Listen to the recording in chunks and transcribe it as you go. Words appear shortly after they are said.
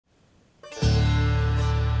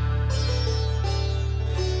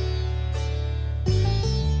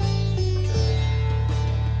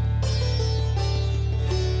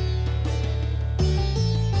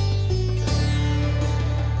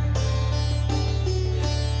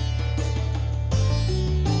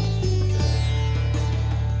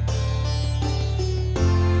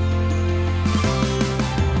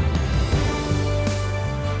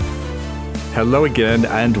Hello again,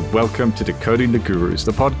 and welcome to Decoding the Gurus,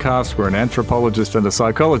 the podcast where an anthropologist and a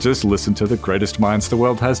psychologist listen to the greatest minds the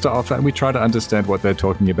world has to offer, and we try to understand what they're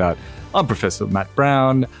talking about. I'm Professor Matt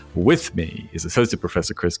Brown. With me is Associate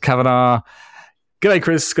Professor Chris Kavanagh. G'day,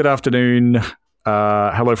 Chris. Good afternoon.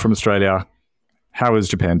 Hello from Australia. How is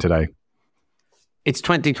Japan today? It's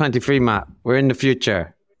 2023, Matt. We're in the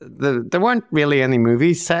future. There weren't really any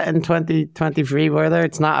movies set in 2023, were there?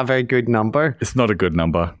 It's not a very good number. It's not a good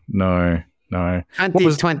number. No.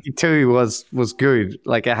 2022 was good.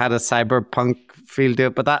 Like, it had a cyberpunk feel to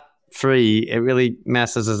it, but that 3, it really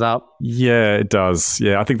messes us up. Yeah, it does.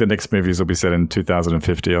 Yeah, I think the next movies will be set in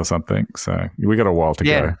 2050 or something. So we got a while to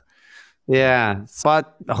go. Yeah,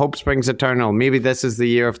 but hope springs eternal. Maybe this is the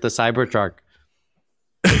year of the Cybertruck.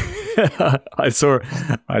 I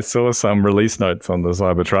saw some release notes on the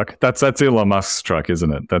Cybertruck. That's Elon Musk's truck,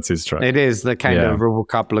 isn't it? That's his truck. It is the kind of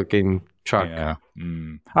RoboCop looking truck. Yeah.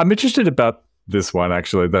 I'm interested about this one,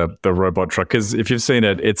 actually, the robot truck, because if you've seen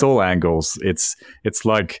it, it's all angles. It's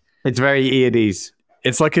like, it's very 80s.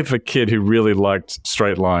 It's like if a kid who really liked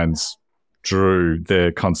straight lines drew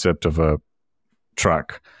their concept of a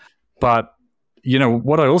truck. But you know,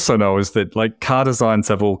 what I also know is that, like, car designs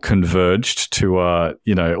have all converged to,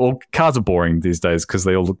 all cars are boring these days because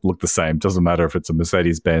they all look the same. Doesn't matter if it's a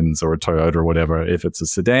Mercedes-Benz or a Toyota or whatever. If it's a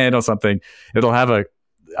sedan or something, it'll have a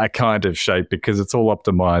kind of shape because it's all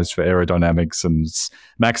optimized for aerodynamics and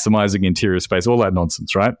maximizing interior space, all that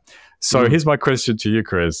nonsense, right? So here's my question to you,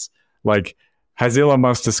 Chris. Like, has Elon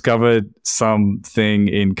Musk discovered something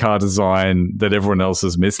in car design that everyone else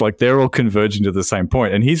has missed? Like, they're all converging to the same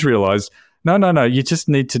point, and he's realized, no, you just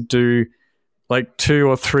need to do like 2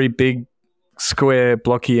 or 3 big square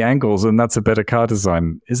blocky angles, and that's a better car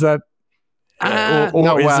design. Is that? I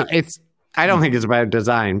don't think it's about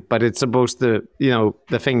design, but it's supposed to,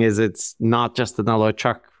 the thing is, it's not just another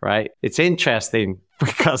truck, right? It's interesting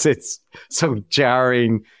because it's so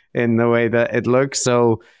jarring in the way that it looks.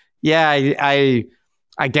 So yeah,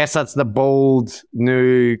 I guess that's the bold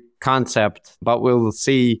new concept, but we'll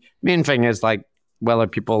see. Main thing is, like, whether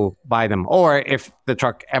people buy them, or if the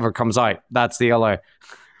truck ever comes out. That's the other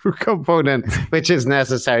component, which is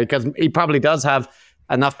necessary, because he probably does have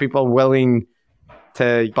enough people willing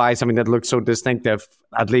to buy something that looks so distinctive,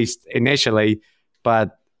 at least initially,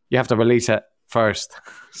 but you have to release it first.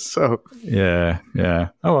 So yeah.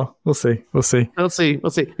 Oh well, we'll see.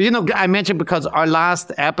 I mentioned, because our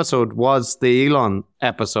last episode was the Elon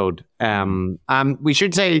episode. We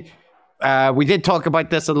should say, we did talk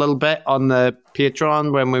about this a little bit on the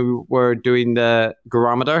Patreon when we were doing the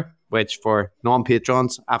Gurometer, which, for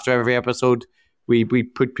non-patrons, after every episode, we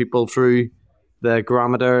put people through the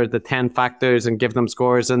Gurometer, the 10 factors, and give them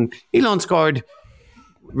scores. And Elon scored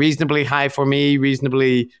reasonably high for me,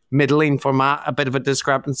 reasonably middling for Matt, a bit of a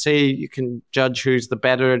discrepancy. You can judge who's the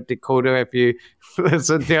better decoder if you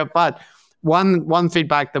listen to it. But one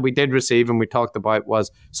feedback that we did receive and we talked about was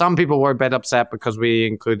some people were a bit upset because we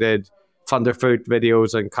included Thunderfoot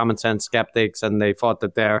videos and Common Sense Skeptics, and they thought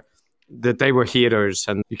that they were haters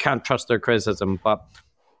and you can't trust their criticism. But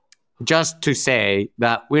just to say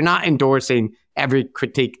that we're not endorsing every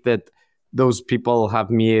critique that those people have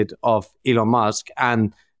made of Elon Musk,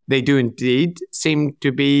 and they do indeed seem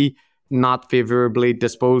to be not favorably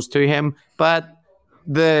disposed to him. But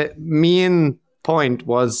the main point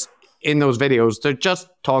was, in those videos, they're just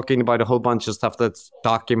talking about a whole bunch of stuff that's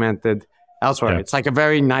documented elsewhere. Yeah. It's like a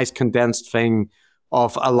very nice condensed thing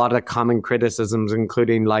of a lot of common criticisms,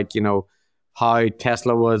 including, like, how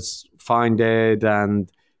Tesla was founded and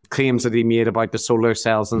claims that he made about the solar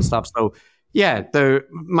cells and stuff. So yeah, there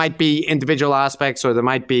might be individual aspects, or there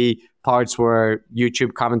might be parts where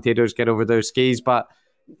YouTube commentators get over their skis, but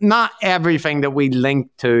not everything that we link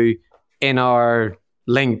to in our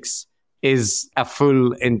links is a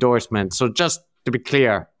full endorsement. So just to be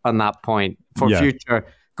clear on that point for future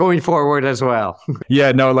going forward as well.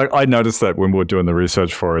 Yeah, no, like, I noticed that when we were doing the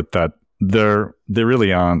research for it, that there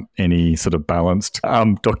really aren't any sort of balanced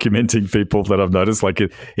documenting people that I've noticed. Like,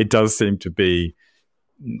 it does seem to be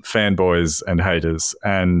fanboys and haters,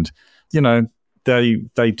 and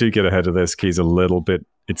they do get ahead of their skis a little bit,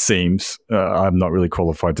 it seems. I'm not really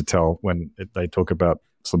qualified to tell when they talk about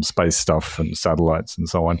some space stuff and satellites and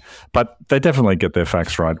so on, but they definitely get their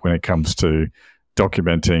facts right when it comes to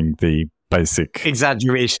documenting the basic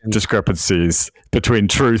exaggeration discrepancies between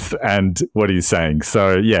truth and what he's saying.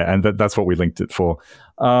 So yeah, and that's what we linked it for.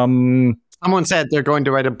 Someone said they're going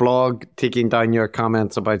to write a blog taking down your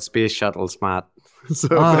comments about space shuttles, Matt. So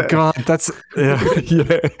God, that's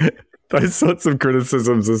those sorts of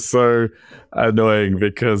criticisms are so annoying,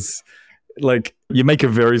 because, like, you make a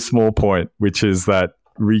very small point, which is that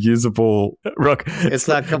reusable rock. It's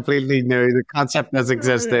not completely new. The concept has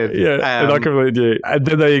existed. Yeah, not completely new. And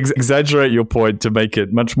then they exaggerate your point to make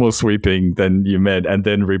it much more sweeping than you meant, and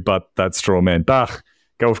then rebut that straw man. Bah,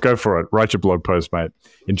 go for it. Write your blog post, mate.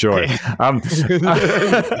 Enjoy.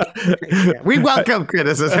 We welcome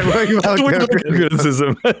criticism. We welcome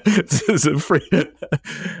criticism. This is a free.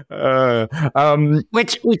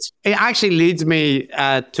 Which it actually leads me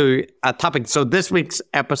to a topic. So this week's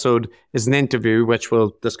episode is an interview, which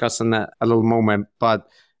we'll discuss in a little moment. But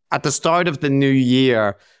at the start of the new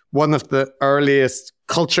year, one of the earliest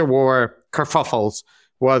culture war kerfuffles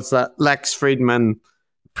was that Lex Friedman,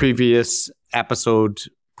 previous episode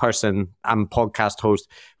person and podcast host,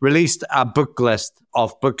 released a book list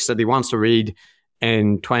of books that he wants to read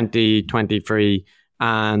in 2023,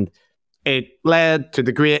 and it led to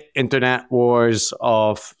the great internet wars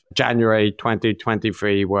of January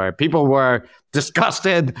 2023, where people were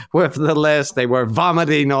disgusted with the list. They were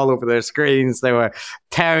vomiting all over their screens. They were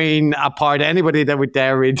tearing apart anybody that would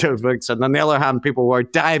dare read those books. And on the other hand, people were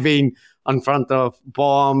diving in front of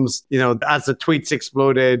bombs, as the tweets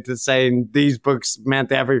exploded, saying these books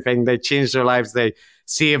meant everything. They changed their lives. They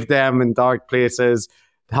saved them in dark places.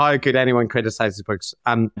 How could anyone criticize these books?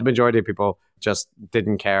 And the majority of people just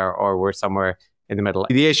didn't care or were somewhere in the middle.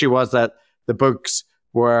 The issue was that the books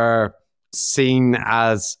were seen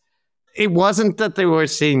as, it wasn't that they were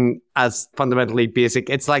seen as fundamentally basic.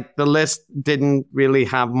 It's like the list didn't really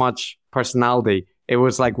have much personality. It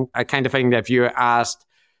was like a kind of thing that if you asked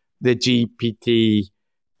the GPT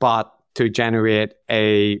bot to generate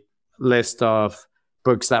a list of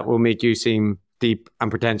books that will make you seem deep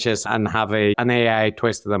and pretentious and have an AI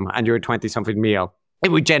twist to them, and you're a 20-something male,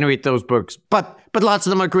 it would generate those books. But lots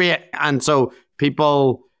of them are great. And so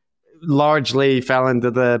people largely fell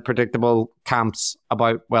into the predictable camps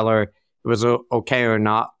about whether it was okay or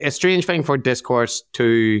not. A strange thing for discourse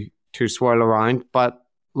to swirl around, but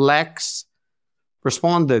Lex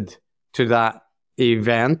responded to that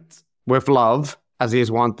event with love, as he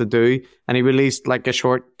is wont to do, and he released like a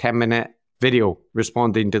short 10-minute video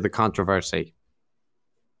responding to the controversy.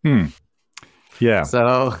 Yeah.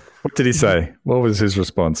 So what did he say? What was his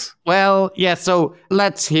response? Well, yeah, so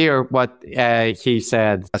let's hear what he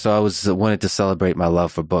said. So I wanted to celebrate my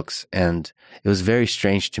love for books, and it was very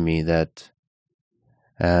strange to me that,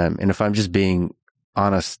 and if I'm just being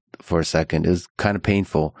honest for a second, it was kind of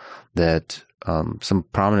painful that some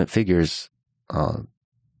prominent figures that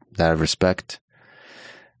I respect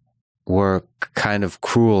were kind of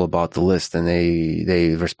cruel about the list, and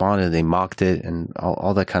they responded, they mocked it, and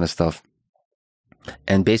all that kind of stuff,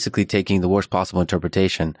 and basically taking the worst possible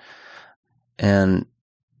interpretation. And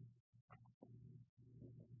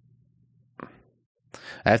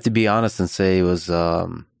I have to be honest and say it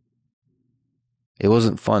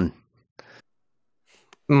wasn't fun.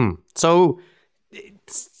 So it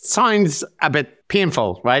sounds a bit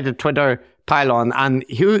painful, right? The Twitter pylon, and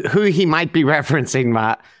who he might be referencing,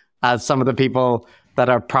 Matt, as some of the people that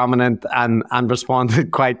are prominent and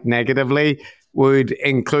responded quite negatively would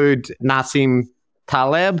include Nassim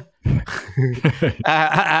Taleb,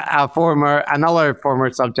 another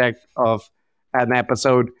former subject of an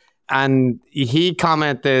episode, and he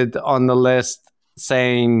commented on the list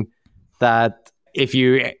saying that if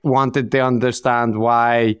you wanted to understand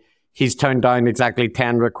why he's turned down exactly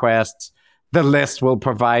 10 requests, the list will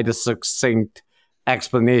provide a succinct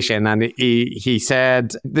explanation. And he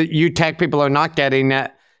said that you tech people are not getting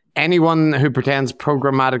it. Anyone who pretends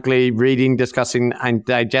programmatically reading, discussing, and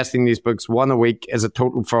digesting these books one a week is a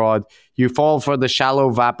total fraud. You fall for the shallow,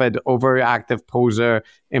 vapid, overactive poser,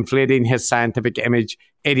 inflating his scientific image.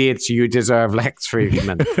 Idiots, you deserve Lex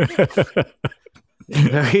Friedman.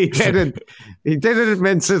 He didn't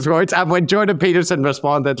mince his words. And when Jordan Peterson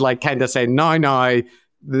responded, like kind of saying, no,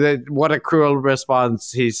 what a cruel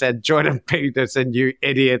response, he said, Jordan Peterson, you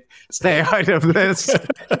idiot, stay out of this.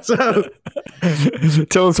 So,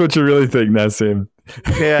 tell us what you really think, Nassim.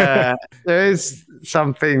 Yeah, there is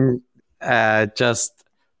something just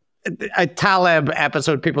a Taleb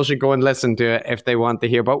episode. People should go and listen to it if they want to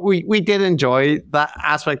hear. But we did enjoy that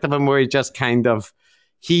aspect of him where he just kind of,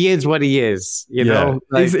 he is what he is, you know.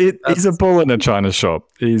 Like, he's a bull in a china shop.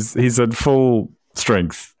 He's at full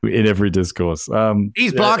strength in every discourse.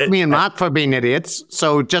 He's blocked me and Matt for being idiots.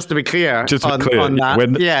 So just to be clear, on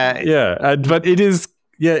that, but it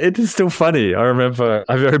is still funny. I remember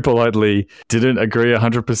I very politely didn't agree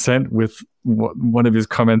 100% with one of his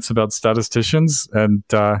comments about statisticians, and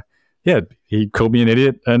yeah, he called me an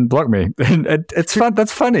idiot and blocked me. And it's fun.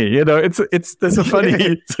 That's funny. You know, there's a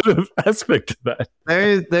funny sort of aspect to that.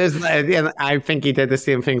 And I think he did the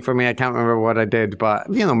same thing for me. I can't remember what I did, but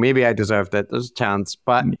maybe I deserved it. There's a chance.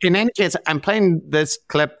 But in any case, I'm playing this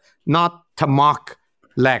clip not to mock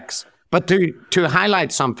Lex, but to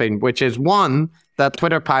highlight something, which is one, that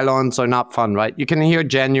Twitter pylons are not fun, right? You can hear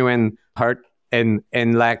genuine hurt in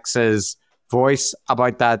Lex's voice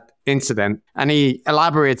about that incident, and he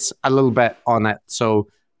elaborates a little bit on it. So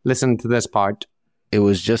listen to this part. It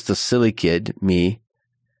was just a silly kid, me,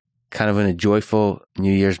 kind of in a joyful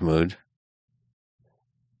New Year's mood,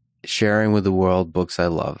 sharing with the world books I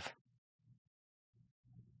love.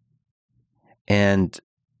 And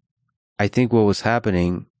I think what was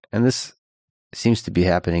happening, and this seems to be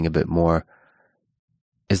happening a bit more,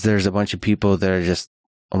 is there's a bunch of people that are just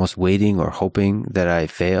almost waiting or hoping that I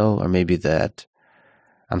fail, or maybe that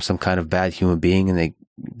I'm some kind of bad human being, and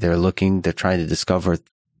they're trying to discover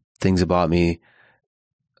things about me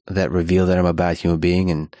that reveal that I'm a bad human being,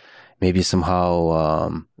 and maybe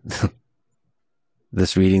somehow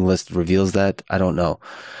this reading list reveals that. I don't know.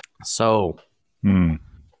 So,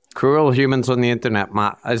 cruel humans on the internet,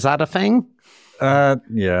 Matt. Is that a thing?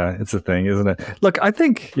 Yeah, it's a thing, isn't it? Look, I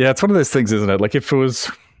think, it's one of those things, isn't it? Like if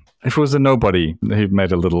it was a nobody who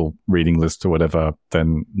made a little reading list or whatever,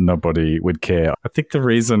 then nobody would care. I think the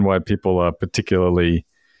reason why people are particularly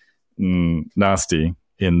nasty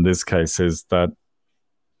in this case is that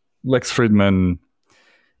Lex Fridman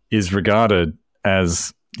is regarded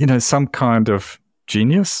as, some kind of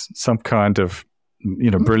genius, some kind of,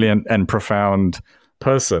 brilliant and profound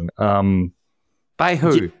person. By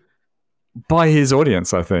who? By his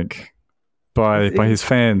audience, I think. By his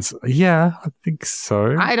fans. Yeah, I think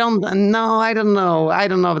so. I don't know. I don't know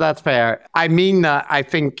if that's fair. I mean, I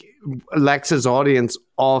think Lex's audience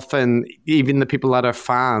often, even the people that are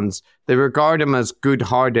fans, they regard him as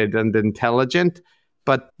good-hearted and intelligent,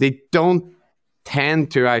 but they don't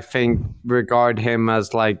tend to, I think, regard him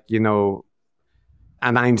as like,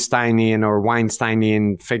 an Einsteinian or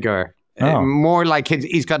Weinsteinian figure. More like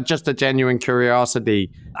he's got just a genuine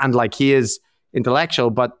curiosity, and like he is intellectual,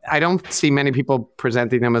 but I don't see many people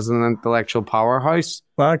presenting him as an intellectual powerhouse.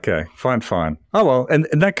 Okay, fine. Oh, well, and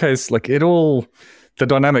in that case, like the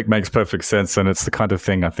dynamic makes perfect sense, and it's the kind of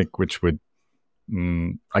thing I think which would,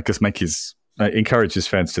 I guess, make encourage his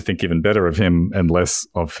fans to think even better of him and less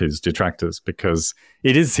of his detractors, because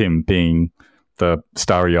it is him being the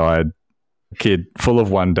starry-eyed kid full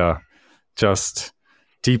of wonder, just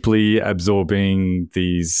deeply absorbing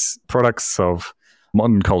these products of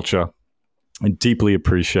modern culture and deeply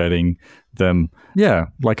appreciating them. Yeah,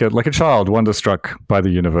 like a child wonderstruck by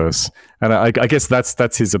the universe. And I guess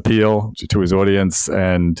that's his appeal to his audience.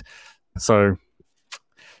 And so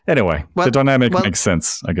anyway, the dynamic makes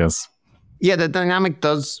sense, I guess. Yeah, the dynamic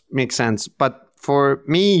does make sense. But for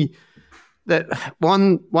me, that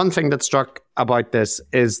one thing that struck about this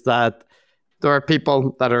is that there are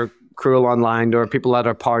people that are cruel online, there are people that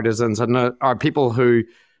are partisans, and there are people who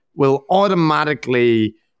will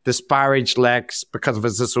automatically disparage Lex because of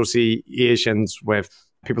his associations with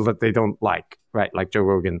people that they don't like, right? Like Joe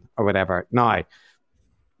Rogan or whatever. Now,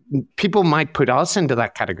 people might put us into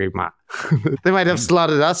that category, Matt. They might have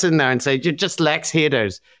slotted us in there and say, you're just Lex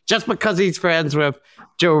haters. Just because he's friends with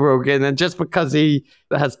Joe Rogan and just because he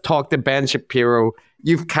has talked to Ben Shapiro,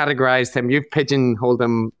 you've categorized him, you've pigeonholed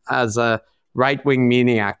him as a right-wing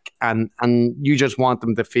maniac, and you just want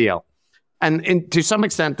them to feel. And to some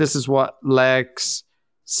extent, this is what Lex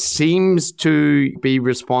seems to be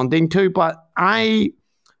responding to, but I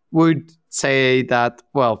would say that,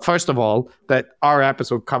 well, first of all, that our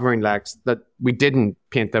episode covering Lex, that we didn't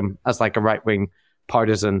paint him as like a right-wing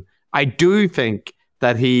partisan. I do think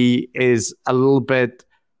that he is a little bit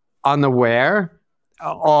unaware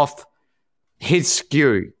of his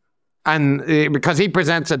skew. And because he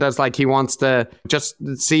presents it as like he wants to just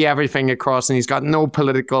see everything across and he's got no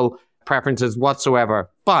political preferences whatsoever.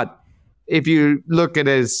 But if you look at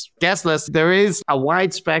his guest list, there is a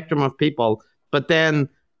wide spectrum of people. But then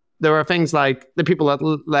there are things like the people that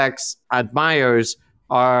Lex admires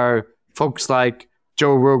are folks like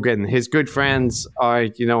Joe Rogan. His good friends are,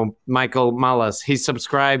 Michael Malice. He's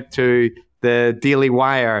subscribed to the Daily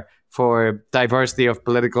Wire for diversity of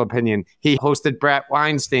political opinion. He hosted Brett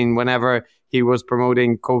Weinstein whenever he was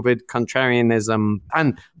promoting COVID contrarianism.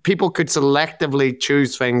 And people could selectively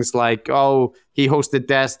choose things like, oh, he hosted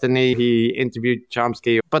Destiny, he interviewed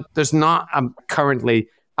Chomsky. But there's not currently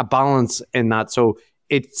a balance in that. So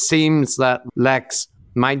it seems that Lex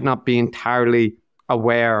might not be entirely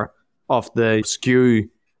aware of the skew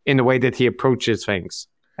in the way that he approaches things.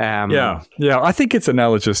 Yeah. I think it's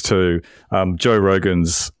analogous to Joe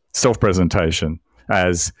Rogan's self-presentation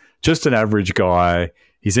as just an average guy.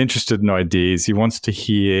 He's interested in ideas. He wants to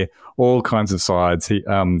hear all kinds of sides.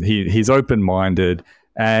 He's open-minded,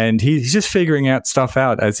 and he's just figuring out stuff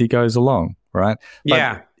out as he goes along, right?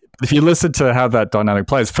 Yeah. But if you listen to how that dynamic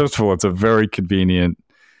plays, first of all, it's a very convenient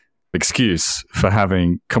excuse for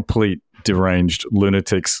having complete deranged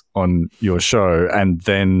lunatics on your show, and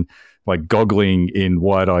then like goggling in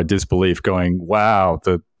wide-eyed disbelief going, wow,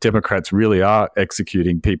 the Democrats really are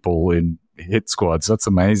executing people in hit squads. That's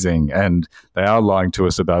amazing. And they are lying to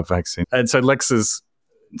us about vaccine. And so Lex's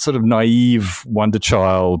sort of naive wonder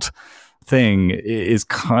child thing is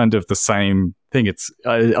kind of the same thing. It's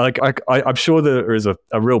I'm sure there is a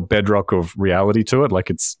real bedrock of reality to it. Like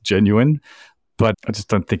it's genuine, but I just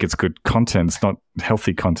don't think it's good content. It's not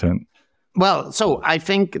healthy content. Well, so I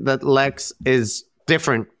think that Lex is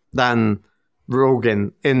different than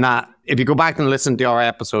Rogan in that if you go back and listen to our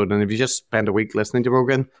episode, and if you just spend a week listening to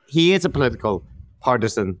Rogan, he is a political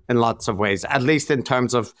partisan in lots of ways, at least in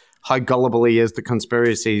terms of how gullible he is to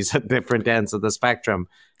conspiracies at different ends of the spectrum.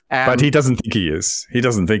 But he doesn't think he is. He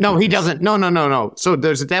doesn't think. No, he doesn't. No. So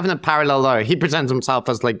there's a definite parallel there. He presents himself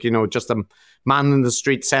as like, just a man in the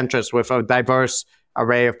street centrist with a diverse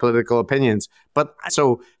array of political opinions. But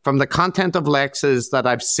so from the content of Lex's that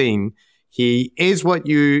I've seen, he is what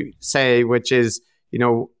you say, which is,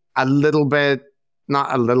 a little bit,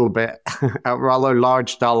 not a little bit, a rather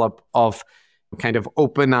large dollop of kind of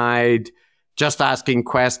open-eyed, just asking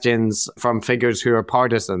questions from figures who are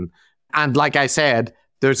partisan. And like I said,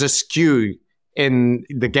 there's a skew in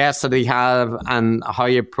the guests that he have and how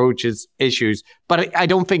he approaches issues. But I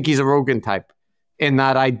don't think he's a Rogan type, in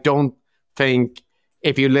that I don't think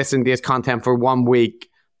if you listen to his content for 1 week,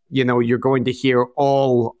 you're going to hear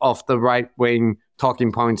all of the right-wing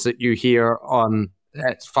talking points that you hear on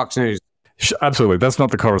Fox News. Absolutely. That's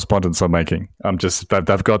not the correspondence I'm making. I'm just,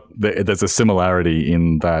 they've got, there's a similarity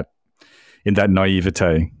in that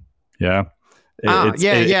naivete. Yeah.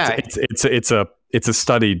 It's a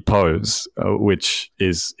studied pose, which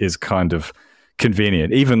is kind of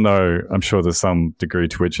convenient, even though I'm sure there's some degree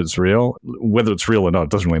to which it's real. Whether it's real or not, it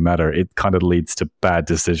doesn't really matter. It kind of leads to bad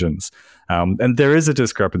decisions. And there is a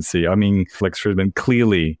discrepancy. I mean, Lex Fridman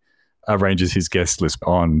clearly arranges his guest list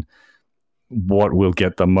on what will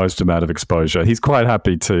get the most amount of exposure. He's quite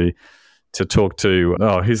happy to talk to,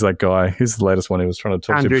 who's that guy? Who's the latest one he was trying to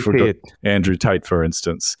talk to? Andrew Tate, for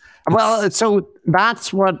instance. Well, so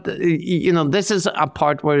that's what, this is a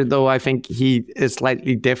part where, though, I think he is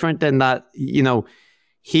slightly different in that,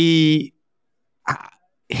 he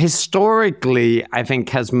historically, I think,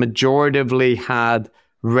 has majoritively had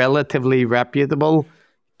relatively reputable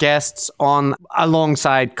guests on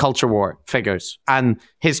alongside culture war figures. And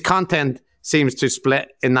his content seems to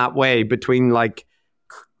split in that way between like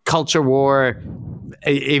culture war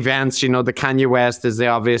events, the Kanye West is the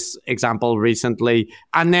obvious example recently.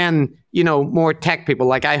 And then, more tech people.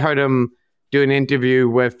 Like I heard him do an interview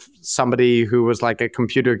with somebody who was like a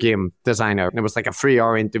computer game designer. And it was like a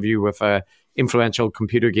 3-hour interview with a influential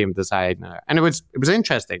computer game designer. And it was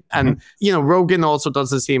interesting. And, Rogan also does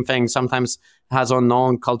the same thing, sometimes has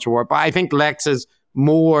unknown culture war. But I think Lex is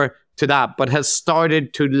more to that, but has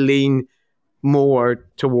started to lean more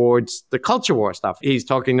towards the culture war stuff. He's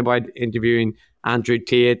talking about interviewing Andrew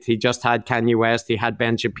Tate. He just had Kanye West. He had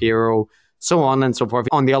Ben Shapiro, so on and so forth.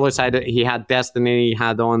 On the other side, he had Destiny. He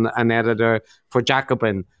had on an editor for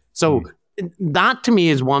Jacobin. So that to me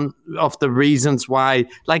is one of the reasons why,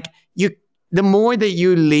 like, the more that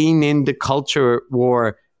you lean into culture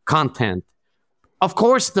war content, of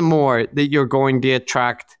course, the more that you're going to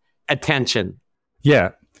attract attention. Yeah.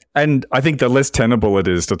 And I think the less tenable it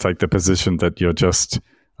is to take the position that you're just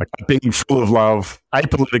like being full of love,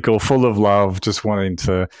 apolitical, full of love, just wanting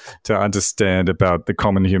to understand about the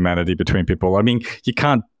common humanity between people. I mean, you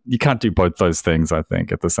can't do both those things, I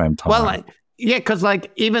think, at the same time. Well, yeah, because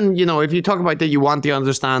like even, if you talk about that, you want to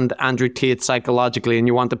understand Andrew Tate psychologically and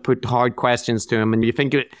you want to put hard questions to him and you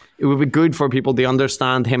think it would be good for people to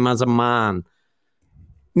understand him as a man.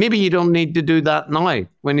 Maybe you don't need to do that now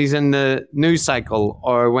when he's in the news cycle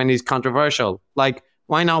or when he's controversial. Like,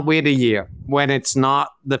 why not wait a year when it's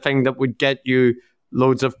not the thing that would get you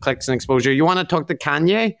loads of clicks and exposure? You want to talk to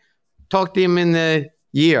Kanye? Talk to him in the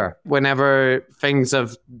year whenever things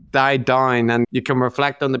have died down and you can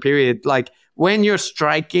reflect on the period. Like, when you're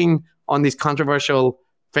striking on these controversial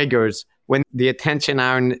figures, when the attention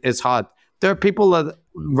iron is hot, there are people that,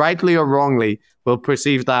 rightly or wrongly, will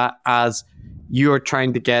perceive that as you're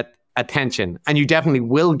trying to get attention, and you definitely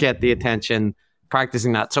will get the attention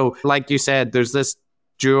practicing that. So like you said, there's this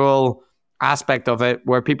dual aspect of it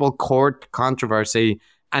where people court controversy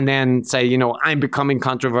and then say, I'm becoming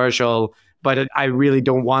controversial, but I really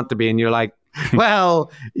don't want to be. And you're like,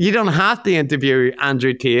 well, you don't have to interview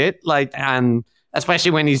Andrew Tate, and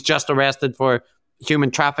especially when he's just arrested for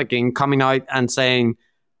human trafficking, coming out and saying,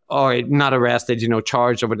 or not arrested,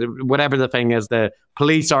 charged, or whatever the thing is, the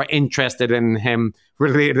police are interested in him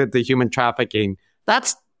related to human trafficking.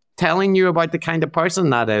 That's telling you about the kind of person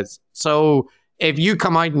that is. So if you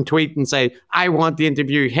come out and tweet and say, I want to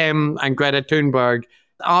interview him and Greta Thunberg,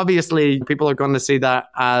 obviously people are going to see that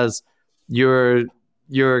as you're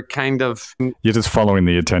kind of... You're just following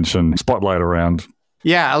the attention spotlight around.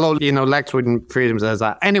 Yeah, although, Lex Wooden Freedom says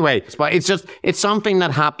that. Anyway, but it's something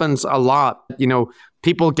that happens a lot.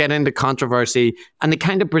 People get into controversy and they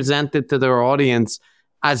kind of present it to their audience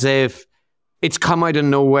as if it's come out of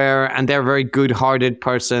nowhere and they're a very good-hearted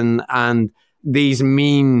person, and these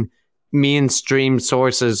mainstream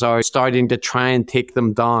sources are starting to try and take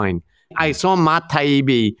them down. I saw Matt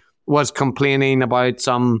Taibbi was complaining about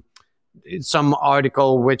some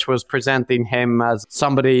article which was presenting him as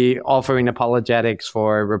somebody offering apologetics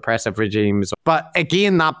for repressive regimes. But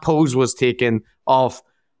again, that pose was taken of,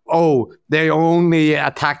 they're only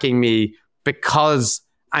attacking me because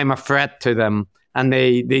I'm a threat to them and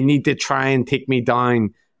they need to try and take me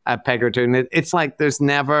down a peg or two. And it's like there's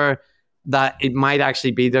never that it might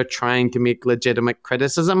actually be they're trying to make legitimate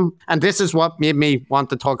criticism. And this is what made me want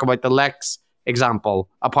to talk about the Lex example,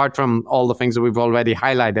 apart from all the things that we've already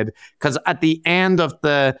highlighted. Because at the end of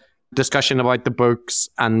the discussion about the books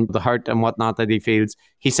and the hurt and whatnot that he feels,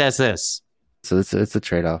 he says this. So it's a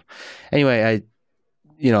trade-off. Anyway,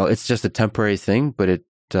 it's just a temporary thing, but it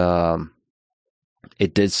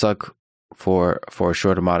did suck for a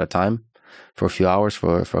short amount of time, for a few hours,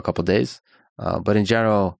 for a couple of days. But in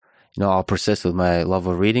general, I'll persist with my love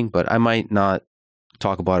of reading, but I might not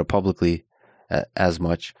talk about it publicly as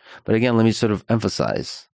much. But again, let me sort of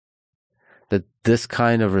emphasize that this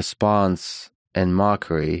kind of response and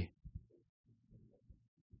mockery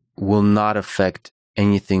will not affect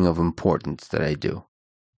anything of importance that I do.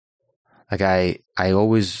 Like I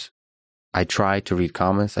try to read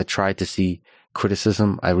comments. I try to see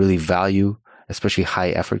criticism. I really value, especially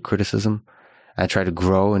high effort criticism. I try to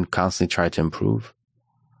grow and constantly try to improve.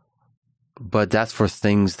 But that's for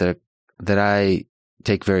things that I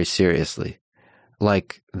take very seriously,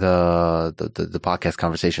 like the podcast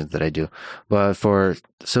conversations that I do. But for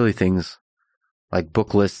silly things like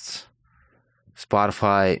book lists,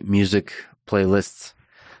 Spotify music playlists,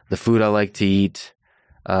 the food I like to eat,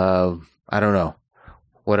 I don't know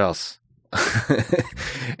what else.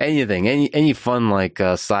 Anything, any fun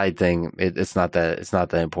side thing. It's not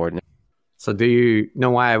that important. So, do you know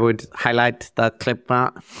why I would highlight that clip,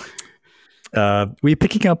 Matt? Were you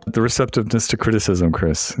picking up the receptiveness to criticism,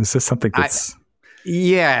 Chris? Is this something that's...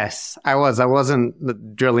 Yes, I was. I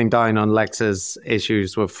wasn't drilling down on Lex's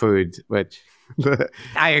issues with food, which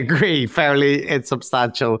I agree, fairly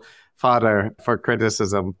insubstantial fodder for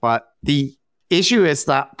criticism. But the issue is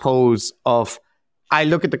that pose of, I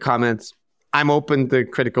look at the comments, I'm open to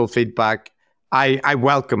critical feedback, I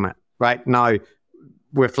welcome it. Right now,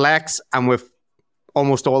 with Lex and with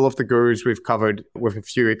almost all of the gurus we've covered, with a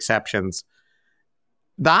few exceptions,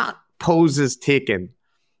 that pose is taken,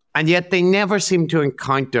 and yet they never seem to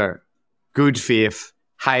encounter good faith,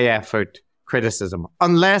 high effort criticism,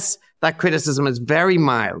 unless that criticism is very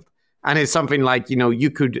mild and it's something like,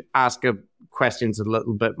 you could ask questions a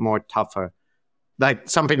little bit more tougher, like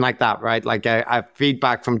something like that, right? Like a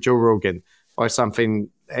feedback from Joe Rogan or something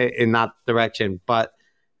in that direction. But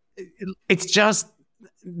it's just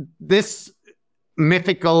this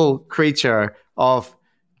mythical creature of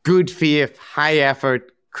good faith, high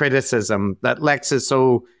effort criticism that Lex is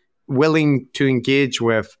so willing to engage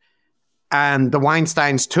with, and the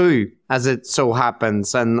Weinsteins too, as it so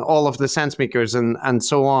happens, and all of the sense makers and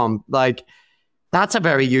so on. Like, that's a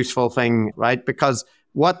very useful thing, right? Because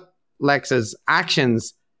what Lex's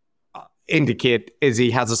actions indicate is he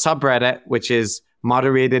has a subreddit which is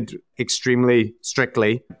moderated extremely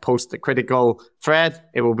strictly. Post a critical thread,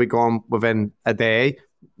 it will be gone within a day.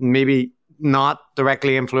 Maybe not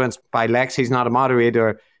directly influenced by Lex. He's not a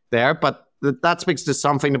moderator there, but that speaks to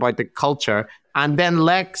something about the culture. And then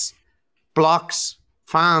Lex blocks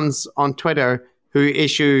fans on Twitter who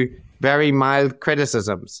issue very mild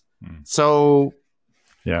criticisms. So...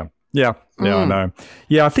 Yeah, I know.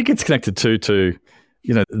 Yeah, I think it's connected to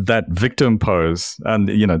that victim pose, and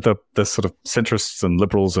the sort of centrists and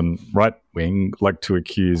liberals and right wing like to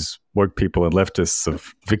accuse woke people and leftists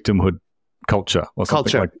of victimhood culture or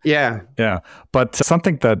something like yeah. Yeah. But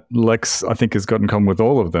something that Lex, I think, has got in common with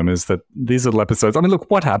all of them is that these little episodes, I mean,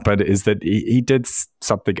 look, what happened is that he did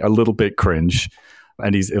something a little bit cringe,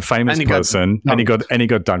 and he's a famous person, and he got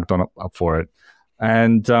dunked on up for it.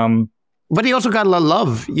 And but he also got a lot of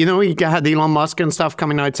love. You know, he had Elon Musk and stuff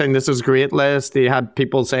coming out saying this is a great list. He had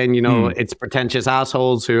people saying, you know, it's pretentious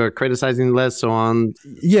assholes who are criticizing the list, so on.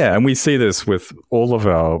 Yeah, and we see this with all of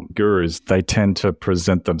our gurus. They tend to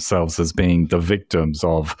present themselves as being the victims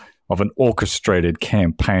of an orchestrated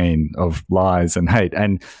campaign of lies and hate.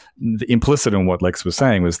 And the implicit in what Lex was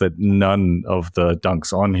saying was that none of the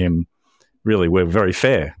dunks on him really were very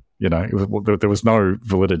fair. You know, there was no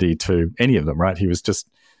validity to any of them, right? He was just,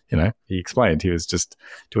 you know, he explained he was just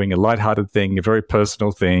doing a lighthearted thing, a very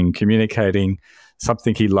personal thing, communicating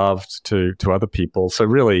something he loved to other people. So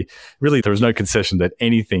really, there was no concession that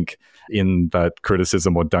anything in that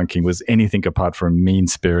criticism or dunking was anything apart from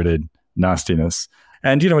mean-spirited nastiness.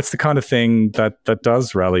 And, you know, it's the kind of thing that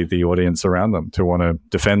does rally the audience around them to want to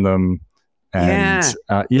defend them. And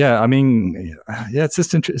it's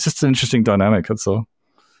just an interesting dynamic. That's all.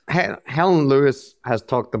 Helen Lewis has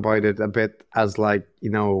talked about it a bit as, like, you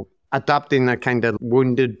know, adopting a kind of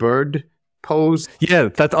wounded bird pose. Yeah,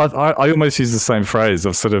 that I almost use the same phrase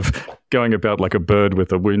of sort of going about like a bird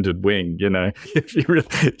with a wounded wing, you know.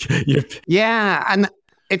 Yeah, and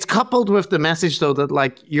it's coupled with the message, though, that,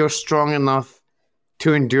 like, you're strong enough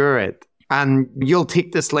to endure it, and you'll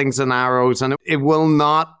take the slings and arrows, and it will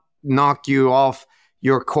not knock you off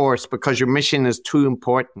your course because your mission is too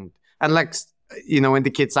important. And, like, you know,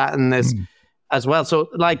 indicates that in this as well. So,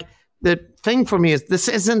 like, the thing for me is this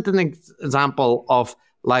isn't an example of,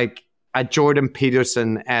 like, a Jordan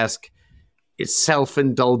Peterson-esque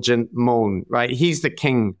self-indulgent moan, right? He's the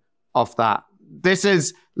king of that. This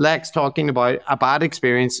is Lex talking about a bad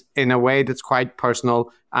experience in a way that's quite personal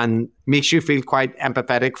and makes you feel quite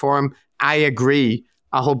empathetic for him. I agree.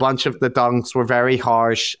 A whole bunch of the dunks were very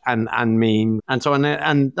harsh and mean and so on.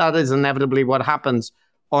 And that is inevitably what happens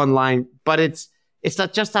online. But it's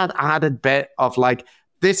not just that added bit of, like,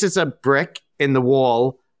 this is a brick in the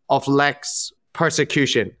wall of Lex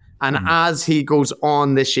persecution. And as he goes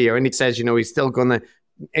on this year, and he says, you know, he's still going to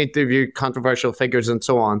interview controversial figures and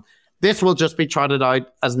so on, this will just be trotted out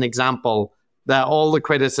as an example that all the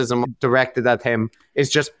criticism directed at him is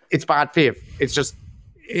just, it's bad faith. It's just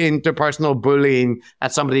interpersonal bullying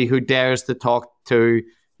at somebody who dares to talk to,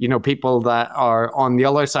 you know, people that are on the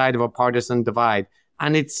other side of a partisan divide.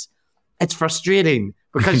 And it's frustrating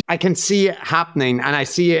because I can see it happening and I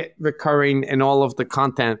see it recurring in all of the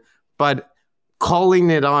content, but calling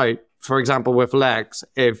it out, for example, with Lex,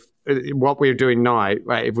 if what we're doing now,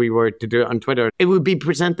 right, if we were to do it on Twitter, it would be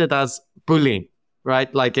presented as bullying,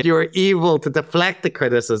 right? Like, if you're able to deflect the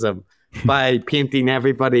criticism by painting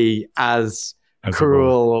everybody as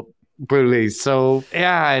cruel bullies. So,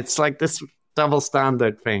 yeah, it's like this double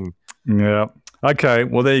standard thing. Yeah. Okay.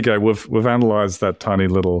 Well, there you go. We've analysed that tiny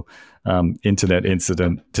little internet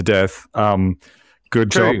incident to death. Good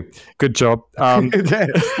job. Good job.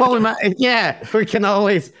 Well, we can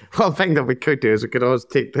always, one thing that we could do is we could always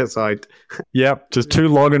take this out. Yeah, just too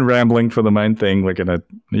long and rambling for the main thing. We're going to,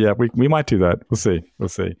 we might do that. We'll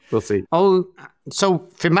see. Oh, so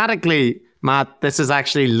thematically, Matt, this is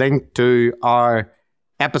actually linked to our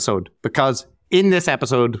episode because in this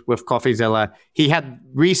episode with CoffeeZilla, he had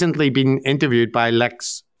recently been interviewed by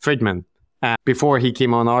Lex Fridman before he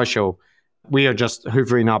came on our show. We are just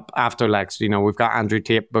hoovering up after Lex. You know, we've got Andrew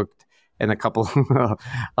Tate booked in a couple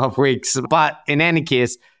of weeks. But in any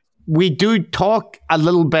case, we do talk a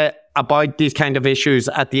little bit about these kind of issues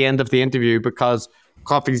at the end of the interview because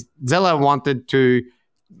CoffeeZilla wanted to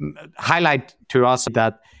highlight to us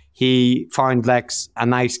that he found Lex a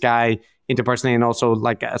nice guy interpersonally and also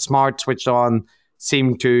like a smart, switched on,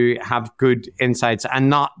 seemed to have good insights and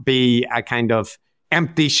not be a kind of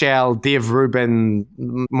empty shell, Dave Rubin,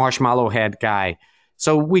 marshmallow head guy.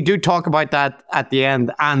 So we do talk about that at the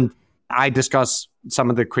end. And I discuss some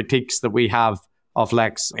of the critiques that we have of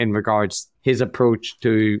Lex in regards his approach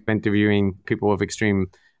to interviewing people with extreme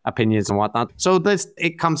opinions and whatnot. So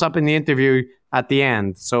it comes up in the interview at the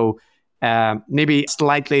end. So maybe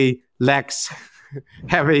slightly Lex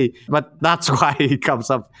heavy, but that's why he comes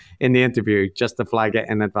up in the interview, just to flag it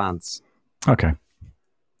in advance. Okay.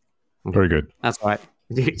 Very good. That's right.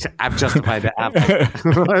 I've justified it.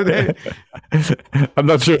 I'm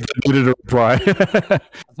not sure if I needed a reply.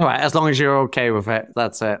 All right, as long as you're okay with it,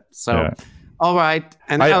 that's it. So, all right.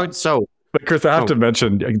 And Chris, I have to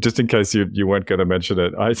mention, just in case you weren't going to mention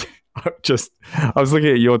it, I was looking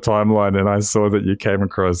at your timeline and I saw that you came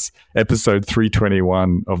across episode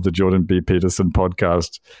 321 of the Jordan B. Peterson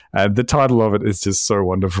podcast. And the title of it is just so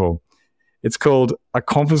wonderful. It's called A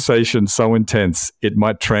Conversation So Intense It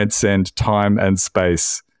Might Transcend Time and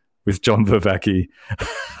Space with John Vervaeke.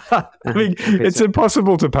 I mean, it's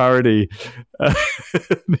impossible to parody.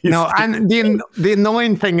 No, and the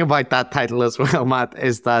annoying thing about that title as well, Matt,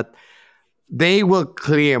 is that they will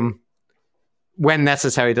claim when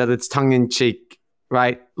necessary that it's tongue-in-cheek,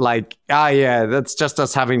 right? Like, yeah, that's just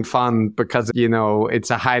us having fun because, it's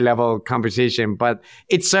a high-level conversation. But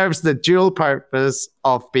it serves the dual purpose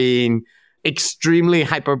of being extremely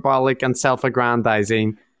hyperbolic and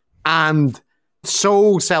self-aggrandizing, and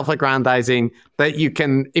so self-aggrandizing that you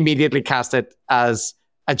can immediately cast it as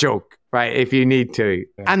a joke, right? If you need to.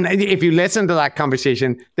 Yeah. And if you listen to that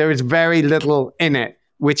conversation, there is very little in it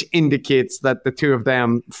which indicates that the two of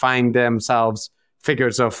them find themselves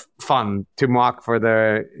figures of fun to mock for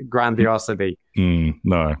their grandiosity.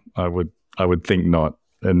 No, I would think not.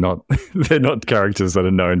 They're not characters that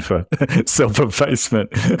are known for self-effacement.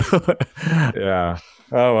 Yeah.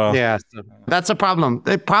 Oh, well. Yeah, so that's a problem.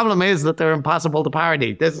 The problem is that they're impossible to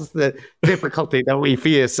parody. This is the difficulty that we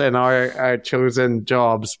face in our chosen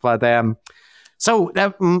jobs. But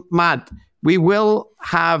Matt, we will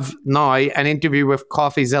have now an interview with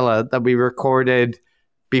CoffeeZilla that we recorded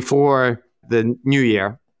before the new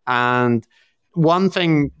year. And one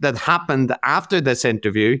thing that happened after this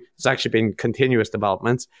interview, it's actually been continuous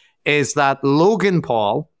developments, is that Logan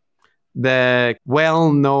Paul, the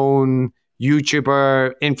well-known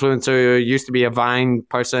YouTuber, influencer, used to be a Vine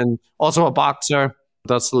person, also a boxer,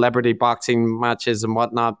 does celebrity boxing matches and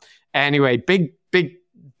whatnot. Anyway, big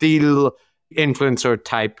deal influencer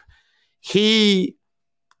type. He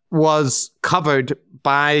was covered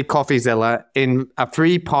by CoffeeZilla in a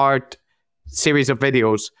 3-part series of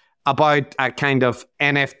videos about a kind of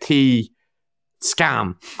NFT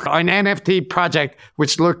scam, an NFT project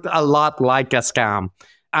which looked a lot like a scam.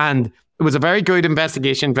 And it was a very good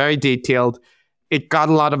investigation, very detailed. It got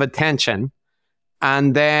a lot of attention.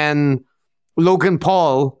 And then Logan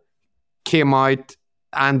Paul came out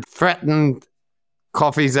and threatened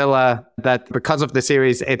CoffeeZilla that because of the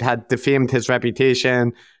series, it had defamed his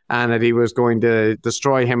reputation and that he was going to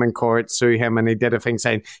destroy him in court, sue him, and he did a thing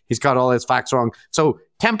saying he's got all his facts wrong. So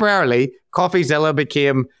temporarily, CoffeeZilla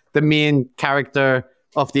became the main character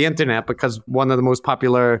of the internet because one of the most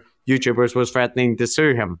popular YouTubers was threatening to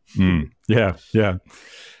sue him. Yeah.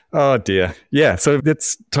 Oh, dear. Yeah, so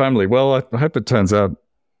it's timely. Well, I hope it turns out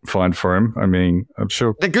fine for him. I mean, I'm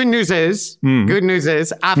sure. The good news is,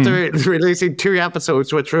 after releasing 2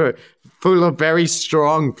 episodes, which were full of very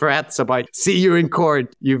strong threats about, see you in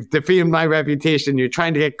court, you've defamed my reputation, you're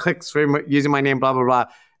trying to get clicks for using my name, blah, blah, blah.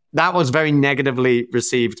 That was very negatively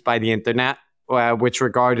received by the internet, which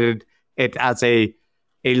regarded it as a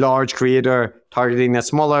large creator targeting a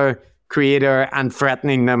smaller creator and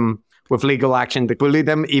threatening them with legal action to bully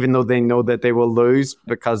them, even though they know that they will lose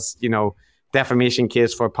because, defamation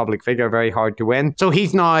case for a public figure, very hard to win. So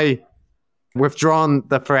he's now withdrawn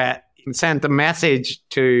the threat, sent a message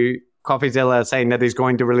to CoffeeZilla saying that he's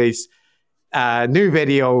going to release a new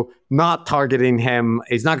video, not targeting him.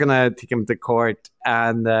 He's not going to take him to court.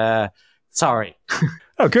 And sorry.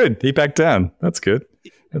 Oh, good. He backed down. That's good.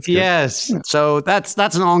 Yes. So that's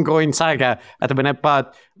an ongoing saga at the minute,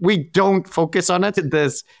 but we don't focus on it in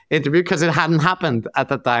this interview because it hadn't happened at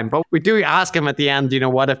the time. But we do ask him at the end,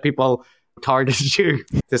 what if people target you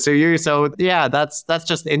to sue you? So yeah, that's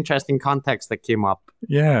just interesting context that came up.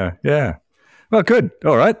 Yeah. Well, good.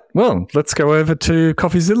 All right. Well, let's go over to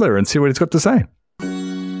CoffeeZilla and see what he's got to say.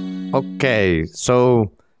 Okay.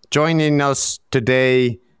 So joining us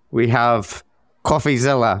today, we have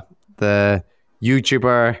CoffeeZilla, the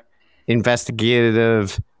YouTuber,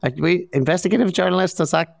 investigative journalist.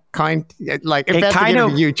 Does that count? Like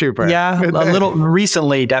investigative YouTuber? Yeah, a little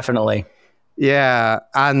recently, definitely. Yeah,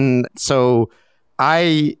 and so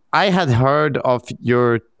I had heard of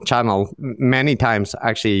your channel many times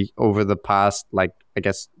actually over the past,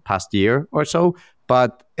 past year or so,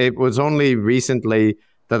 but it was only recently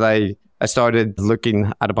that I started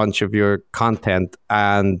looking at a bunch of your content,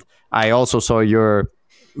 and I also saw your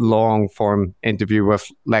long form interview with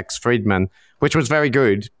Lex Fridman, which was very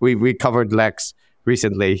good. We covered Lex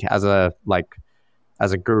recently as a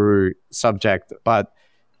guru subject, but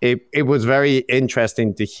it was very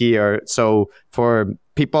interesting to hear. So for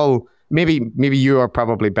people, maybe you are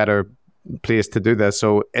probably better placed to do this.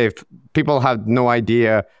 So if people have no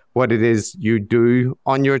idea what it is you do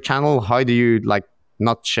on your channel, how do you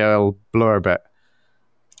nutshell blurb it?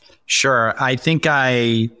 Sure. I think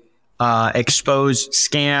I expose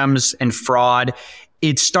scams and fraud.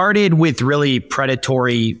 It started with really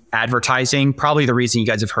predatory advertising. Probably the reason you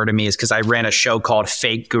guys have heard of me is because I ran a show called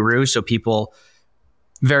Fake Guru. So people,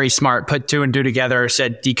 very smart, put two and two together,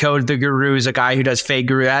 said Decode the Guru is a guy who does fake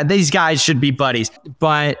guru. These guys should be buddies.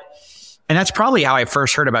 And that's probably how I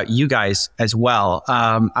first heard about you guys as well.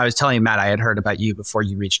 I was telling Matt I had heard about you before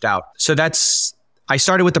you reached out. So I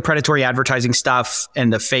started with the predatory advertising stuff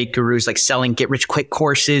and the fake gurus, like selling get rich quick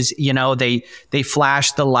courses. You know, they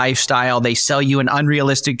flash the lifestyle, they sell you an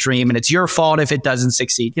unrealistic dream, and it's your fault if it doesn't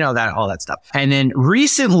succeed. You know, that, all that stuff. And then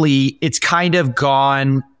recently it's kind of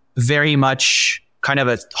gone very much kind of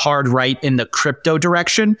a hard right in the crypto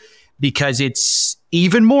direction, because it's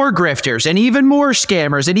even more grifters and even more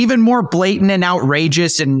scammers and even more blatant and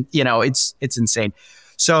outrageous. And, you know, it's insane.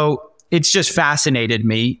 So it's just fascinated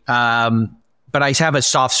me. But I have a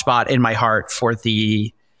soft spot in my heart for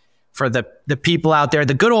the people out there,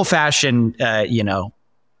 the good old fashioned,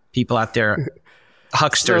 people out there,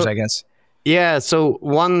 hucksters, I guess. Yeah. So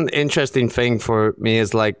one interesting thing for me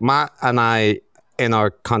is like Matt and I in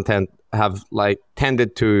our content have like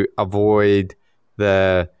tended to avoid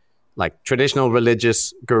the like traditional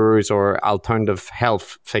religious gurus or alternative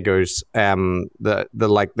health figures,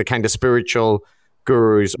 the kind of spiritual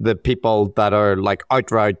gurus, the people that are like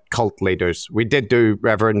outright cult leaders. We did do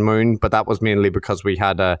Reverend Moon, but that was mainly because we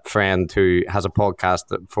had a friend who has a podcast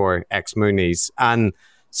for ex-Moonies. And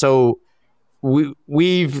so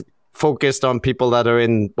we've focused on people that are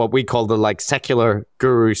in what we call the like secular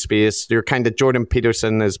guru space. Your kind of Jordan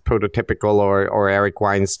Peterson is prototypical, or Eric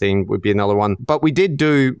Weinstein would be another one. But we did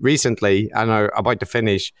do recently, and are about to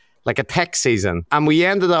finish, like a tech season. And we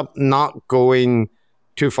ended up not going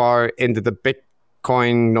too far into the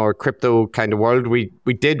Bitcoin or crypto kind of world. We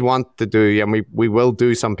did want to do, and we will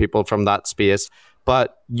do some people from that space.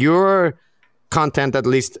 But your content, at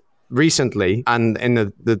least recently, and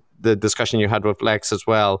in the discussion you had with Lex as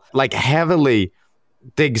well, like heavily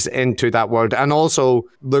digs into that world, and also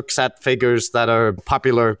looks at figures that are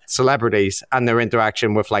popular celebrities and their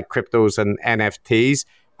interaction with like cryptos and NFTs.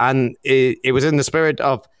 And it was in the spirit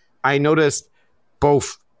of, I noticed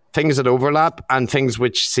both things that overlap and things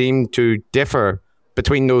which seem to differ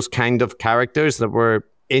between those kind of characters that were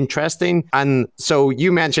interesting. And so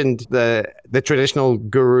you mentioned the traditional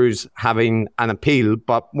gurus having an appeal,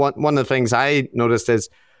 but one of the things I noticed is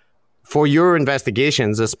for your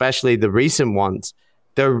investigations, especially the recent ones,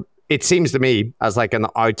 it seems to me, as like an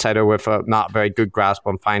outsider with a not very good grasp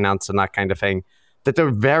on finance and that kind of thing, that they're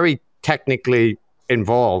very technically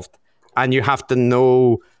involved, and you have to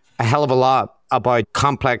know a hell of a lot about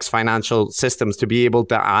complex financial systems to be able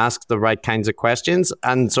to ask the right kinds of questions.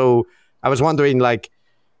 And so I was wondering, like,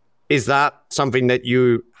 is that something that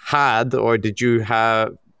you had, or did you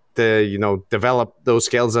have to, develop those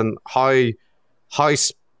skills, and how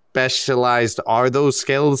specialized are those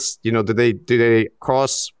skills? Do they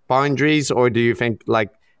cross boundaries, or do you think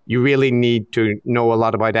like you really need to know a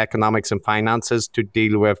lot about economics and finances to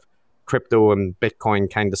deal with crypto and Bitcoin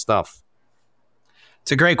kind of stuff?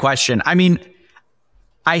 It's a great question. I mean,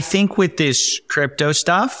 I think with this crypto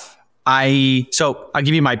stuff, so I'll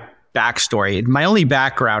give you my backstory. My only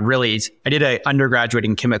background really is I did an undergraduate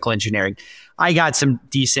in chemical engineering. I got some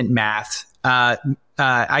decent math.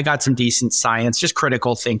 I got some decent science, just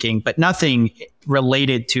critical thinking, but nothing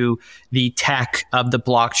related to the tech of the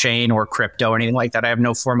blockchain or crypto or anything like that. I have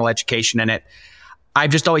no formal education in it. I've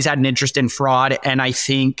just always had an interest in fraud. And I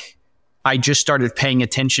think I just started paying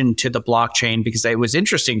attention to the blockchain because it was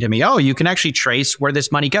interesting to me. Oh, you can actually trace where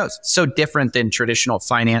this money goes. It's so different than traditional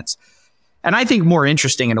finance. And I think more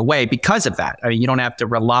interesting in a way because of that. I mean, you don't have to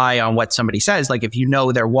rely on what somebody says. Like if you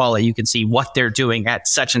know their wallet, you can see what they're doing at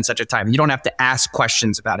such and such a time. You don't have to ask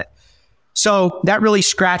questions about it. So that really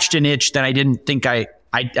scratched an itch that I didn't think I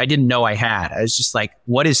didn't know I had. I was just like,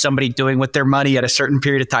 what is somebody doing with their money at a certain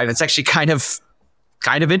period of time? It's actually kind of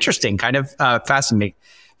interesting, kind of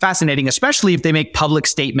fascinating, especially if they make public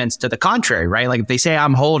statements to the contrary, right? Like if they say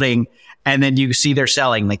I'm holding and then you see they're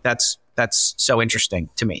selling, like that's so interesting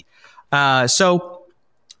to me. So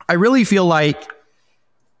I really feel like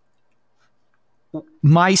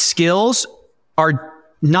my skills are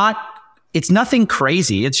it's nothing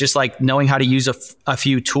crazy. It's just like knowing how to use a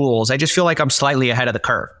few tools. I just feel like I'm slightly ahead of the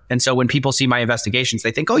curve. And so when people see my investigations,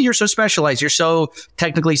 they think, oh, you're so specialized. You're so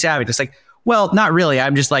technically savvy. It's like, well, not really.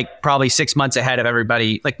 I'm just like probably 6 months ahead of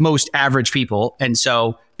everybody, like most average people. And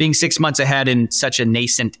so being 6 months ahead in such a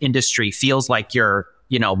nascent industry feels like you're,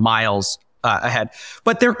 miles ahead.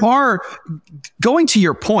 But there are, going to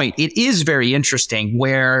your point, it is very interesting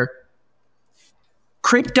where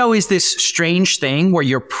crypto is this strange thing where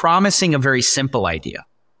you're promising a very simple idea.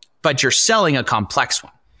 but you're selling a complex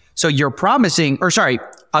one. So you're promising, or sorry,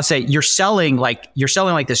 I'll say you're selling like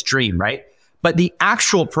this dream, right? But the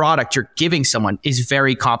actual product you're giving someone is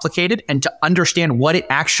very complicated. And to understand what it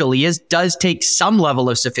actually is does take some level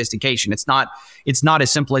of sophistication. It's not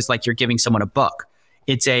as simple as like you're giving someone a book.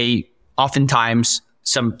 It's oftentimes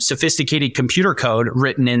some sophisticated computer code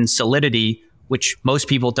written in Solidity, which most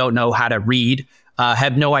people don't know how to read,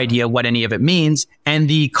 have no idea what any of it means. And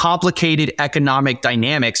the complicated economic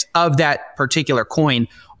dynamics of that particular coin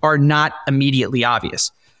are not immediately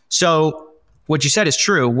obvious. So what you said is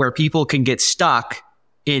true, where people can get stuck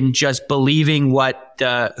in just believing what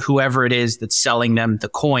whoever it is that's selling them the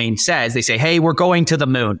coin says. They say, hey, we're going to the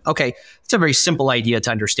moon. Okay, it's a very simple idea to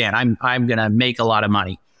understand. I'm going to make a lot of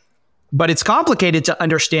money. But it's complicated to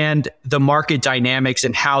understand the market dynamics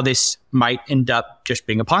and how this might end up just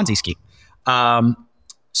being a Ponzi scheme.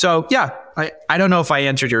 So yeah, I don't know if I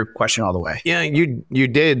answered your question all the way. Yeah, you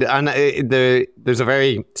did. And there's a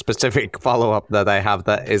very specific follow-up that I have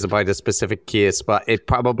that is about a specific case, but it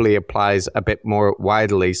probably applies a bit more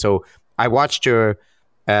widely. So I watched your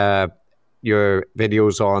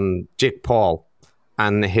videos on Jake Paul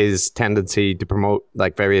and his tendency to promote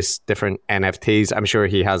like various different NFTs. I'm sure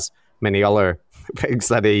he has many other things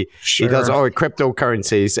that he does, or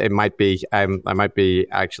cryptocurrencies. It might be I might be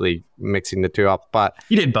actually mixing the two up, but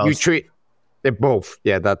you did both. You treat it both.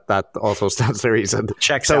 Yeah, that also stands to reason.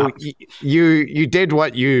 Checks out. You did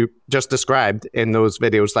what you just described in those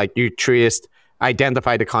videos. Like you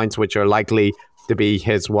identified accounts which are likely to be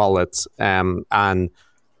his wallets, and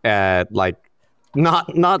like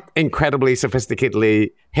not incredibly sophisticatedly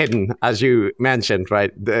hidden, as you mentioned,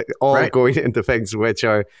 right? Going into things which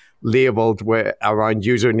are labeled around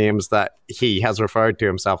usernames that he has referred to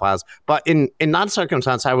himself as. But in that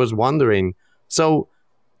circumstance, I was wondering, so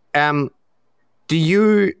are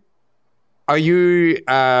you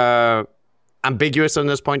ambiguous on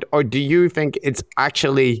this point, or do you think it's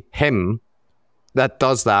actually him that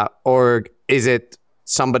does that, or is it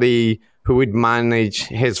somebody who would manage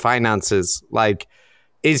his finances? Like,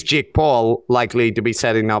 is Jake Paul likely to be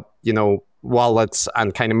setting up, wallets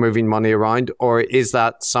and kind of moving money around, or is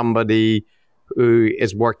that somebody who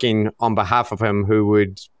is working on behalf of him who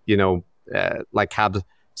would, like have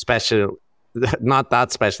not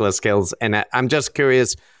that specialist skills in it? I'm just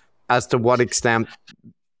curious as to what extent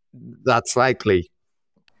that's likely.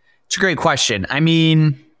 It's a great question. I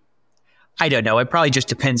mean, I don't know. It probably just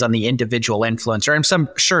depends on the individual influencer. I'm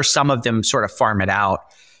sure some of them sort of farm it out,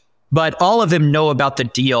 but all of them know about the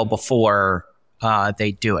deal before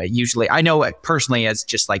they do it. Usually, I know it personally as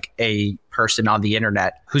just like a person on the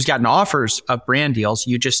internet who's gotten offers of brand deals.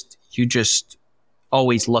 You just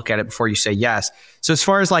always look at it before you say yes. So as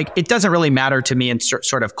far as like, it doesn't really matter to me in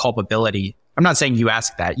sort of culpability. I'm not saying you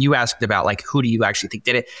asked that. You asked about like, who do you actually think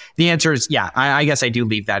did it? The answer is, yeah, I guess I do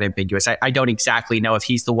leave that ambiguous. I don't exactly know if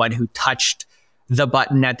he's the one who touched the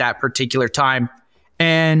button at that particular time.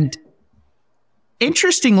 And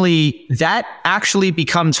interestingly, that actually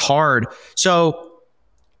becomes hard. So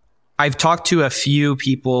I've talked to a few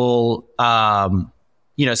people,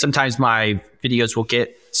 sometimes my videos will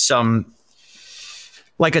get some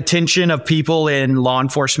like attention of people in law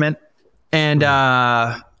enforcement. And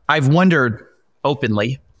I've wondered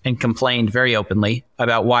openly and complained very openly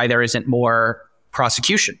about why there isn't more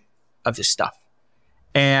prosecution of this stuff.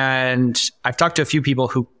 And I've talked to a few people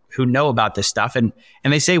who know about this stuff, and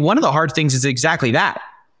they say one of the hard things is exactly that.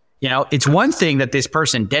 It's one thing that this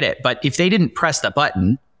person did it, but if they didn't press the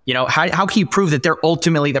button, how can you prove that they're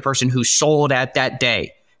ultimately the person who sold at that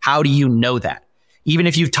day? How do you know that? Even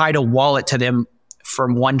if you've tied a wallet to them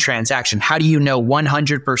from one transaction, how do you know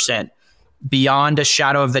 100% beyond a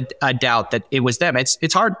shadow of a doubt that it was them?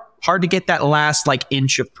 It's hard to get that last like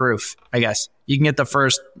inch of proof, I guess. You can get the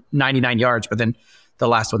first 99 yards, but then the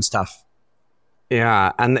last one's tough.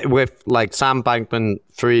 Yeah, and with like Sam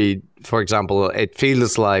Bankman-Fried, for example, it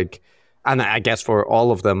feels like, and I guess for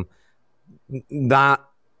all of them, that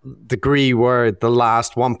degree where the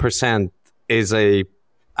last 1% is a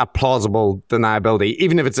plausible deniability,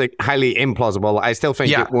 even if it's a highly implausible, I still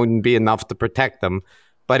think it wouldn't be enough to protect them.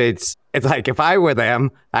 But it's like, if I were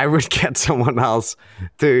them, I would get someone else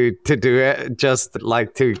to do it, just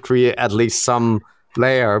like to create at least some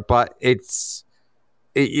layer. But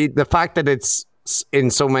the fact that it's in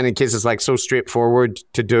so many cases like so straightforward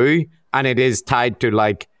to do, and it is tied to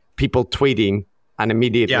like people tweeting and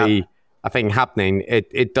immediately a thing happening,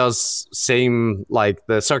 it does seem like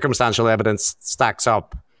the circumstantial evidence stacks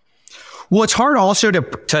up. Well, it's hard also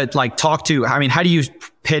to like talk to, I mean, how do you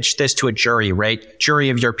pitch this to a jury, right? Jury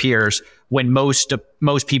of your peers, when most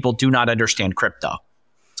people do not understand crypto.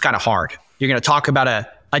 It's kind of hard. You're going to talk about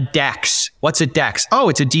a a DEX. What's a DEX? Oh,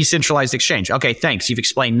 it's a decentralized exchange. Okay, thanks. You've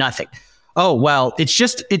explained nothing. Oh, well, it's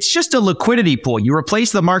just a liquidity pool. You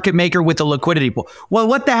replace the market maker with a liquidity pool. Well,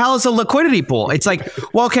 what the hell is a liquidity pool? It's like,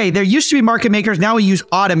 well, okay, there used to be market makers. Now we use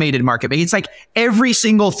automated market making. It's like every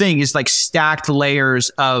single thing is like stacked layers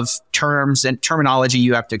of terms and terminology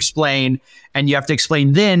you have to explain. And you have to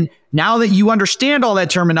explain then, now that you understand all that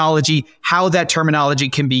terminology, how that terminology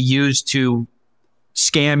can be used to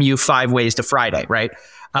scam you 5 ways to Friday, right?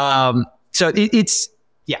 So it's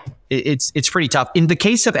pretty tough. In the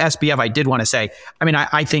case of SBF, I did want to say, I mean,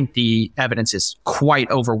 I think the evidence is quite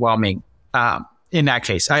overwhelming in that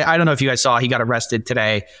case. I don't know if you guys saw, he got arrested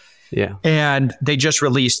today. Yeah. And they just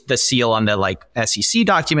released the seal on the like SEC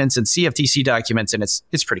documents and CFTC documents, and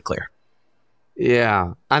it's pretty clear.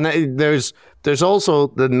 Yeah. And there's also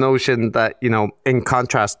the notion that, you know, in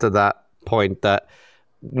contrast to that point, that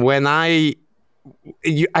when I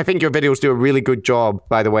think your videos do a really good job,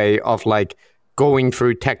 by the way, of like going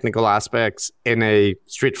through technical aspects in a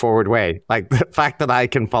straightforward way. Like the fact that I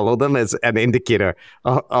can follow them is an indicator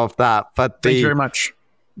of that. But thank you very much.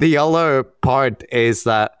 The other part is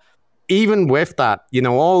that even with that, you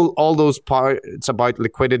know, all those parts about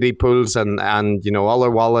liquidity pools and you know, other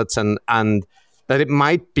wallets and that it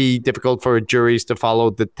might be difficult for juries to follow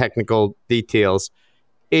the technical details.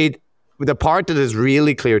 The part that is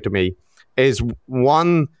really clear to me is,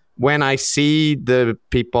 one, when I see the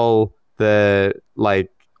people, the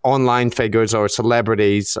like online figures or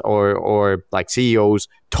celebrities or like CEOs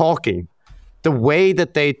talking, the way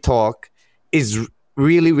that they talk is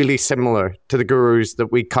really, really similar to the gurus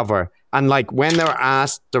that we cover. And like when they're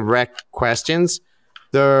asked direct questions,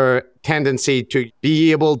 their tendency to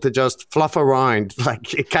be able to just fluff around,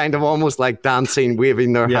 like kind of almost like dancing,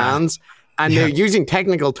 waving their hands. And they're using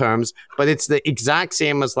technical terms, but it's the exact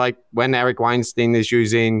same as like when Eric Weinstein is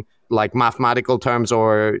using like mathematical terms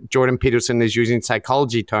or Jordan Peterson is using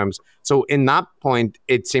psychology terms. So in that point,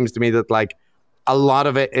 it seems to me that like a lot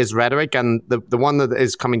of it is rhetoric. And the one that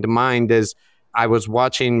is coming to mind is, I was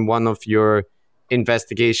watching one of your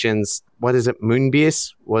investigations. What is it?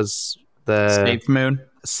 Moonbase was the...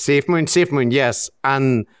 Safe Moon, yes.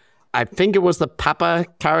 And I think it was the Papa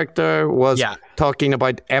character was talking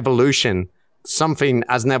about evolution, something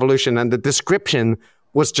as an evolution. And the description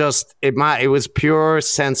was just, it was pure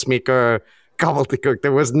sense maker gobbledygook.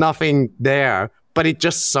 There was nothing there, but it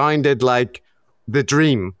just sounded like the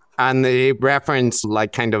dream. And it referenced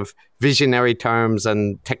like kind of visionary terms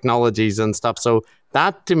and technologies and stuff. So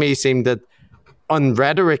that to me seemed that on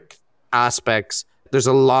rhetoric aspects, there's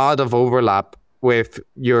a lot of overlap with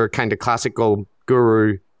your kind of classical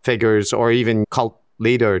guru figures or even cult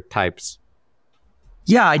leader types.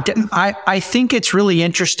 Yeah, I think it's really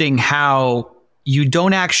interesting how you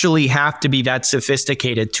don't actually have to be that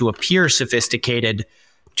sophisticated to appear sophisticated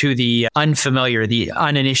to the unfamiliar, the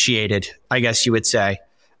uninitiated, I guess you would say.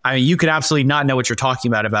 I mean, you could absolutely not know what you're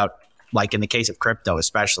talking about like in the case of crypto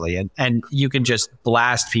especially, and you can just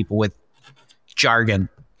blast people with jargon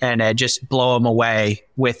and just blow them away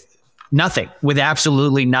with nothing, with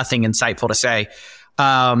absolutely nothing insightful to say.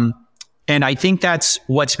 And I think that's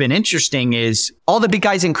what's been interesting is all the big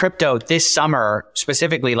guys in crypto this summer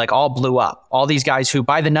specifically, like all blew up. All these guys who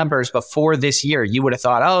by the numbers before this year, you would have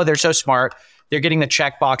thought, oh, they're so smart. They're getting the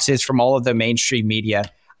check boxes from all of the mainstream media.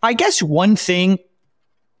 I guess one thing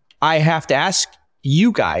I have to ask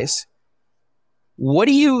you guys, what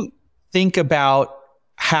do you think about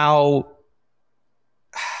how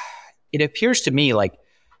it appears to me like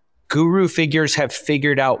guru figures have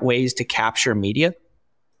figured out ways to capture media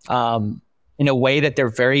in a way that they're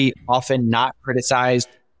very often not criticized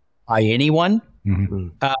by anyone. Mm-hmm.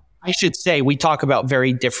 I should say we talk about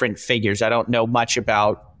very different figures. I don't know much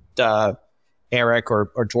about Eric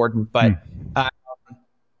or Jordan, but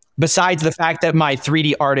besides the fact that my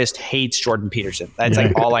 3D artist hates Jordan Peterson, that's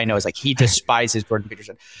like all I know is like he despises Jordan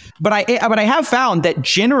Peterson. But I have found that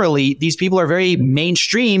generally these people are very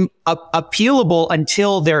mainstream, appealable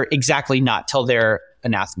until they're exactly not, till they're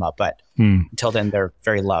anathema. But until then, they're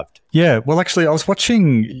very loved. Yeah. Well, actually, I was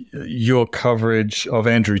watching your coverage of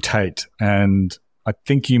Andrew Tate, and I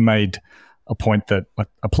think you made a point that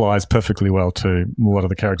applies perfectly well to a lot of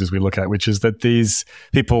the characters we look at, which is that these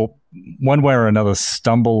people, one way or another,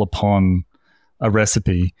 stumble upon a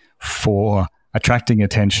recipe for attracting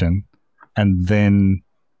attention. And then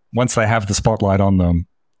once they have the spotlight on them,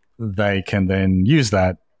 they can then use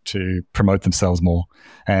that to promote themselves more.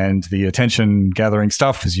 And the attention gathering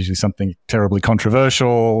stuff is usually something terribly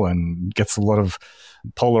controversial and gets a lot of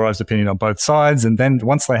polarized opinion on both sides. And then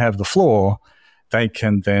once they have the floor, they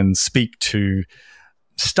can then speak to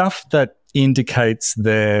stuff that indicates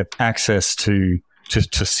their access to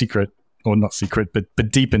to secret, or not secret, but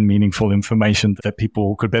deep and meaningful information that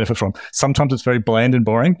people could benefit from. Sometimes it's very bland and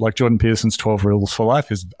boring, like Jordan Peterson's 12 Rules for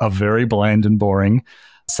Life is a very bland and boring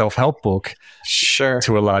self-help book. Sure.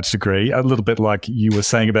 To a large degree. A little bit like you were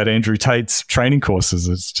saying about Andrew Tate's training courses.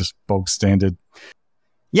 It's just bog standard.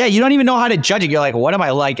 Yeah, you don't even know how to judge it. You're like, what am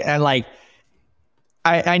I like? And like,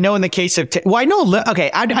 I know in the case of, I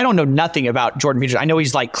don't know nothing about Jordan Peterson. I know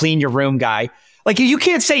he's like clean your room guy. Like you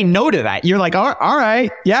can't say no to that. You're like, all right,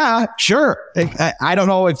 yeah, sure. I don't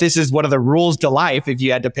know if this is one of the rules to life if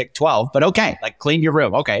you had to pick 12, but okay, like clean your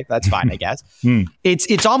room. Okay, that's fine, I guess.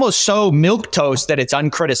 It's almost so milquetoast that it's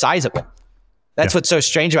uncriticizable. That's what's so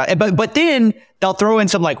strange about it. But then they'll throw in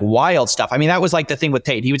some like wild stuff. I mean, that was like the thing with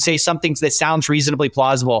Tate. He would say something that sounds reasonably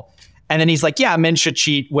plausible, and then he's like, yeah, men should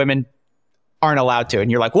cheat, women aren't allowed to. And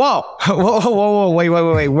you're like, whoa,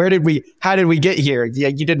 wait. How did we get here? Yeah,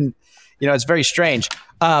 you didn't. It's very strange.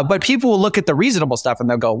 But people will look at the reasonable stuff and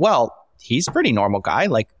they'll go, well, he's a pretty normal guy.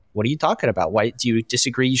 Like, what are you talking about? Why do you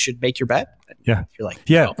disagree? You should make your bet. Yeah. You're like,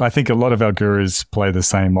 no. I think a lot of our gurus play the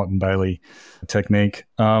same Motte and Bailey technique.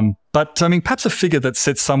 But I mean, perhaps a figure that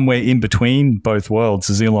sits somewhere in between both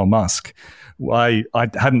worlds is Elon Musk. I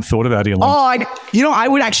hadn't thought about Elon. I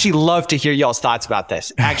would actually love to hear y'all's thoughts about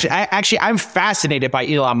this. I'm fascinated by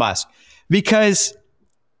Elon Musk because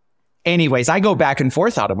anyways, I go back and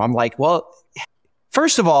forth on him. I'm like, well,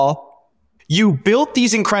 first of all, you built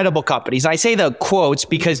these incredible companies. I say the quotes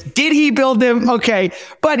because did he build them? Okay.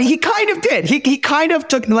 But he kind of did. He kind of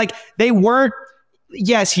took, like, they weren't,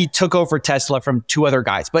 yes, he took over Tesla from two other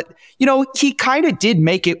guys, but he kind of did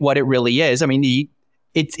make it what it really is. I mean,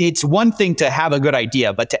 it's one thing to have a good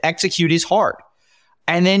idea, but to execute is hard.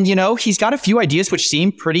 And then, he's got a few ideas which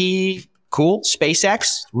seem pretty cool.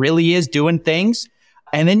 SpaceX really is doing things.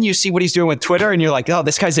 And then you see what he's doing with Twitter and you're like, oh,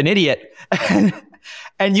 this guy's an idiot.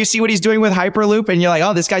 And you see what he's doing with Hyperloop and you're like,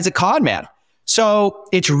 oh, this guy's a con man. So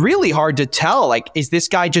it's really hard to tell, like, is this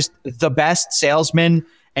guy just the best salesman?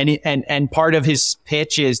 And part of his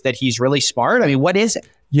pitch is that he's really smart. I mean, what is it?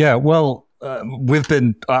 Yeah, well, I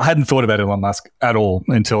hadn't thought about Elon Musk at all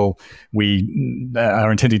until we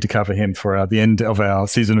are intending to cover him for the end of our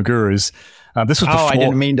season of Gurus. This was before. I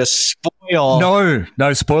didn't mean to spoil.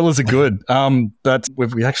 No, spoilers are good. But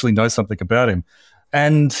we actually know something about him.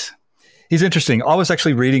 And he's interesting. I was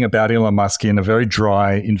actually reading about Elon Musk in a very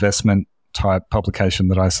dry investment type publication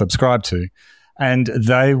that I subscribe to. And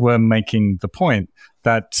they were making the point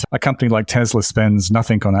that a company like Tesla spends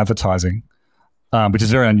nothing on advertising, which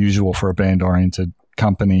is very unusual for a brand-oriented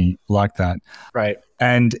company like that. Right.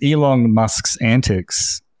 And Elon Musk's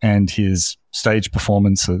antics and his stage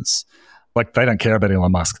performances, like, they don't care about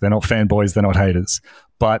Elon Musk. They're not fanboys. They're not haters.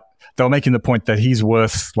 But they were making the point that he's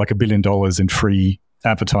worth like $1 billion in free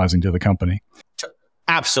advertising to the company.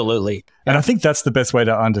 Absolutely. And I think that's the best way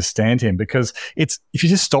to understand him, because if you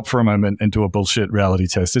just stop for a moment and do a bullshit reality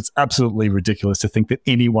test, it's absolutely ridiculous to think that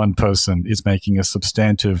any one person is making a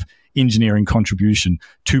substantive engineering contribution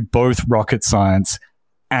to both rocket science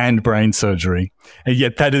and brain surgery. And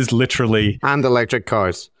yet that is literally... And electric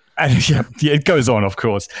cars. And yeah, it goes on, of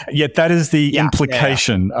course. Yet that is the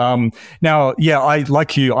implication. Yeah. Now,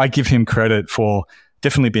 I give him credit for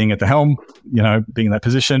definitely being at the helm, being in that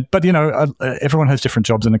position. But, everyone has different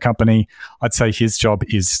jobs in a company. I'd say his job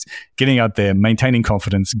is getting out there, maintaining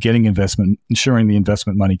confidence, getting investment, ensuring the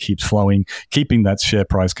investment money keeps flowing, keeping that share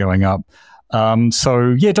price going up.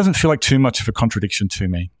 It doesn't feel like too much of a contradiction to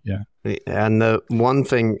me. Yeah. And the one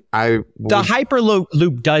thing the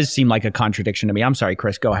Hyperloop does seem like a contradiction to me. I'm sorry,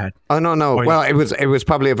 Chris, go ahead. Oh, no. Well, it was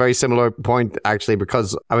probably a very similar point, actually,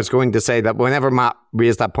 because I was going to say that whenever Matt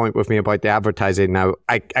raised that point with me about the advertising, now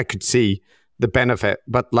I could see the benefit.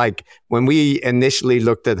 But like when we initially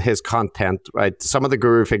looked at his content, right, some of the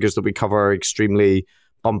guru figures that we cover are extremely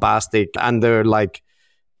bombastic, and they're like,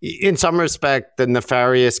 in some respect, the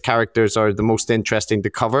nefarious characters are the most interesting to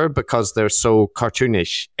cover because they're so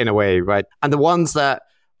cartoonish in a way, right? And the ones that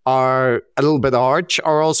are a little bit arch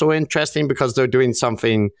are also interesting because they're doing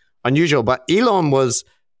something unusual. But Elon was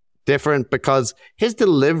different because his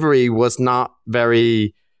delivery was not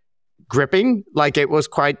very gripping. Like, it was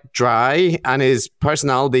quite dry, and his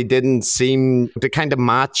personality didn't seem to kind of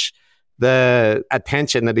match the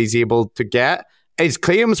attention that he's able to get. His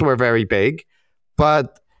claims were very big,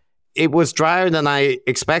 but it was drier than I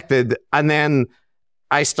expected. And then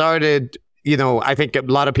I started, I think a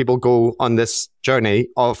lot of people go on this journey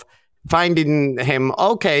of finding him,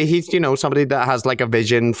 okay, he's, somebody that has like a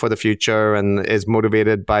vision for the future and is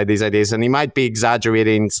motivated by these ideas. And he might be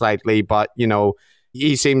exaggerating slightly, but,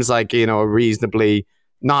 he seems like, a reasonably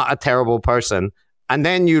not a terrible person. And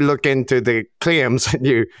then you look into the claims and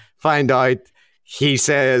you find out he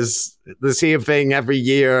says the same thing every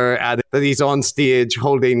year, and that he's on stage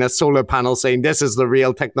holding a solar panel saying this is the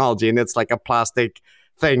real technology, and it's like a plastic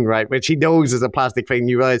thing, right? Which he knows is a plastic thing.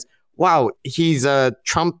 You realize, wow, he's a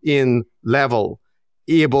Trumpian level,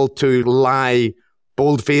 able to lie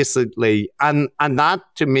bold-facedly. And that,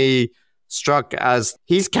 to me, struck as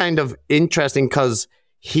he's kind of interesting because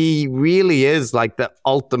he really is like the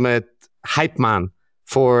ultimate hype man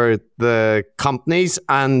for the companies.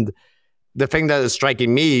 And the thing that is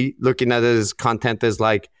striking me looking at his content is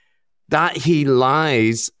like that he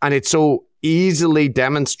lies, and it's so easily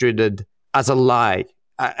demonstrated as a lie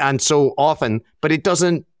and so often, but it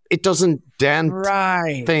doesn't dent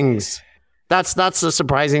things. That's the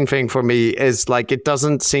surprising thing for me, is like it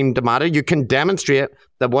doesn't seem to matter. You can demonstrate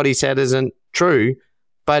that what he said isn't true,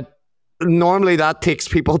 but normally that takes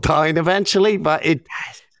people down eventually, but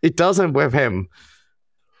it doesn't with him.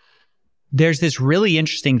 There's this really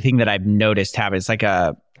interesting thing that I've noticed happen. It's like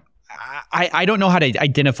I don't know how to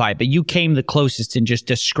identify it, but you came the closest in just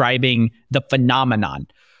describing the phenomenon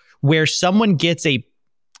where someone gets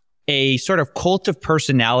a sort of cult of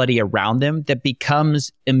personality around them that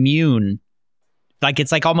becomes immune. Like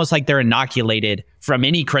it's like almost like they're inoculated from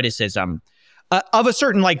any criticism of a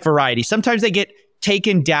certain like variety. Sometimes they get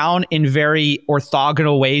taken down in very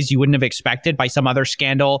orthogonal ways you wouldn't have expected by some other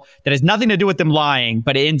scandal that has nothing to do with them lying,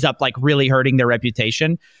 but it ends up like really hurting their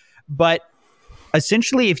reputation. But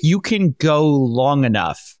essentially, if you can go long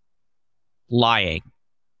enough lying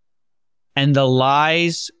and the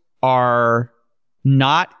lies are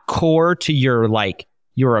not core to your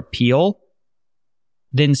appeal,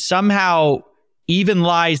 then somehow even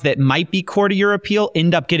lies that might be core to your appeal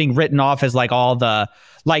end up getting written off as like all the,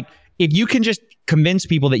 like, if you can just convince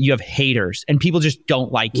people that you have haters and people just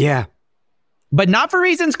don't like you. Yeah. But not for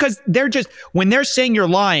reasons, because they're just, when they're saying you're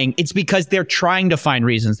lying, it's because they're trying to find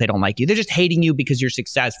reasons they don't like you. They're just hating you because you're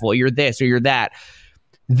successful, or you're this or you're that.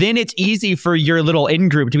 Then it's easy for your little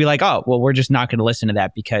in-group to be like, oh, well, we're just not going to listen to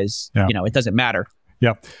that because, it doesn't matter.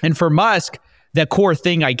 Yeah. And for Musk, the core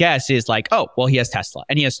thing, I guess, is like, oh, well, he has Tesla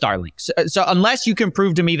and he has Starlink. So unless you can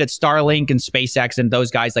prove to me that Starlink and SpaceX and those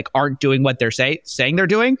guys like aren't doing what they're saying they're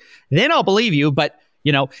doing, then I'll believe you. But,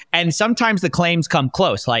 and sometimes the claims come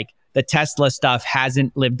close. Like the Tesla stuff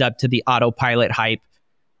hasn't lived up to the autopilot hype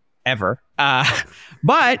ever.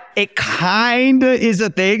 But it kind of is a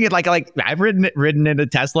thing. Like I've ridden in a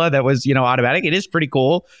Tesla that was, automatic. It is pretty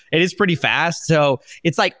cool. It is pretty fast. So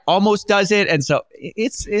it's like almost does it. And so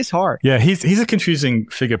it's hard. Yeah, he's a confusing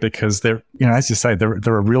figure because there, as you say, there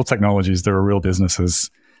are real technologies, there are real businesses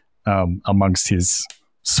amongst his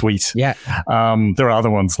suite. Yeah. There are other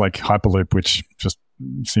ones like Hyperloop, which just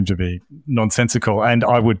seem to be nonsensical. And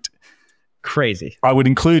I would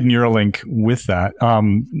include Neuralink with that.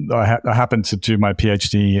 I happened to do my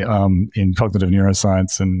PhD in cognitive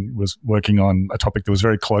neuroscience and was working on a topic that was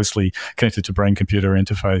very closely connected to brain-computer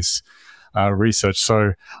interface research.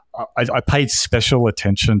 So I paid special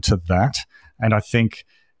attention to that. And I think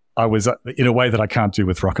I was, in a way that I can't do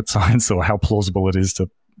with rocket science or how plausible it is to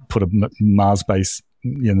put a Mars base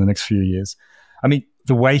in the next few years. I mean,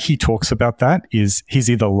 the way he talks about that is he's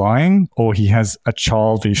either lying or he has a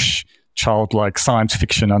childlike science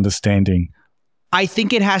fiction understanding. I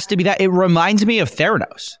think it has to be that. It reminds me of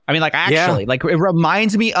Theranos. I mean, it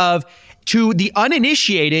reminds me of, to the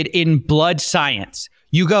uninitiated in blood science,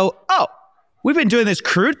 you go, oh, we've been doing this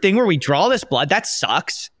crude thing where we draw this blood. That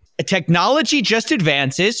sucks. Technology just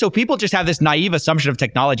advances. So people just have this naive assumption of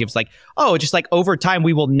technology. It's like, oh, just like over time,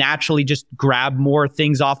 we will naturally just grab more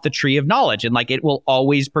things off the tree of knowledge. And like, it will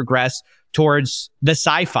always progress towards the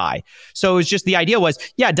sci-fi. So it's just, the idea was,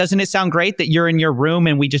 yeah, doesn't it sound great that you're in your room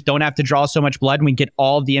and we just don't have to draw so much blood and we get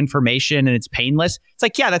all the information and it's painless? It's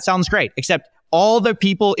like, yeah, that sounds great. Except all the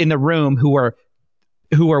people in the room who are,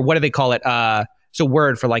 what do they call it? It's a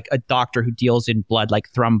word for like a doctor who deals in blood,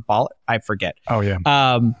 like thrombolic. I forget. Oh,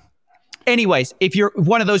 yeah. Anyways, if you're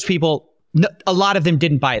one of those people, a lot of them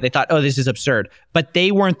didn't buy it. They thought, oh, this is absurd. But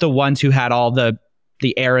they weren't the ones who had all the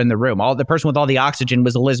air in the room. The person with all the oxygen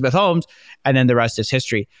was Elizabeth Holmes, and then the rest is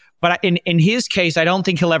history. But in his case, I don't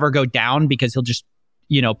think he'll ever go down because he'll just,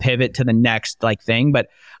 pivot to the next like thing. But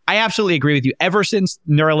I absolutely agree with you. Ever since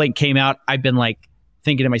Neuralink came out, I've been like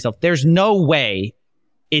thinking to myself, there's no way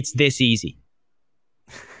it's this easy.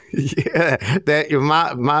 Yeah,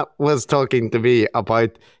 Matt was talking to me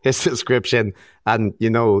about his description, and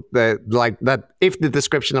that if the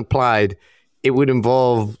description applied, it would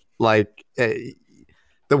involve like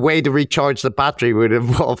the way to recharge the battery would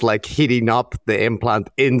involve like heating up the implant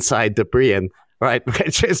inside the brain, right?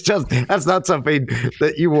 Which is just, that's not something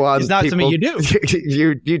that you want. It's not something you do.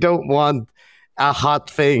 You don't want a hot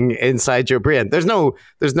thing inside your brain. There's no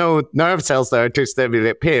nerve cells there to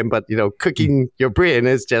stimulate pain, but cooking your brain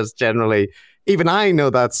is just generally, even I know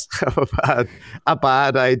that's a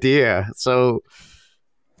bad idea. So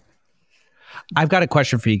I've got a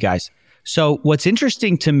question for you guys. So what's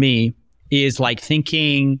interesting to me is like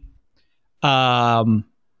thinking,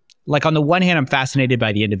 like on the one hand, I'm fascinated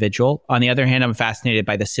by the individual. On the other hand, I'm fascinated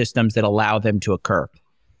by the systems that allow them to occur.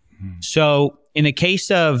 So in the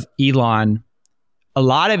case of Elon, a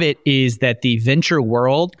lot of it is that the venture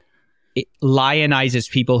world, it lionizes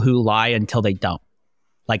people who lie until they don't.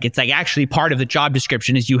 Like it's like actually part of the job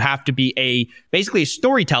description is you have to be basically a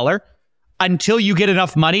storyteller until you get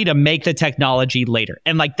enough money to make the technology later.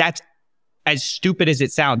 And like that's as stupid as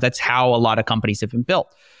it sounds. That's how a lot of companies have been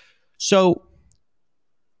built. So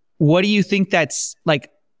what do you think that's like?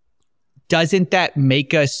 Doesn't that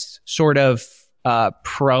make us sort of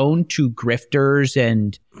prone to grifters?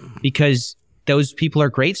 And because those people are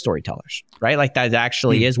great storytellers, right? Like that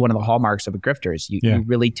actually is one of the hallmarks of a grifter is you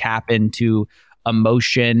really tap into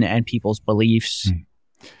emotion and people's beliefs.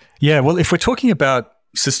 Yeah, well, if we're talking about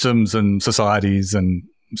systems and societies and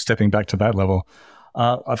stepping back to that level,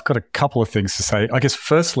 I've got a couple of things to say. I guess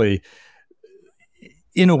firstly,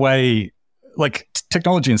 in a way, like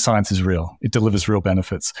technology and science is real. It delivers real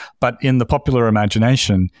benefits. But in the popular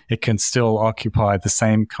imagination, it can still occupy the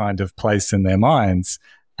same kind of place in their minds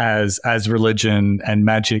as religion and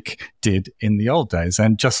magic did in the old days.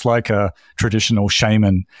 And just like a traditional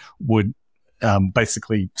shaman would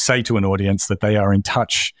basically say to an audience that they are in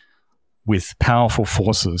touch with powerful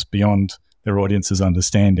forces beyond their audience's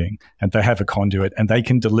understanding, and they have a conduit, and they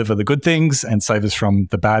can deliver the good things and save us from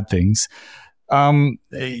the bad things.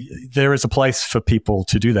 There is a place for people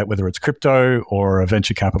to do that, whether it's crypto or a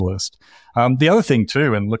venture capitalist. The other thing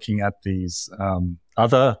too, and looking at these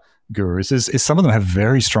other gurus, is some of them have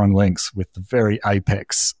very strong links with the very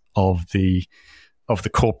apex of the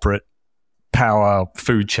corporate power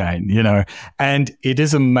food chain, and it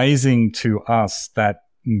is amazing to us that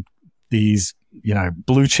these,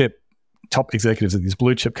 blue chip top executives of these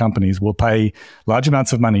blue chip companies will pay large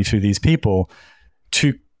amounts of money to these people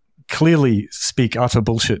to clearly speak utter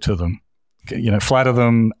bullshit to them, flatter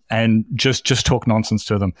them and just talk nonsense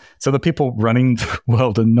to them. So the people running the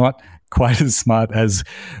world are not quite as smart as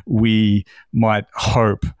we might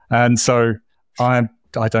hope. And so I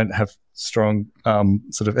don't have strong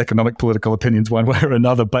sort of economic political opinions one way or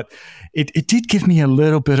another, but it did give me a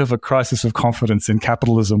little bit of a crisis of confidence in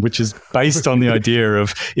capitalism, which is based on the idea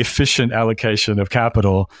of efficient allocation of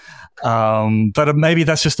capital. But maybe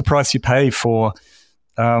that's just the price you pay for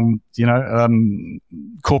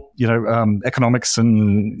economics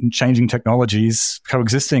and changing technologies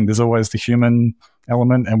coexisting. There's always the human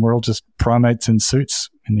element, and we're all just primates in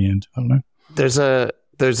suits in the end. I don't know.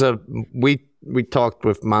 We talked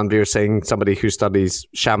with Manveer Singh, somebody who studies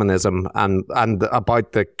shamanism, and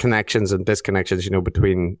about the connections and disconnections,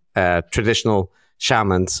 between traditional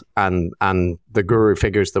shamans and the guru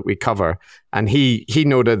figures that we cover. And he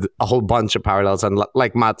noted a whole bunch of parallels. And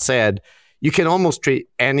like Matt said, you can almost treat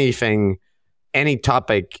anything, any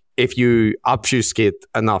topic, if you obfuscate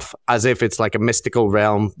enough, as if it's like a mystical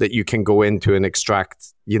realm that you can go into and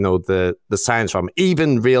extract, the science from,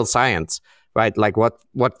 even real science, right? Like what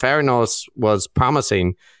Theranos was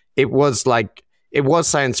promising, it was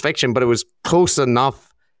science fiction, but it was close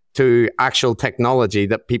enough to actual technology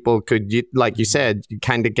that people could, like you said, you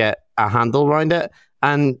kind of get a handle around it.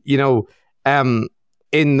 And, in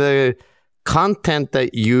the content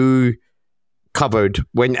that you covered,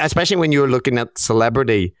 especially when you were looking at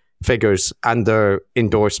celebrity figures and their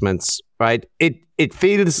endorsements, right? It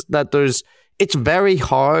feels that it's very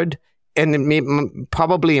hard and it may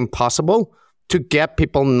probably impossible to get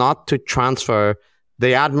people not to transfer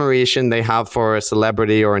the admiration they have for a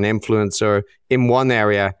celebrity or an influencer in one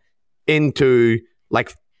area into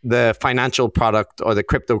like the financial product or the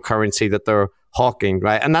cryptocurrency that they're hawking,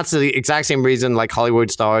 right? And that's the exact same reason like Hollywood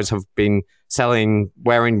stars have been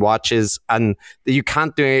wearing watches, and you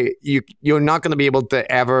can't do it. You're not going to be able to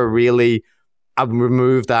ever really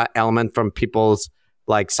remove that element from people's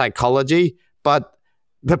like psychology. But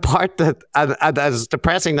the part that, as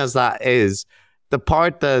depressing as that is, the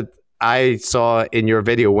part that I saw in your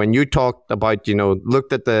video when you talked about,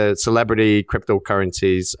 looked at the celebrity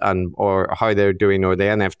cryptocurrencies or how they're doing, or the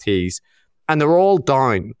NFTs, and they're all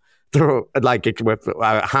down. They're like with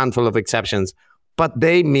a handful of exceptions, but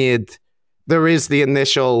there is the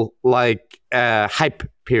initial hype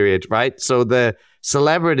period, right? So the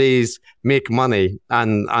celebrities make money,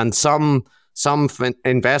 and some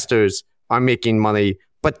investors are making money,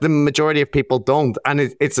 but the majority of people don't. And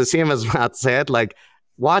it's the same as Matt said, like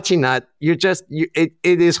watching that, it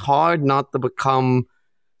is hard not to become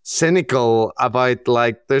cynical about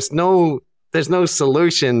like there's no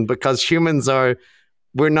solution because humans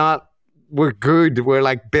we're good. We're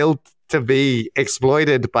like built to be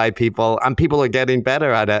exploited by people, and people are getting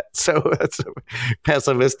better at it. So it's a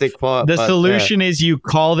pessimistic thought. The solution is you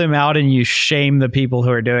call them out and you shame the people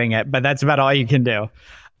who are doing it, but that's about all you can do.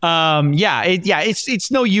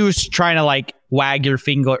 It's no use trying to like wag your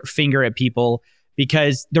finger at people,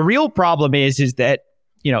 because the real problem is that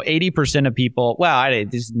 80% of people. Well,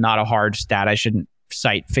 this is not a hard stat. I shouldn't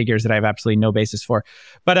cite figures that I have absolutely no basis for,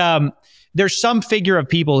 but there's some figure of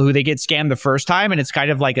people who they get scammed the first time and it's kind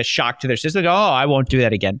of like a shock to their system. They go, I won't do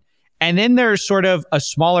that again. And then there's sort of a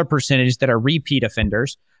smaller percentage that are repeat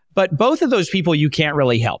offenders. But both of those people you can't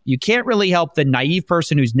really help. You can't really help the naive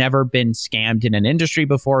person who's never been scammed in an industry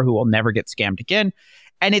before, who will never get scammed again.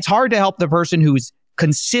 And it's hard to help the person who's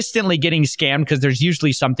consistently getting scammed, because there's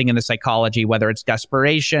usually something in the psychology, whether it's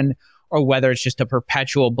desperation or whether it's just a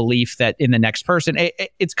perpetual belief that in the next person.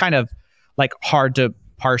 It's kind of like hard to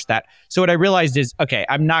parse that. So what I realized is, okay,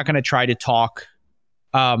 I'm not going to try to talk.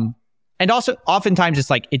 And also oftentimes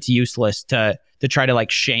it's useless to try to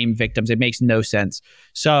like shame victims. It makes no sense.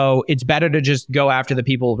 So it's better to just go after the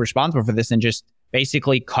people responsible for this and just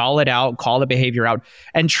basically call it out, call the behavior out,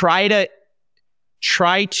 and try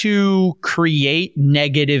to create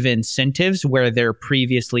negative incentives where there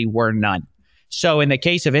previously were none. So in the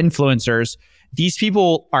case of influencers, these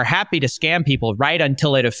people are happy to scam people right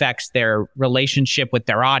until it affects their relationship with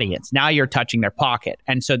their audience. Now you're touching their pocket.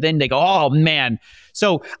 And so then they go, oh man.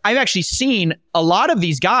 So I've actually seen a lot of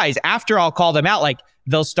these guys, after I'll call them out, like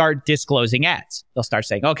they'll start disclosing ads. They'll start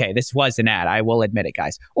saying, okay, this was an ad. I will admit it,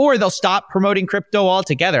 guys. Or they'll stop promoting crypto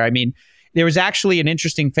altogether. I mean, there was actually an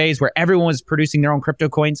interesting phase where everyone was producing their own crypto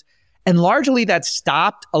coins. And largely that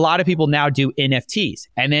stopped. A lot of people now do NFTs.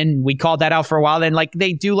 And then we called that out for a while. Then like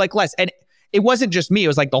they do like less. And it wasn't just me. It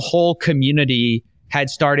was like the whole community had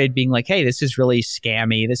started being like, hey, this is really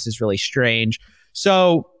scammy. This is really strange.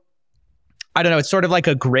 So I don't know. It's sort of like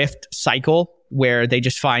a grift cycle where they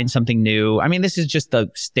just find something new. I mean, this is just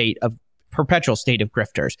the perpetual state of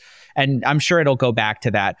grifters. And I'm sure it'll go back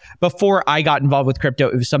to that. Before I got involved with crypto,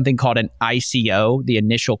 it was something called an ICO, the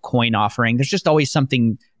initial coin offering. There's just always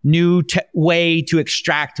something new way to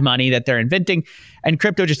extract money that they're inventing. And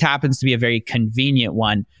crypto just happens to be a very convenient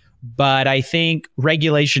one. But I think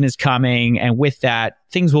regulation is coming, and with that,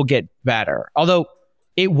 things will get better. Although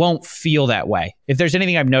it won't feel that way. If there's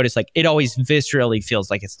anything I've noticed, like it always viscerally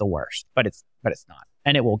feels like it's the worst, but it's not,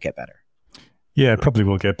 and it will get better. Yeah, it probably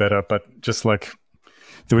will get better, but just like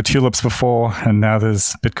there were tulips before, and now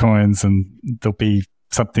there's Bitcoins, and there'll be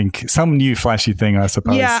some new flashy thing, I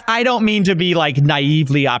suppose. Yeah, I don't mean to be like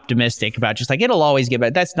naively optimistic about just like it'll always get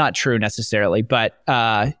better. That's not true necessarily, but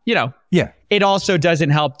yeah. It also doesn't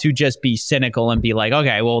help to just be cynical and be like,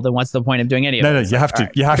 okay, well, then what's the point of doing any of this? No, you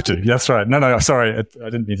have to. That's right. No, sorry. I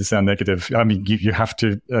didn't mean to sound negative. I mean, you have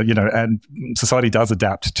to, and society does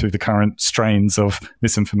adapt to the current strains of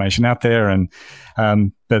misinformation out there, and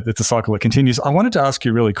but it's a cycle that continues. I wanted to ask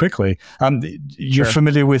you really quickly. You're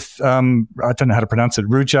familiar with, I don't know how to pronounce it,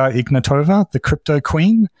 Ruja Ignatova, the crypto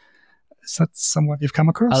queen? Is that someone you've come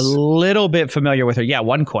across? A little bit familiar with her. Yeah,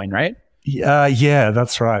 OneCoin, right? Yeah,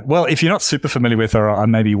 that's right. Well, if you're not super familiar with her, I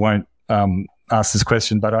maybe won't ask this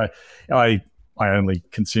question, but I only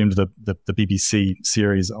consumed the BBC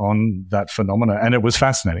series on that phenomena, and it was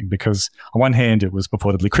fascinating because on one hand, it was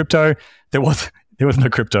purportedly crypto. There was no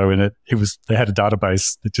crypto in it. They had a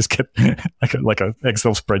database that just kept like a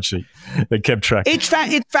Excel spreadsheet that kept track. It's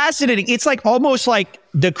fascinating. It's like almost like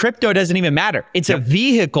the crypto doesn't even matter. It's a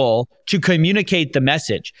vehicle to communicate the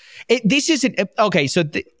message. This isn't okay. So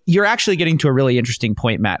you're actually getting to a really interesting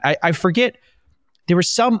point, Matt. I forget. There was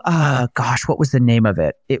some. What was the name of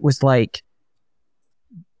it? It was some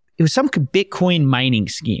Bitcoin mining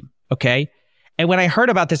scheme. Okay. And when I heard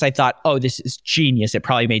about this, I thought, oh, this is genius. It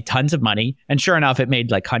probably made tons of money. And sure enough, it made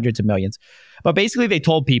like hundreds of millions. But basically, they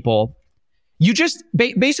told people, you just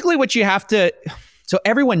basically what you have to. So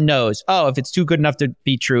everyone knows, oh, if it's too good enough to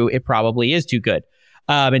be true, it probably is too good.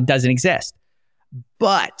 It doesn't exist.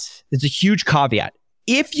 But there's a huge caveat.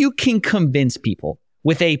 If you can convince people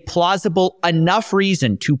with a plausible enough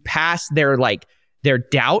reason to pass their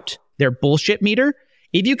doubt, their bullshit meter,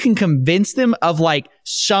 if you can convince them of like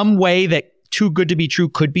some way that too good to be true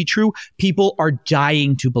could be true, people are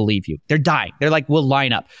dying to believe you. They're dying. They're like, we'll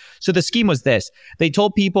line up. So the scheme was this. They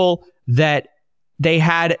told people that they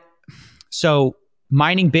had, so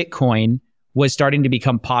mining Bitcoin was starting to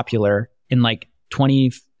become popular in like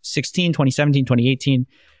 2016, 2017, 2018,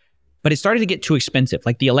 but it started to get too expensive.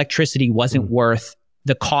 Like the electricity wasn't worth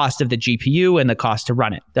the cost of the GPU and the cost to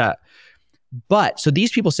run it. But so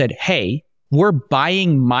these people said, hey, we're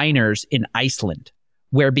buying miners in Iceland,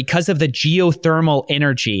 where because of the geothermal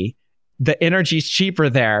energy, the energy is cheaper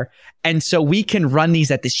there. And so we can run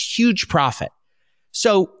these at this huge profit.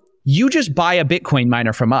 So you just buy a Bitcoin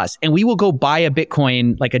miner from us and we will go buy a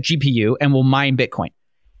Bitcoin, like a GPU, and we'll mine Bitcoin.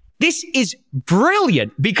 This is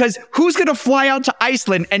brilliant because who's going to fly out to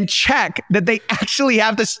Iceland and check that they actually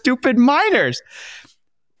have the stupid miners?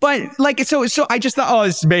 But like, so I just thought, oh,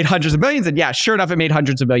 it's made hundreds of millions. And yeah, sure enough, it made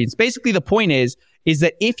hundreds of millions. Basically, the point is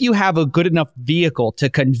that if you have a good enough vehicle to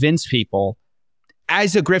convince people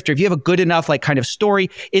as a grifter, if you have a good enough like kind of story,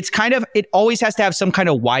 it always has to have some kind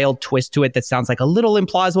of wild twist to it that sounds like a little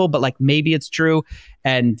implausible, but like maybe it's true.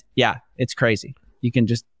 And yeah, it's crazy. You can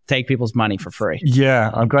just take people's money for free. Yeah,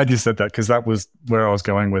 I'm glad you said that because that was where I was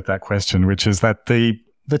going with that question, which is that the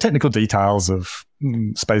technical details of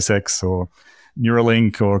SpaceX or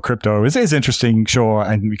Neuralink or crypto is interesting, sure,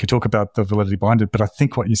 and we could talk about the validity behind it, but I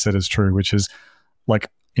think what you said is true, which is like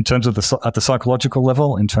in terms of at the psychological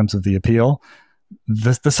level, in terms of the appeal,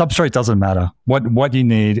 the substrate doesn't matter. What you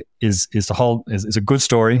need is a good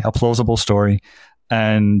story, a plausible story,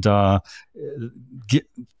 and because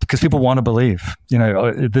people want to believe. You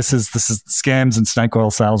know, this is scams and snake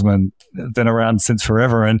oil salesmen been around since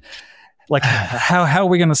forever, and like how are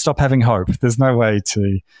we going to stop having hope? There's no way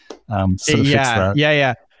to sort of fix that.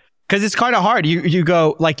 Yeah. Because it's kind of hard. You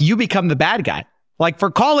go like you become the bad guy. Like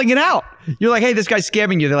for calling it out. You're like, hey, this guy's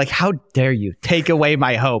scamming you. They're like, how dare you take away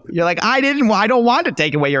my hope? You're like, I don't want to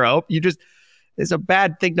take away your hope. It's a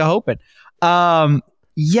bad thing to hope in. I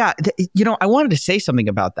wanted to say something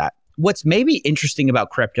about that. What's maybe interesting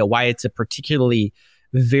about crypto, why it's a particularly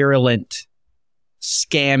virulent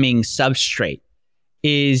scamming substrate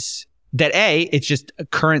is that it's just a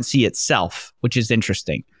currency itself, which is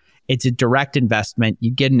interesting. It's a direct investment.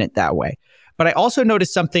 You get in it that way. But I also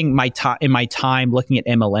noticed something in my time looking at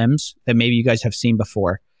MLMs that maybe you guys have seen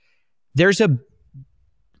before.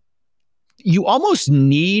 You almost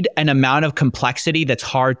need an amount of complexity that's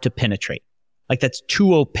hard to penetrate. Like that's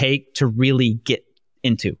too opaque to really get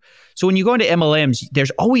into. So when you go into MLMs,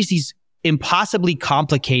 there's always these impossibly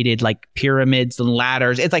complicated like pyramids and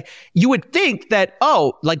ladders. It's like you would think that,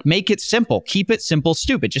 make it simple, keep it simple,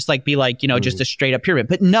 stupid, just like be like, just a straight up pyramid.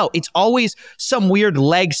 But no, it's always some weird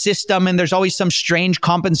leg system and there's always some strange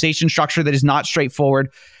compensation structure that is not straightforward.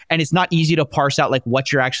 And it's not easy to parse out like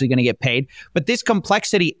what you're actually going to get paid. But this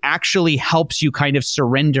complexity actually helps you kind of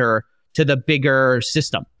surrender to the bigger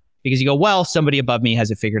system because you go, well, somebody above me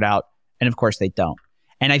has it figured out. And of course they don't.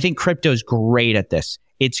 And I think crypto is great at this.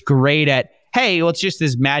 It's great at, hey, well, it's just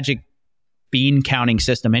this magic bean counting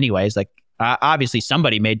system anyways. Like, obviously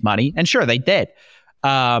somebody made money, and sure, they did.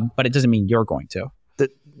 But it doesn't mean you're going to.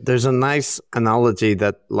 There's a nice analogy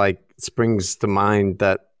that like springs to mind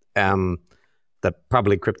that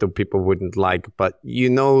probably crypto people wouldn't like. But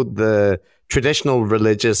the traditional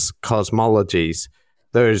religious cosmologies,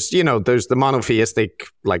 there's the monotheistic,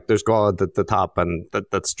 like there's God at the top and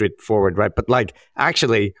that's straightforward, right? But like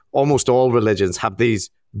actually almost all religions have these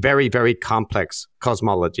very, very complex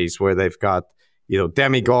cosmologies where they've got,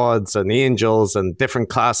 demigods and angels and different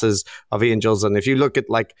classes of angels. And if you look at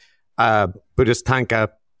like Buddhist Tanka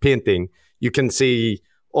painting, you can see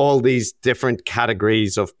all these different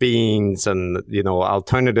categories of beings and,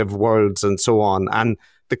 alternative worlds and so on. And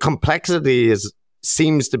the complexity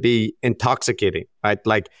seems to be intoxicating, right?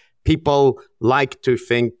 Like people like to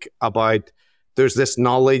think about there's this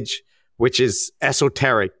knowledge which is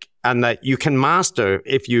esoteric and that you can master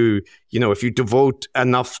if you devote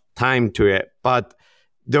enough time to it. But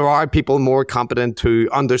there are people more competent to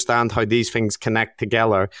understand how these things connect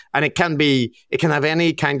together. And it can have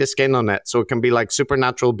any kind of skin on it. So it can be like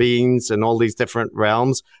supernatural beings in all these different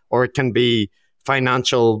realms, or it can be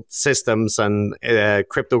financial systems and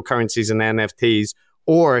cryptocurrencies and NFTs,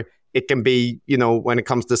 or it can be, when it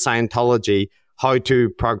comes to Scientology, how to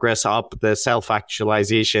progress up the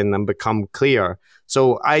self-actualization and become clear.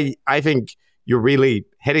 So I think you're really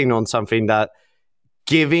hitting on something, that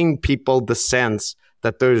giving people the sense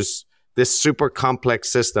that there's this super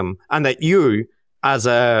complex system and that you as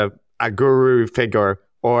a guru figure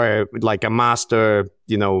or like a master,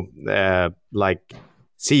 like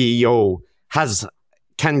CEO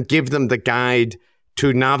can give them the guide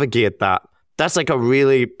to navigate that. That's like a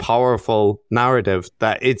really powerful narrative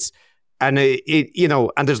and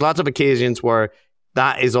there's lots of occasions where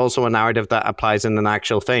that is also a narrative that applies in an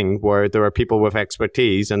actual thing where there are people with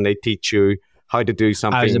expertise and they teach you how to do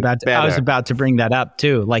something better. I was about to bring that up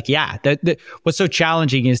too. Like, yeah, what's so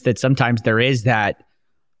challenging is that sometimes there is that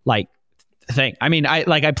like thing. I mean,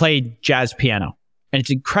 I played jazz piano and it's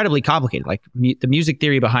incredibly complicated. Like the music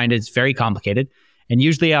theory behind it is very complicated. And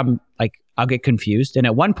usually I'll get confused. And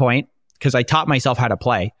at one point, because I taught myself how to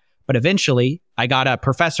play, but eventually I got a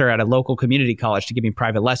professor at a local community college to give me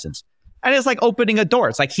private lessons. And it's like opening a door.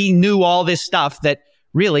 It's like he knew all this stuff that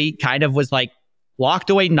really kind of was like locked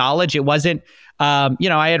away knowledge. It wasn't,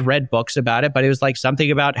 I had read books about it, but it was like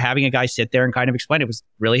something about having a guy sit there and kind of explain it was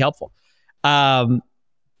really helpful.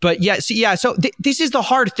 But yeah, so this is the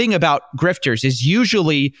hard thing about grifters is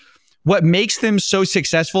usually what makes them so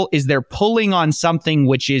successful is they're pulling on something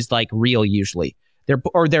which is like real usually.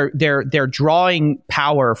 They're drawing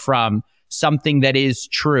power from something that is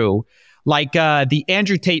true. Like the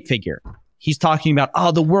Andrew Tate figure. He's talking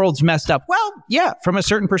about, the world's messed up. Well, yeah, from a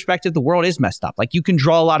certain perspective, the world is messed up. Like you can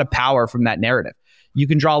draw a lot of power from that narrative. You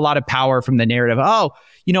can draw a lot of power from the narrative.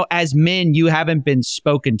 As men, you haven't been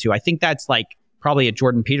spoken to. I think that's like probably a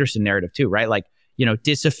Jordan Peterson narrative too, right? Like,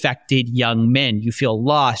 disaffected young men. You feel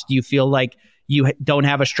lost. You feel like you don't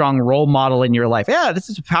have a strong role model in your life. Yeah, this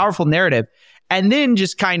is a powerful narrative. And then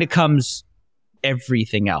just kind of comes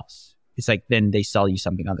everything else. It's like then they sell you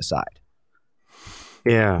something on the side.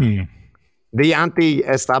 Yeah. The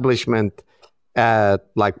anti-establishment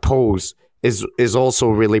pose is also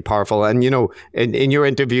really powerful. And, in your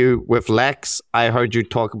interview with Lex, I heard you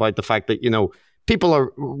talk about the fact that, people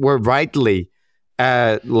were rightly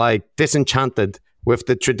disenchanted with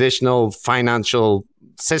the traditional financial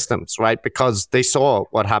systems, right? Because they saw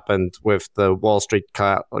what happened with the Wall Street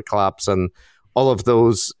collapse and all of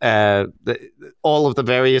those, all of the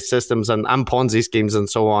various systems and Ponzi schemes and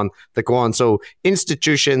so on that go on. So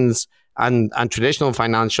institutions and traditional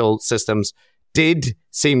financial systems did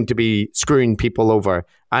seem to be screwing people over.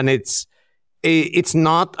 And it's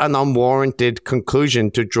not an unwarranted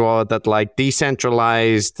conclusion to draw that like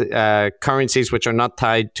decentralized currencies, which are not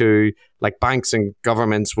tied to like banks and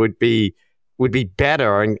governments, would be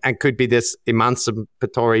better and could be this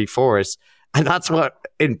emancipatory force. And that's what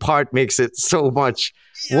in part makes it so much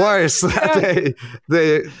worse. That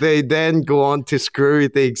they then go on to screw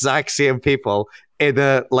the exact same people in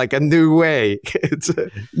a new way.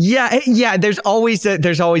 Yeah. There's always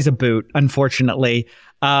a boot, unfortunately.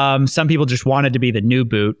 Some people just wanted to be the new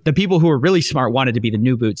boot. The people who were really smart wanted to be the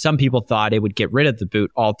new boot. Some people thought it would get rid of the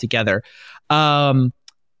boot altogether. I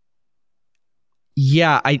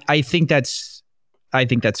think that's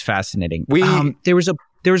fascinating.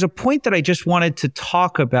 There was a point that I just wanted to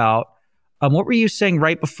talk about. What were you saying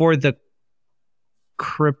right before the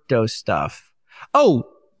crypto stuff? Oh,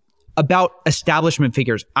 about establishment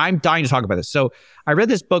figures. I'm dying to talk about this. So I read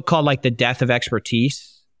this book called The Death of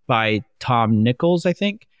Expertise by Tom Nichols, I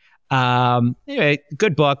think. Anyway,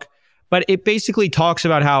 good book, but it basically talks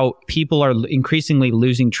about how people are increasingly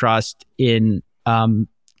losing trust in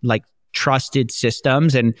trusted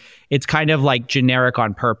systems, and it's kind of like generic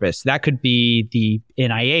on purpose. That could be the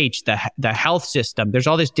NIH, the health system. There's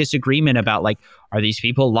all this disagreement about are these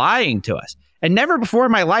people lying to us? And never before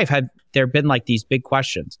in my life had there been these big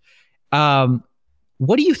questions.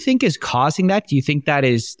 What do you think is causing that? Do you think that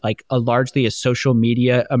is largely a social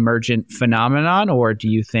media emergent phenomenon, or what do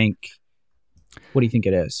you think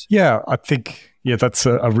it is? Yeah, I think that's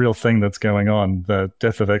a real thing that's going on. The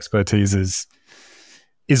death of expertise is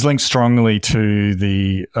linked strongly to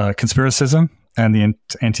the conspiracism and the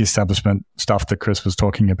anti-establishment stuff that Chris was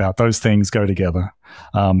talking about. Those things go together.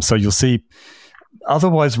 So you'll see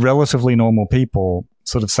otherwise relatively normal people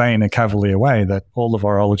sort of say in a cavalier way that all the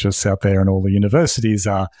virologists out there and all the universities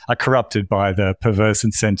are corrupted by the perverse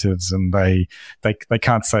incentives, and they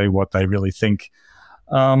can't say what they really think.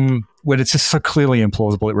 When it's just so clearly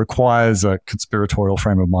implausible, it requires a conspiratorial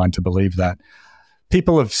frame of mind to believe that.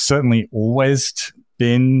 People have certainly always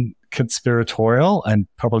been conspiratorial, and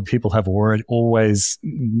probably people have always,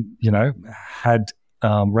 had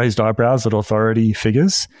raised eyebrows at authority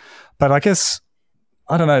figures. But I guess,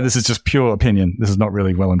 I don't know, this is just pure opinion. This is not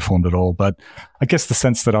really well informed at all. But I guess the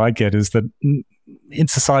sense that I get is that in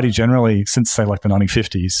society generally, since say the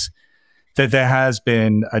 1950s, that there has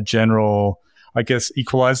been a general, I guess,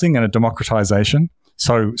 equalizing and a democratization.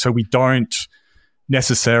 So we don't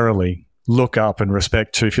necessarily look up and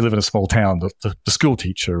respect to, if you live in a small town, the school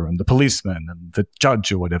teacher and the policeman and the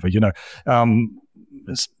judge or whatever,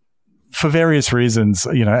 for various reasons,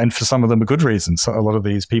 and for some of them are good reasons. So a lot of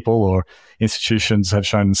these people or institutions have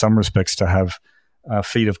shown in some respects to have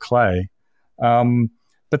feet of clay.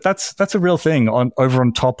 But that's a real thing over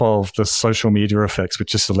on top of the social media effects,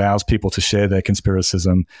 which just allows people to share their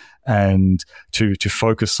conspiracism and to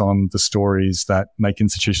focus on the stories that make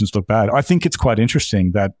institutions look bad. I think it's quite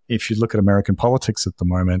interesting that if you look at American politics at the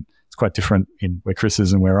moment, it's quite different in where Chris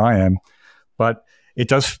is and where I am. But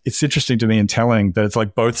it's interesting to me and telling that it's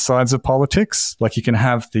like both sides of politics. Like you can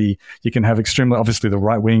have extremely, obviously the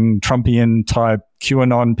right wing Trumpian type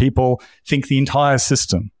QAnon people think the entire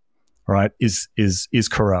system, right, is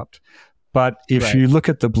corrupt. But if you look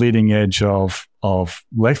at the bleeding edge of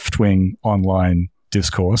left wing online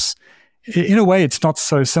discourse, in a way, it's not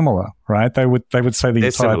so similar, right? They would say the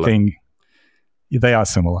entire thing. They are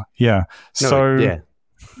similar, yeah.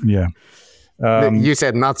 Yeah. You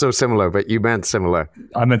said not so similar, but you meant similar.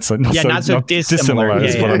 I meant not so dissimilar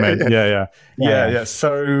is what I meant. Yeah.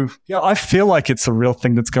 So I feel like it's a real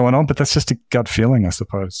thing that's going on, but that's just a gut feeling, I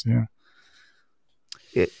suppose. Yeah.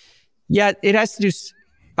 It has to do.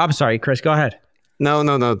 I'm sorry, Chris. Go ahead. No.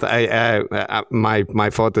 My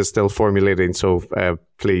thought is still formulating, so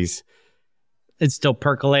please. It's still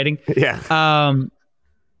percolating. Yeah.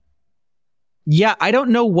 Yeah, I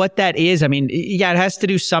don't know what that is. I mean, it has to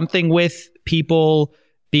do something with people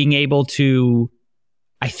being able to,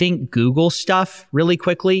 I think, Google stuff really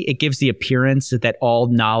quickly. It gives the appearance that all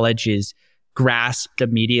knowledge is grasped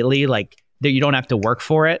immediately, like that you don't have to work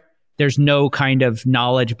for it. There's no kind of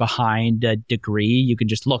knowledge behind a degree. You can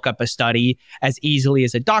just look up a study as easily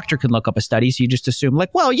as a doctor can look up a study. So you just assume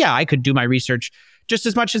like, well, yeah, I could do my research just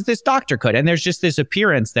as much as this doctor could. And there's just this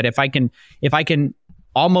appearance that if I can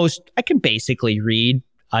basically read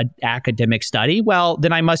an academic study, well,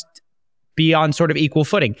 then I must be on sort of equal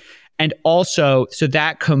footing. And also, so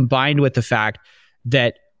that combined with the fact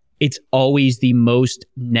that it's always the most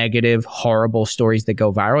negative, horrible stories that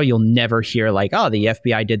go viral. You'll never hear like, oh, the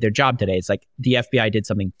FBI did their job today. It's like the FBI did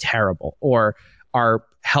something terrible, or our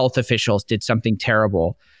health officials did something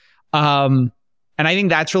terrible. And I think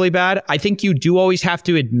that's really bad. I think you do always have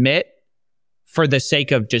to admit, for the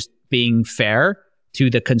sake of just being fair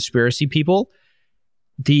to the conspiracy people,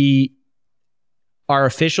 our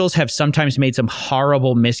officials have sometimes made some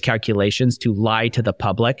horrible miscalculations to lie to the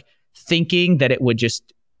public, thinking that it would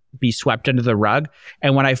just be swept under the rug.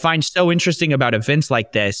 And what I find so interesting about events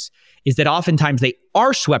like this is that oftentimes they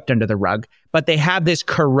are swept under the rug, but they have this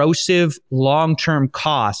corrosive long-term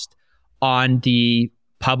cost on the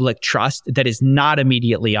public trust that is not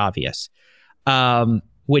immediately obvious,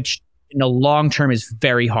 which in the long term is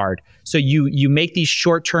very hard. So you make these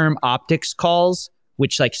short-term optics calls,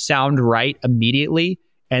 which like sound right immediately,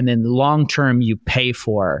 and then long term you pay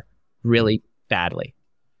for really badly.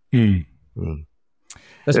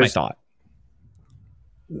 That's my thought.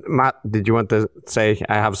 Matt, did you want to say?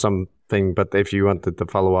 I have something, but if you wanted to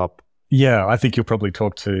follow up. Yeah, I think you'll probably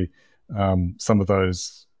talk to some of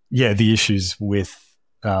those, the issues with,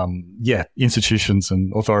 institutions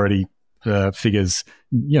and authority figures,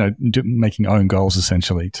 making own goals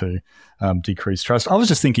essentially to decrease trust. I was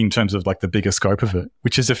just thinking in terms of like the bigger scope of it,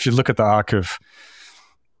 which is if you look at the arc of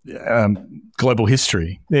global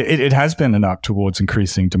history, it has been an arc towards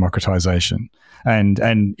increasing democratization and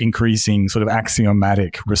increasing sort of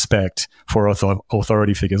axiomatic respect for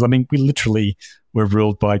authority figures. I mean, we literally were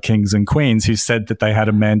ruled by kings and queens who said that they had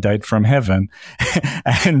a mandate from heaven,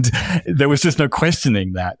 and there was just no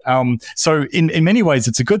questioning that. So in many ways,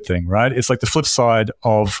 it's a good thing, right? It's like the flip side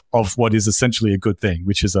of what is essentially a good thing,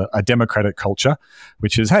 which is a democratic culture,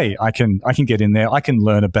 which is, hey, I can get in there, I can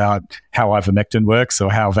learn about how ivermectin works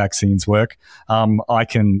or how vaccines work. I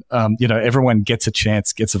can, everyone gets a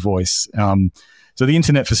chance, gets a voice. So the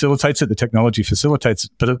internet facilitates it, the technology facilitates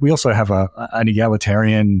it, but we also have an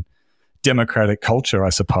egalitarian democratic culture,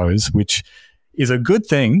 I suppose, which is a good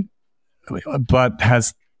thing, but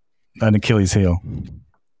has an Achilles heel.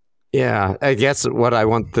 Yeah, I guess what I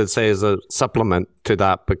want to say is a supplement to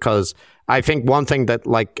that, because I think one thing that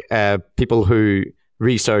like people who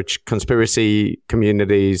research conspiracy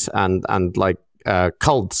communities and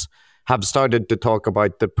cults have started to talk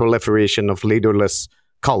about the proliferation of leaderless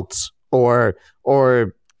cults or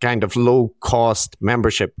kind of low cost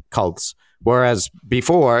membership cults. Whereas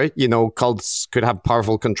before, cults could have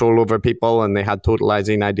powerful control over people and they had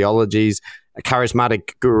totalizing ideologies,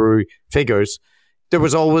 charismatic guru figures. There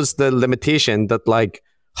was always the limitation that like,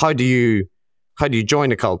 how do you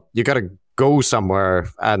join a cult? You got to go somewhere,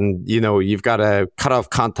 and you've got to cut off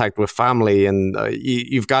contact with family, and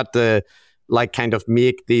you've got to like kind of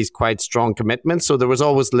make these quite strong commitments. So there was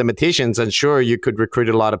always limitations, and sure, you could recruit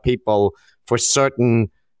a lot of people for certain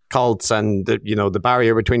cults and the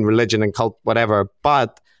barrier between religion and cult, whatever.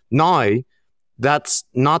 But now that's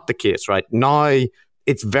not the case, right? Now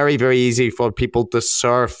it's very, very easy for people to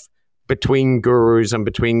surf between gurus and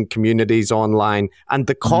between communities online. And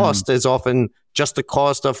the cost is often just the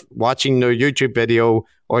cost of watching their YouTube video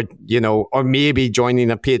or maybe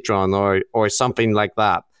joining a Patreon or something like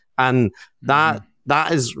that. And that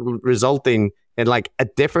is resulting in like a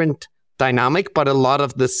different dynamic, but a lot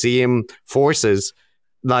of the same forces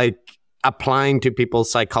like applying to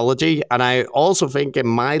people's psychology. And I also think in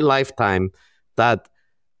my lifetime that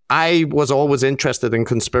I was always interested in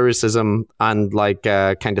conspiracism and like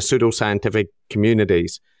kind of pseudoscientific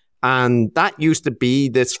communities. And that used to be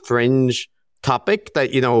this fringe topic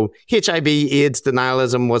that, you know, HIV, AIDS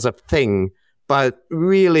denialism was a thing, but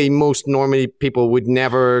really most normally people would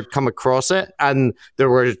never come across it. And there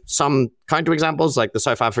were some counterexamples, like the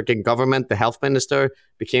South African government, the health minister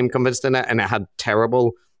became convinced in it, and it had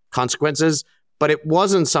terrible consequences. But it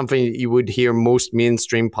wasn't something you would hear most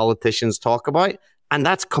mainstream politicians talk about. And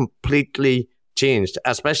that's completely changed,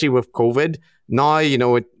 especially with COVID. Now, you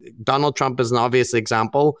know, Donald Trump is an obvious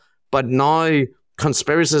example, but now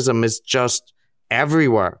conspiracism is just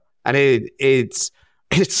everywhere. And it's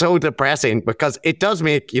so depressing because it does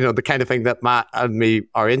make, you know, the kind of thing that Matt and me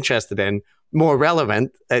are interested in more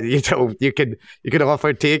relevant. You know, you could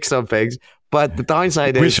offer takes on things, but the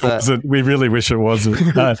downside is that we really wish it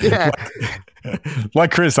wasn't.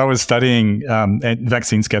 Like Chris, I was studying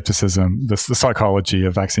vaccine skepticism, the psychology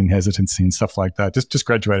of vaccine hesitancy and stuff like that. Just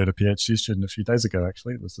graduated a PhD student a few days ago,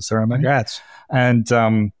 actually. It was the ceremony. Congrats. And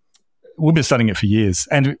we've been studying it for years.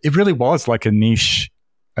 And it really was like a niche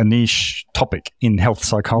topic in health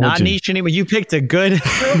psychology. Not niche anymore. You picked a good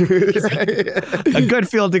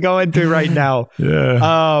field to go into right now.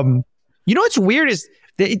 Yeah. You know what's weird is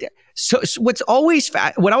what always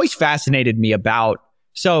fascinated me about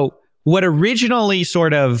what originally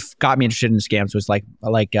sort of got me interested in scams was like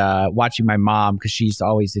watching my mom, because she's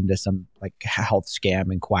always into some like health scam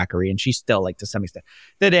and quackery, and she's still like to some extent.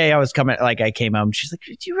 The day I came home, she's like,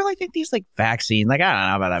 "Do you really think these like vaccine? Like, I don't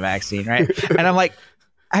know about that vaccine, right?" And I'm like,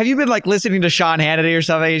 "Have you been like listening to Sean Hannity or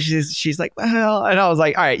something?" And she's like, "Well," and I was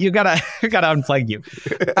like, "All right, you gotta unplug you."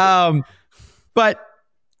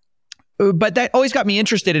 But that always got me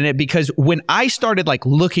interested in it, because when I started like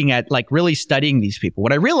looking at like really studying these people,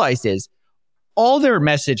 what I realized is all their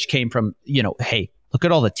message came from, you know, hey, look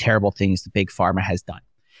at all the terrible things the big pharma has done.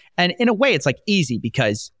 And in a way, it's like easy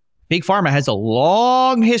because big pharma has a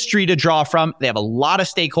long history to draw from. They have a lot of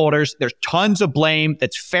stakeholders. There's tons of blame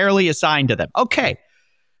that's fairly assigned to them. Okay.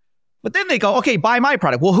 But then they go, okay, buy my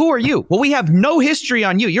product. Well, who are you? Well, we have no history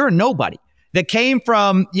on you. You're a nobody that came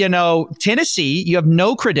from, you know, Tennessee. You have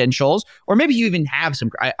no credentials, or maybe you even have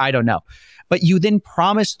some, I don't know. But you then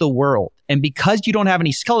promise the world. And because you don't have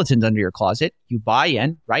any skeletons under your closet, you buy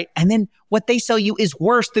in, right? And then what they sell you is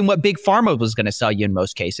worse than what big pharma was going to sell you in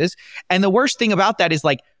most cases. And the worst thing about that is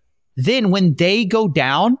like, then when they go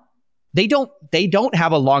down, they don't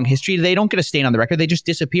have a long history. They don't get a stain on the record. They just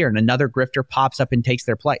disappear and another grifter pops up and takes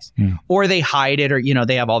their place. Or they hide it, or, you know,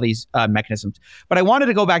 they have all these mechanisms. But I wanted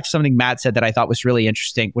to go back to something Matt said that I thought was really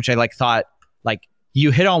interesting, which I thought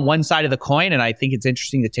you hit on one side of the coin, and I think it's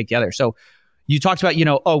interesting to take the other. So you talked about, you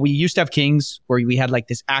know, we used to have kings where we had like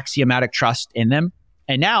this axiomatic trust in them.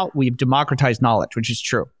 And now we've democratized knowledge, which is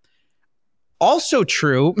true. Also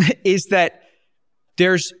true is that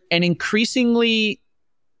there's an increasingly,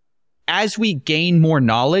 as we gain more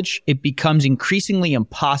knowledge, it becomes increasingly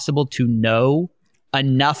impossible to know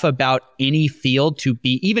enough about any field to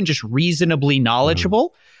be even just reasonably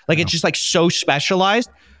knowledgeable. It's just like so specialized.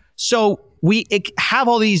 So we have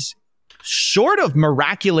all these sort of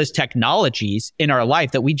miraculous technologies in our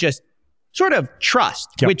life that we just sort of trust,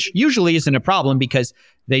 which usually isn't a problem because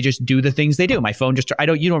they just do the things they do. My phone just,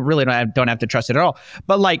 you don't have to trust it at all.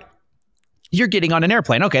 But like, you're getting on an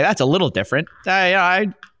airplane. Okay, that's a little different.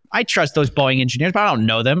 I trust those Boeing engineers, but I don't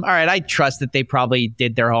know them. All right, I trust that they probably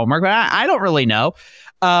did their homework, but I don't really know.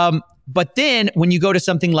 But then when you go to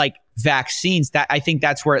something like vaccines, I think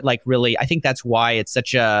that's where it I think that's why it's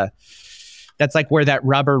that's like where that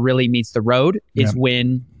rubber really meets the road, is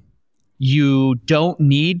when you don't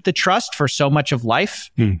need the trust for so much of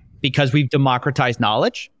life because we've democratized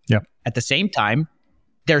knowledge. At the same time,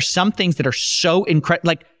 there's some things that are so incredible,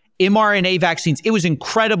 like mRNA vaccines. It was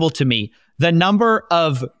incredible to me, the number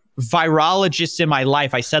of virologists in my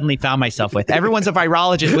life I suddenly found myself with. Everyone's a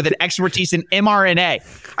virologist with an expertise in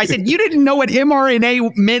mRNA. I said, you didn't know what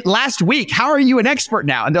mRNA meant last week. How are you an expert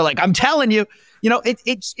now? And they're like, I'm telling you,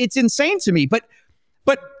 it's insane to me. But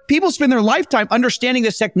people spend their lifetime understanding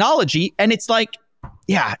this technology, and it's like,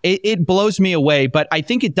 it blows me away. But I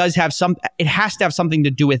think it has to have something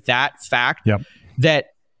to do with that fact that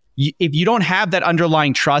if you don't have that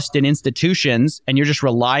underlying trust in institutions and you're just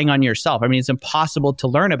relying on yourself, I mean, it's impossible to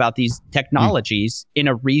learn about these technologies in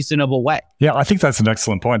a reasonable way. Yeah, I think that's an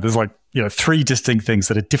excellent point. There's three distinct things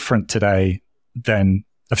that are different today than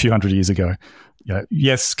a few hundred years ago.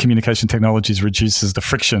 yes, communication technologies reduces the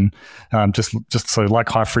friction, just so like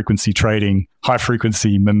high frequency trading, high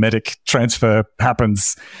frequency mimetic transfer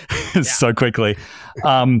happens so quickly.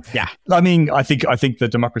 I mean, I think the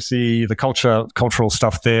democracy, the cultural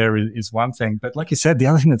stuff there is one thing, but like you said, the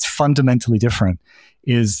other thing that's fundamentally different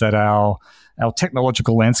is that our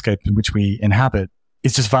technological landscape in which we inhabit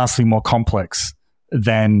is just vastly more complex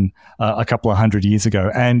than a couple of 100 years ago,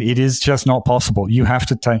 and it is just not possible. You have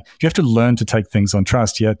to learn to take things on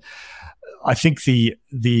trust. Yet, I think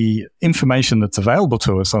the information that's available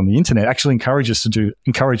to us on the internet actually encourages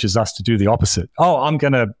us to do the opposite. Oh, I'm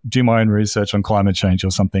going to do my own research on climate change or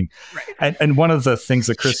something. Right. And one of the things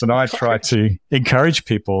that Chris and I try to encourage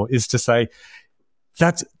people is to say,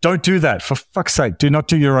 don't do that. For fuck's sake, do not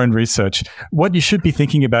do your own research. What you should be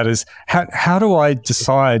thinking about is how do I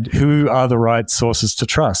decide who are the right sources to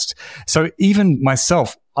trust? So even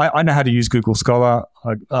myself, I know how to use Google Scholar.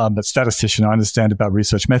 I'm a statistician. I understand about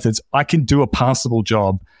research methods. I can do a passable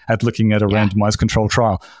job at looking at a randomized controlled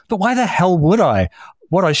trial. But why the hell would I?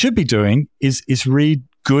 What I should be doing is read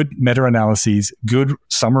good meta-analyses, good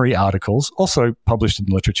summary articles, also published in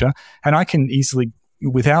literature, and I can easily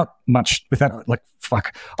I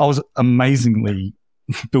was amazingly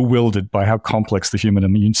bewildered by how complex the human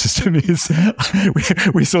immune system is.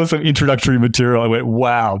 we saw some introductory material. I went,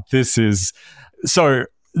 wow, this is so.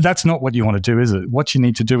 That's not what you want to do, is it? What you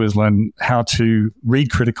need to do is learn how to read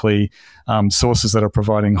critically sources that are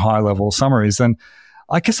providing high-level summaries. And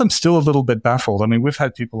I guess I'm still a little bit baffled. I mean, we've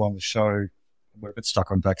had people on the show. We're a bit stuck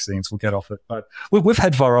on vaccines. We'll get off it, but we've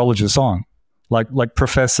had virologists on. Like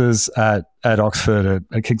professors at Oxford,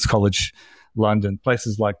 at King's College London,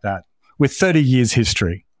 places like that, with 30 years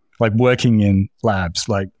history, like working in labs,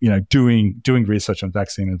 like, doing research on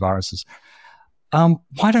vaccine and viruses.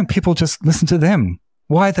 Why don't people just listen to them?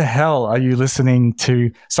 Why the hell are you listening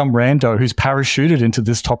to some rando who's parachuted into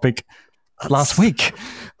this topic last week?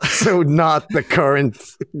 So not the current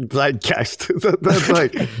zeitgeist. That's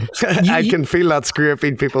like, I can feel that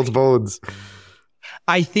scraping people's bones.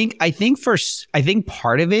 I think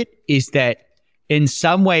part of it is that in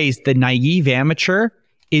some ways the naive amateur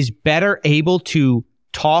is better able to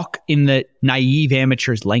talk in the naive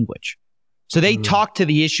amateur's language. So they talk to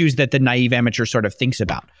the issues that the naive amateur sort of thinks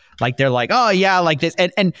about. Like they're like, oh yeah, like this,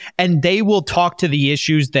 and they will talk to the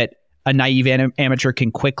issues that a naive amateur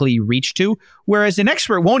can quickly reach to, whereas an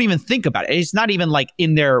expert won't even think about it. It's not even like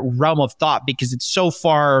in their realm of thought because it's so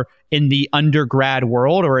far in the undergrad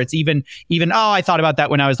world, or it's even, oh, I thought about that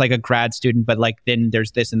when I was like a grad student, but like then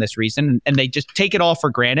there's this and this reason, and they just take it all for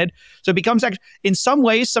granted. So it becomes, in some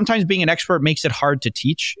ways, sometimes being an expert makes it hard to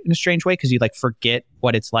teach in a strange way because you like forget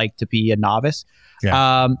what it's like to be a novice.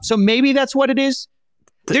 Yeah. So maybe that's what it is.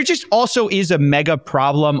 There just also is a mega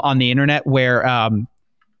problem on the internet where,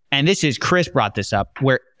 and this is, Chris brought this up,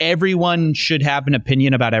 where everyone should have an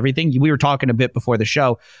opinion about everything. We were talking a bit before the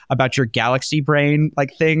show about your galaxy brain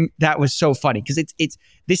like thing. That was so funny because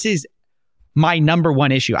this is my number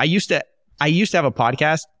one issue. I used to have a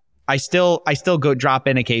podcast. I still go drop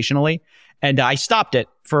in occasionally, and I stopped it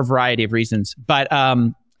for a variety of reasons. But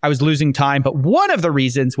I was losing time. But one of the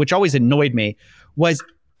reasons, which always annoyed me, was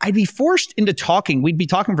I'd be forced into talking. We'd be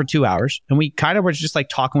talking for 2 hours, and we kind of were just like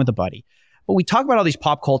talking with a buddy. But we talk about all these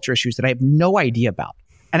pop culture issues that I have no idea about.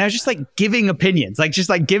 And I was just like giving opinions, like just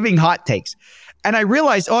like giving hot takes. And I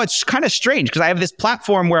realized, oh, it's kind of strange because I have this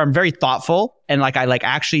platform where I'm very thoughtful and like I like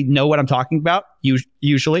actually know what I'm talking about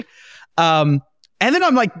usually. And then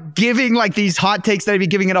I'm like giving like these hot takes that I'd be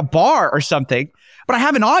giving at a bar or something. But I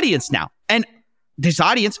have an audience now. And this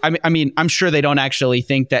audience, I mean, I'm sure they don't actually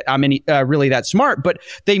think that I'm really that smart, but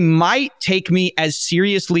they might take me as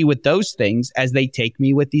seriously with those things as they take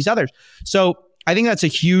me with these others. So I think that's a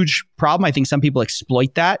huge problem. I think some people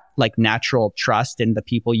exploit that, like natural trust in the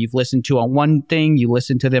people you've listened to on one thing, you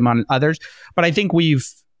listen to them on others. But I think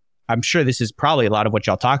I'm sure this is probably a lot of what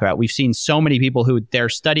y'all talk about. We've seen so many people who they're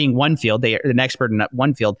studying one field, they're an expert in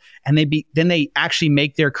one field, and then they actually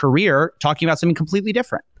make their career talking about something completely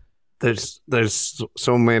different. There's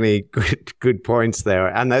so many good points there,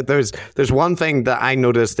 and there's one thing that I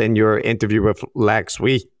noticed in your interview with Lex.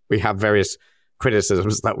 We have various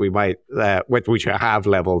criticisms that we might which I have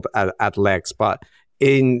leveled at Lex, but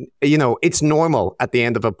it's normal at the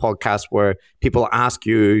end of a podcast where people ask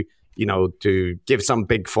you to give some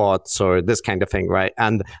big thoughts or this kind of thing, right?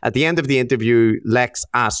 And at the end of the interview, Lex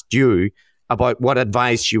asked you about what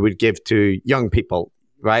advice you would give to young people,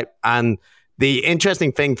 right? And the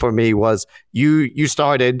interesting thing for me was you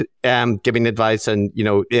started giving advice, and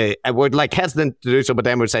I would like hesitant to do so, but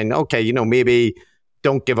then we're saying, okay, maybe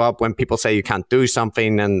don't give up when people say you can't do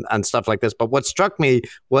something and stuff like this. But what struck me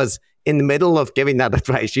was in the middle of giving that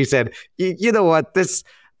advice, you said, you know what, this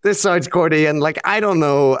sounds corny, and like, I don't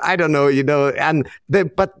know,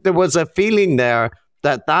 but there was a feeling there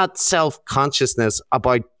that self-consciousness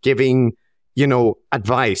about giving,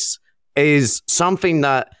 advice is something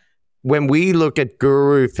that when we look at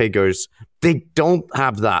guru figures, they don't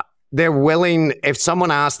have that. They're willing, if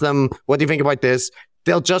someone asks them, what do you think about this?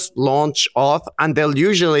 They'll just launch off, and they'll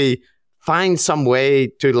usually find some way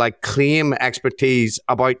to like claim expertise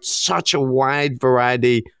about such a wide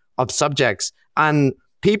variety of subjects. And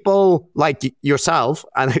people like yourself,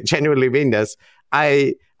 and I genuinely mean this,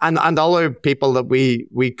 and other people that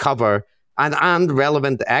we cover and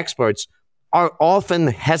relevant experts are often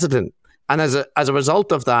hesitant. And as a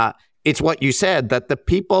result of that, it's what you said, that the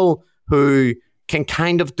people who can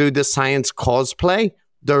kind of do the science cosplay,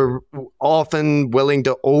 they're often willing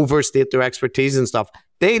to overstate their expertise and stuff.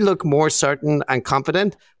 They look more certain and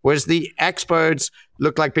confident, whereas the experts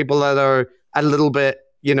look like people that are a little bit,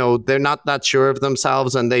 they're not that sure of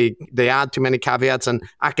themselves, and they add too many caveats, and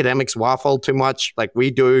academics waffle too much like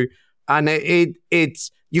we do. And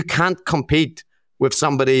it's you can't compete with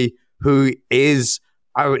somebody who is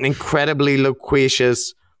an incredibly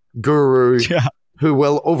loquacious guru who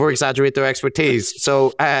will over-exaggerate their expertise.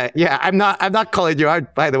 So I'm not calling you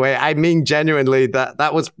out, by the way. I mean genuinely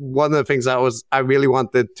that was one of the things I really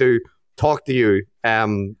wanted to talk to you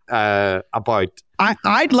about.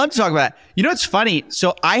 I'd love to talk about that. It's funny.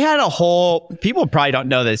 So I had people probably don't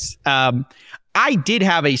know this. I did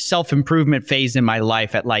have a self-improvement phase in my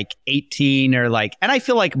life at like 18 and I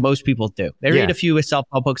feel like most people do. They read a few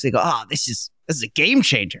self-help books. They go, oh, this is a game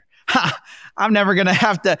changer. I'm never going to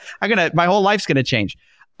have to, my whole life's going to change.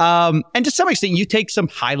 And to some extent, you take some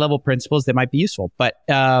high level principles that might be useful. But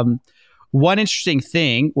one interesting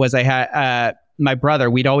thing was I had my brother,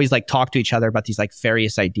 we'd always like talk to each other about these like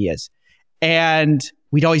various ideas. And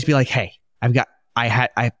we'd always be like, hey,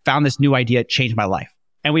 I found this new idea, it changed my life.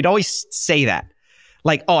 And we'd always say that,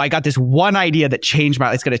 like, oh, I got this one idea that changed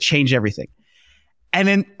it's going to change everything.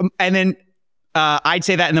 And then I'd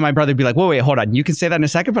say that, and then my brother would be like, wait, hold on. You can say that in a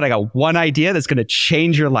second, but I got one idea that's going to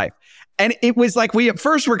change your life. And it was like, we at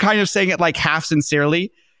first were kind of saying it like half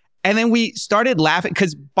sincerely. And then we started laughing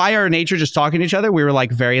because by our nature, just talking to each other, we were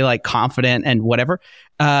like very like confident and whatever.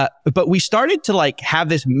 But we started to like have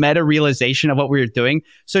this meta realization of what we were doing.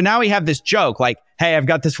 So now we have this joke like, hey, I've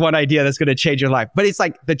got this one idea that's going to change your life. But it's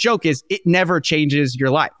like, the joke is it never changes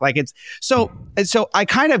your life. Like it's so I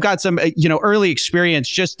kind of got some, early experience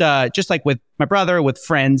just like with my brother, with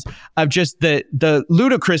friends, of just the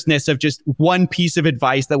ludicrousness of just one piece of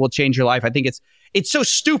advice that will change your life. I think it's so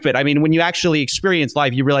stupid. I mean, when you actually experience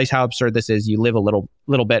life, you realize how absurd this is. You live a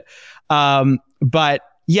little bit. But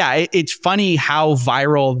yeah, it's funny how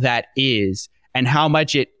viral that is and how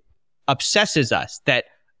much it obsesses us that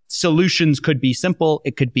solutions could be simple.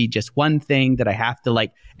 It could be just one thing that I have to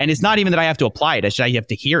like, and it's not even that I have to apply it. It's just I have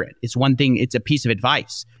to hear it. It's one thing. It's a piece of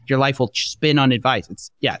advice. Your life will spin on advice.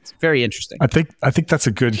 It's very interesting. I think that's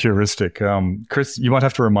a good heuristic. Chris, you might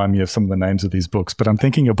have to remind me of some of the names of these books, but I'm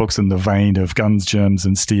thinking of books in the vein of Guns, Germs,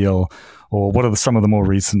 and Steel, or what are some of the more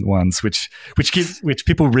recent ones, which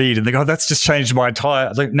people read and they go, oh, that's just changed my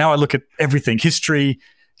entire. Like, now I look at everything, history,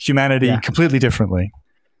 humanity, completely differently.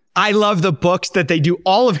 I love the books that they do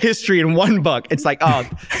all of history in one book. It's like, oh,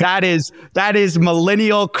 that is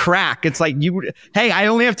millennial crack. It's like, hey, I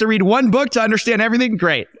only have to read one book to understand everything.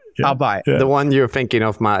 Great. Yeah. I'll buy it. Yeah. The one you're thinking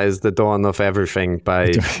of, Matt, is The Dawn of Everything by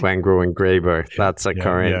Wengrow and Graeber. That's a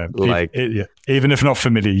current, even if not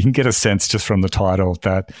familiar, you can get a sense just from the title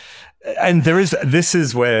that, and this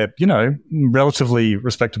is where, relatively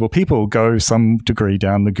respectable people go some degree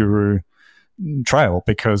down the guru trail,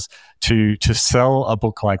 because to sell a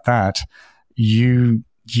book like that, you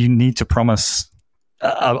need to promise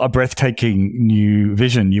a breathtaking new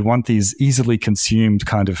vision. You want these easily consumed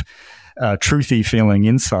kind of truthy feeling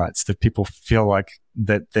insights that people feel like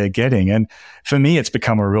that they're getting. And for me, it's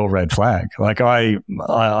become a real red flag. Like I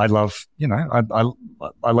love,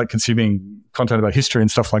 I like consuming content about history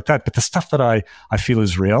and stuff like that. But the stuff that I feel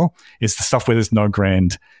is real is the stuff where there's no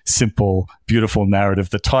grand, simple, beautiful narrative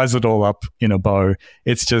that ties it all up in a bow.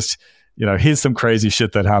 It's just, here's some crazy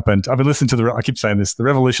shit that happened. I've been listening to I keep saying this, the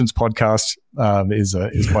Revolutions podcast is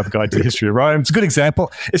by the Guide to the History of Rome. It's a good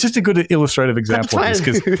example. It's just a good illustrative example. It's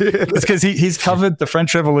because he's covered the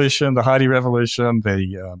French Revolution, the Haiti Revolution,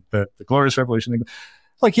 the Glorious Revolution.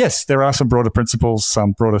 like, yes, there are some broader principles,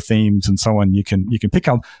 some broader themes and so on you can pick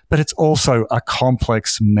up, but it's also a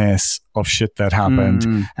complex mess of shit that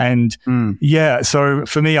happened. And yeah, so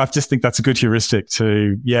for me, I just think that's a good heuristic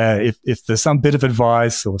to, if there's some bit of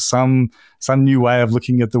advice or some new way of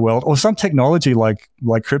looking at the world or some technology like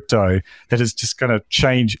crypto that is just going to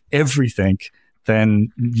change everything, then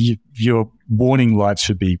your warning lights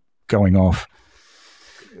should be going off.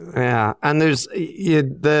 Yeah, and there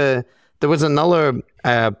was another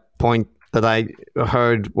point that I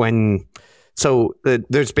heard when. So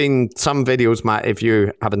there's been some videos, Matt, if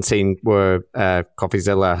you haven't seen, where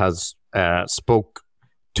CoffeeZilla has spoke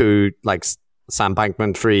to like Sam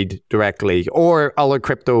Bankman-Fried directly, or other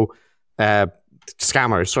crypto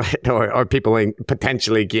scammers, right, or people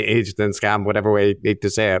potentially engaged in scam, whatever way you need to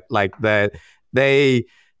say it. Like they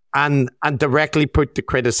directly put the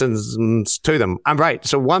criticisms to them. I'm right.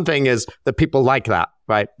 So one thing is that people like that,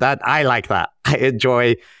 right? That I like that. I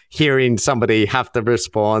enjoy hearing somebody have to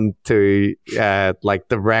respond to like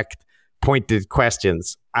direct, pointed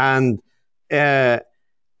questions. And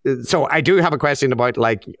so I do have a question about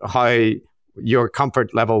like how your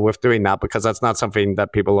comfort level with doing that, because that's not something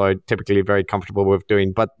that people are typically very comfortable with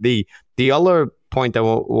doing. But the other point I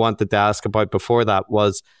wanted to ask about before that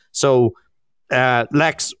was, so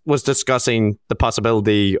Lex was discussing the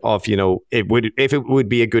possibility of, if it would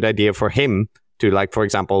be a good idea for him to, like, for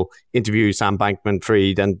example, interview Sam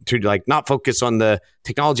Bankman-Fried and to like not focus on the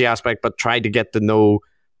technology aspect, but try to get to know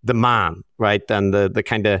the man, right? And the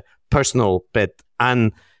kind of personal bit.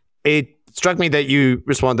 And it struck me that you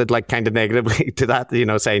responded like kind of negatively to that,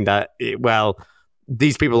 saying that, well,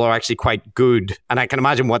 these people are actually quite good. And I can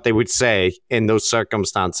imagine what they would say in those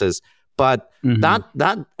circumstances. But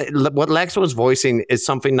that what Lex was voicing is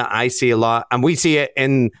something that I see a lot, and we see it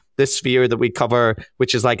in this sphere that we cover,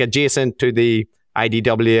 which is like adjacent to the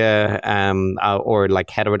IDW or like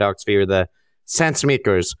heterodox sphere, the sense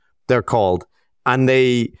makers, they're called, and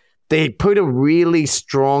they put a really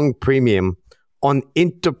strong premium on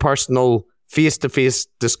interpersonal face-to-face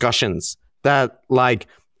discussions. That, like,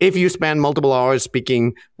 if you spend multiple hours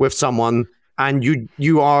speaking with someone and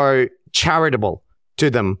you are charitable to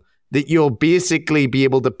them, that you'll basically be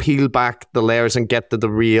able to peel back the layers and get to the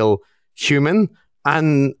real human.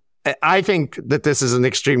 And I think that this is an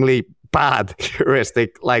extremely bad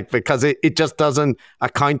heuristic, like, because it just doesn't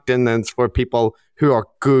account for people who are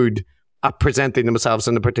good at presenting themselves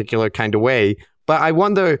in a particular kind of way. But I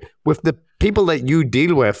wonder, with the people that you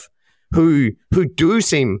deal with who do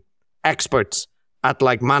seem experts at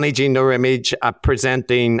like managing their image, at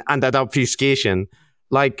presenting and at obfuscation,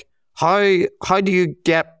 like how do you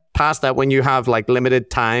get past that when you have like limited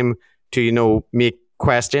time to make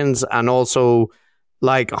questions? And also,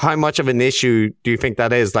 like, how much of an issue do you think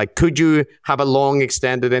that is? Like, could you have a long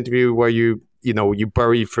extended interview where you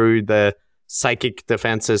bury through the psychic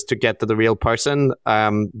defenses to get to the real person?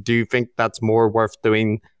 Do you think that's more worth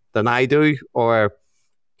doing than I do? Or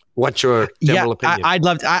what's your general opinion? I'd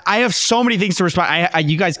love to. I have so many things to respond.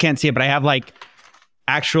 You guys can't see it, but I have like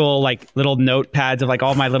actual like little notepads of like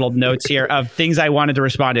all my little notes here of things I wanted to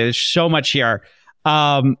respond to. There's so much here.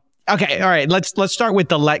 Okay, all right. Let's start with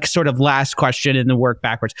the sort of last question and then work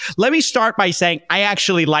backwards. Let me start by saying I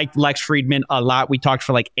actually liked Lex Fridman a lot. We talked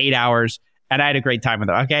for like 8 hours and I had a great time with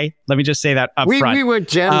him. Okay, let me just say that up front. We were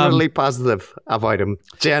generally positive about him.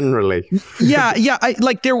 Generally, yeah. I,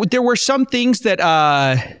 like there were some things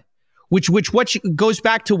that which goes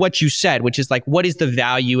back to what you said, which is like, what is the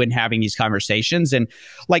value in having these conversations? And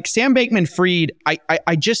like Sam Bankman-Fried,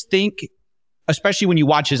 I just think, especially when you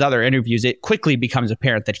watch his other interviews, it quickly becomes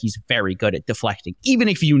apparent that he's very good at deflecting, even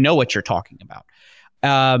if you know what you're talking about.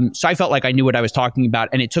 So I felt like I knew what I was talking about,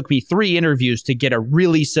 and it took me 3 interviews to get a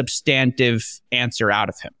really substantive answer out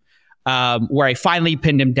of him, where I finally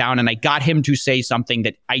pinned him down and I got him to say something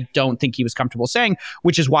that I don't think he was comfortable saying,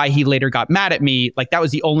 which is why he later got mad at me. Like, that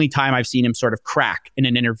was the only time I've seen him sort of crack in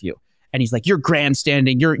an interview. And he's like, you're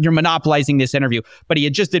grandstanding, you're monopolizing this interview. But he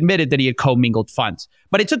had just admitted that he had commingled funds.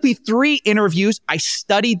 But it took me 3 interviews. I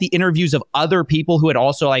studied the interviews of other people who had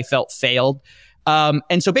also, I felt, failed.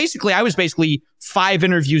 And so basically, I was 5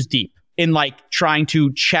 interviews deep in like trying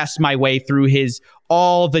to chess my way through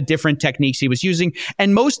all the different techniques he was using.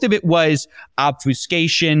 And most of it was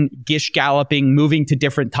obfuscation, gish galloping, moving to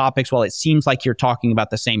different topics while it seems like you're talking about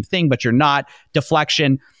the same thing, but you're not,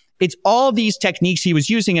 deflection. It's all these techniques he was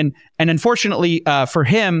using. And unfortunately for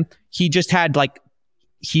him, he just had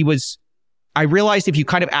I realized if you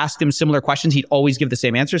kind of asked him similar questions, he'd always give the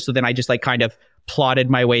same answers. So then I just like kind of plotted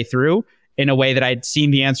my way through in a way that I'd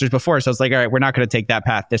seen the answers before. So I was like, all right, we're not going to take that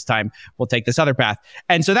path this time. We'll take this other path.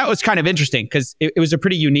 And so that was kind of interesting because it was a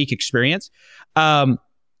pretty unique experience.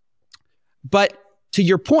 But to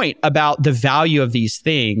your point about the value of these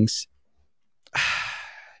things,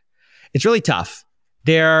 it's really tough.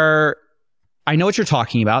 I know what you're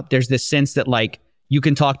talking about. There's this sense that like you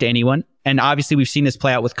can talk to anyone. And obviously we've seen this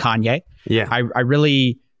play out with Kanye. Yeah. I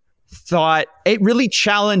really thought it really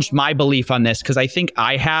challenged my belief on this because I think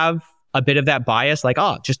I have a bit of that bias, like,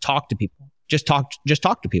 oh, just talk to people. Just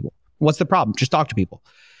talk to people. What's the problem? Just talk to people.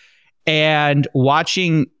 And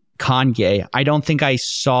watching Kanye, I don't think I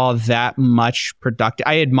saw that much productive.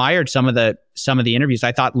 I admired some of the interviews.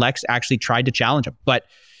 I thought Lex actually tried to challenge him, but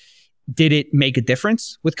did it make a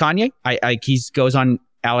difference with Kanye? He goes on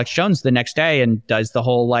Alex Jones the next day and does the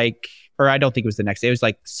whole like, or I don't think it was the next day. It was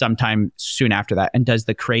like sometime soon after that, and does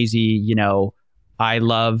the crazy, I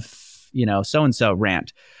love, so-and-so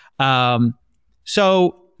rant.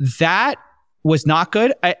 So that was not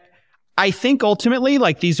good. I think ultimately,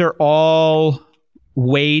 like, these are all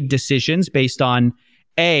weighed decisions based on,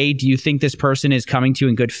 A, do you think this person is coming to you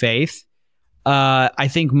in good faith? I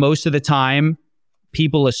think most of the time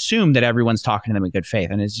people assume that everyone's talking to them in good faith,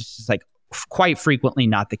 and it's just like quite frequently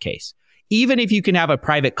not the case. Even if you can have a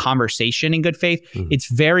private conversation in good faith, it's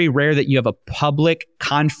very rare that you have a public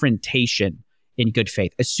confrontation in good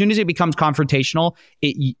faith. As soon as it becomes confrontational,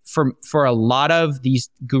 for a lot of these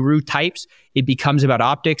guru types, it becomes about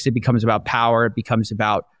optics, it becomes about power, it becomes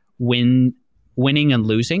about winning and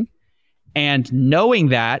losing. And knowing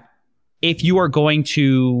that, if you are going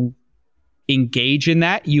to engage in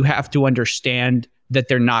that, you have to understand that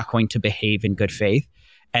they're not going to behave in good faith.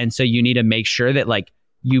 And so you need to make sure that like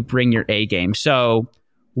you bring your A game. So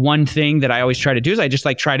one thing that I always try to do is I just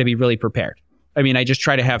like try to be really prepared. I mean, I just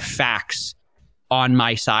try to have facts on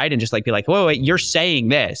my side and just like be like, whoa, wait, you're saying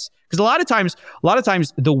this. Because a lot of times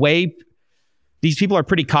the way these people are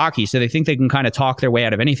pretty cocky, so they think they can kind of talk their way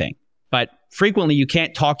out of anything. But frequently you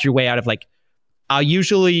can't talk your way out of, like, I'll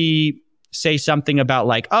usually say something about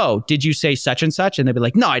like, oh, did you say such and such? And they'll be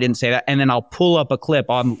like, no, I didn't say that. And then I'll pull up a clip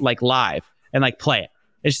on like live and like play it.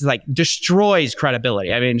 It's just like destroys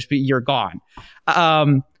credibility. I mean, you're gone.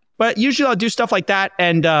 But usually I'll do stuff like that.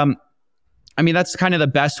 And I mean, that's kind of the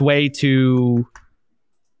best way to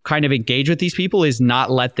kind of engage with these people, is not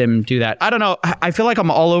let them do that. I don't know. I feel like I'm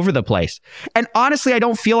all over the place. And honestly, I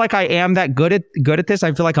don't feel like I am that good at this.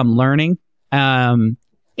 I feel like I'm learning.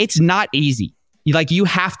 It's not easy. You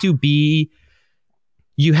have to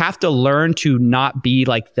learn to not be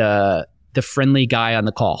like the friendly guy on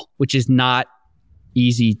the call, which is not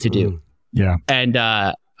easy to do. Yeah. And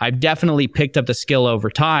I've definitely picked up the skill over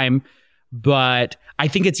time, but I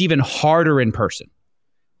think it's even harder in person.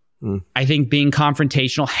 I think being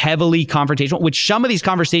confrontational, heavily confrontational, which some of these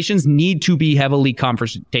conversations need to be heavily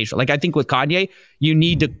confrontational. Like I think with Kanye, you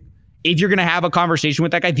need to, if you're going to have a conversation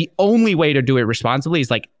with that guy, the only way to do it responsibly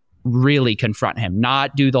is like really confront him,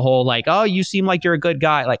 not do the whole like, oh, you seem like you're a good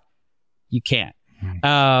guy. Like you can't.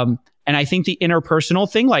 And I think the interpersonal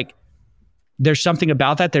thing, like there's something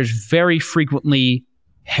about that. There's very frequently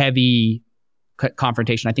heavy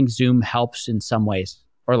confrontation. I think Zoom helps in some ways,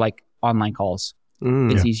 or like online calls.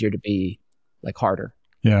 It's easier to be like harder.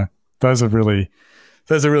 Yeah. Those are really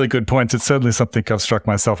good points. It's certainly something I've struck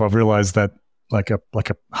myself. I've realized that like a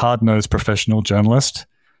hard-nosed professional journalist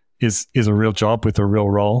is a real job with a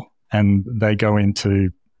real role, and they go in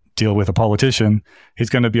to deal with a politician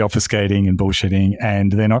who's going to be obfuscating and bullshitting,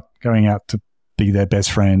 and they're not going out to be their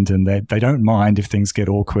best friend, and they don't mind if things get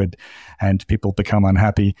awkward and people become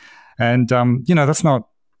unhappy. And I'm not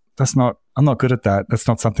good at that. That's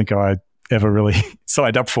not something I ever really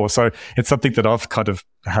signed up for. So it's something that I've kind of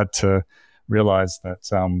had to realize that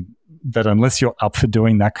that unless you're up for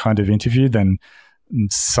doing that kind of interview, then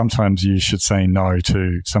sometimes you should say no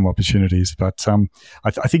to some opportunities. But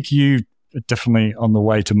I think you are definitely on the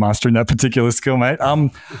way to mastering that particular skill, mate.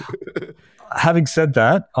 Having said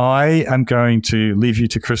that, I am going to leave you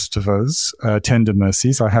to Christopher's tender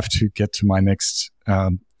mercies. I have to get to my next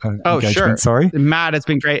engagement. Sure. Sorry, Matt. It's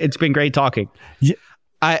been great. It's been great talking. Yeah.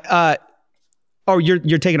 Oh,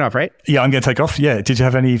 you're taking off, right? Yeah, I'm going to take off. Yeah. Did you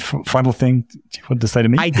have any final thing you wanted to say to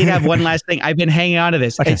me? I did have one last thing. I've been hanging on to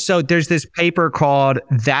this. Okay. And so there's this paper called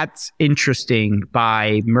That's Interesting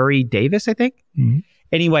by Murray Davis, I think. Mm-hmm.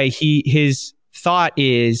 Anyway, his thought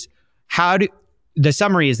is, the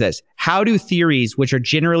summary is this: how do theories which are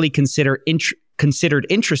generally considered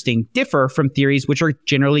interesting differ from theories which are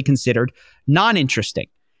generally considered non-interesting?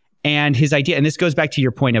 And his idea, and this goes back to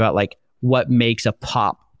your point about like what makes a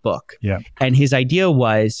pop book. Yeah. And his idea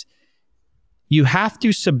was, you have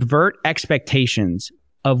to subvert expectations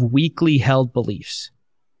of weakly held beliefs.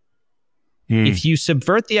 If you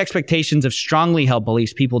subvert the expectations of strongly held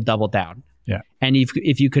beliefs, people double down. Yeah. And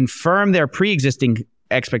if you confirm their pre-existing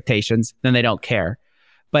expectations, then they don't care.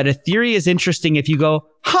 But a theory is interesting if you go,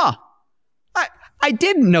 I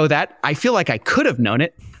didn't know that. I feel like I could have known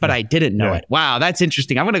it, but I didn't know it. Wow, that's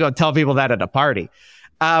interesting. I'm going to go tell people that at a party.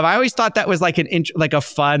 I always thought that was like like a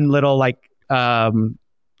fun little like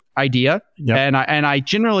idea. Yep. And I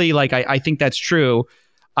generally like, I think that's true.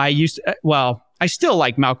 I still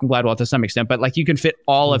like Malcolm Gladwell to some extent, but like you can fit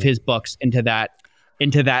all of his books into that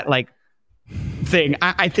like thing.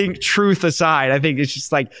 I think, truth aside, I think it's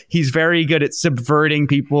just like he's very good at subverting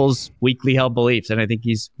people's weakly held beliefs, and I think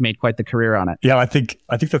he's made quite the career on it. Yeah, I think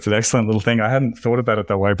that's an excellent little thing. I hadn't thought about it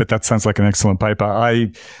that way, but that sounds like an excellent paper.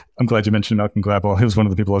 I'm glad you mentioned Malcolm Gladwell. He was one of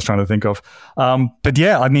the people I was trying to think of. But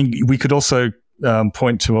yeah, I mean, we could also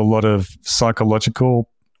point to a lot of psychological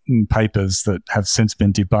papers that have since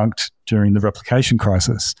been debunked during the replication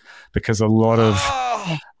crisis, because a lot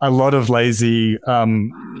of lazy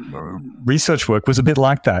research work was a bit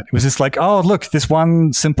like that. It was just like, oh, look, this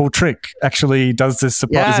one simple trick actually does this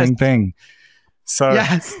surprising thing. So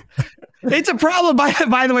yes. It's a problem,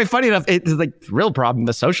 by the way. Funny enough, it's like the real problem,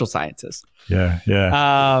 the social sciences. Yeah.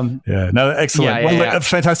 No, excellent.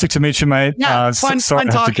 Fantastic to meet you, mate. Yeah, fun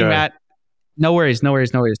talking, Matt. No worries.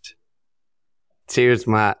 Cheers,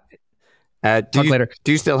 Matt. Do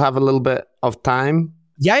you still have a little bit of time?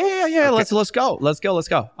 Yeah. Okay. Let's go.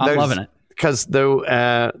 I'm loving it. Because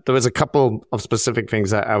there was a couple of specific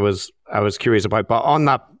things that I was curious about, but on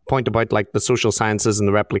that point about like the social sciences and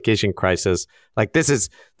the replication crisis, like this is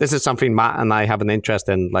something Matt and I have an interest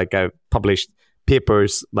in. Like I've published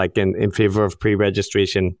papers like in favor of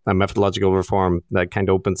pre-registration and methodological reform, that kind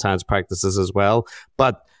of open science practices as well.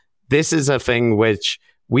 But this is a thing which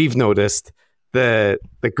we've noticed. The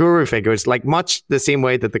guru figures, like much the same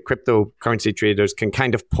way that the cryptocurrency traders can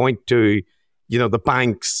kind of point to, the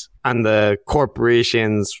banks and the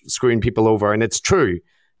corporations screwing people over, and it's true.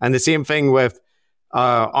 And the same thing with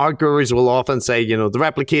our gurus will often say, the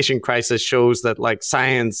replication crisis shows that like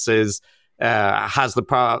science has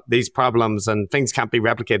these problems and things can't be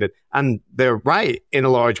replicated, and they're right in a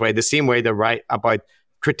large way. The same way they're right about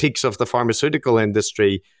critiques of the pharmaceutical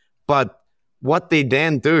industry, but what they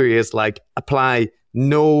then do is like apply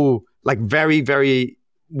very, very,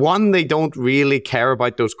 they don't really care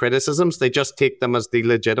about those criticisms. They just take them as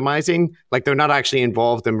delegitimizing. Like they're not actually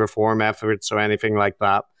involved in reform efforts or anything like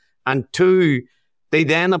that. And two, they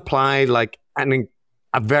then apply like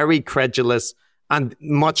a very credulous and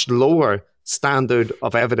much lower standard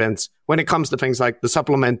of evidence when it comes to things like the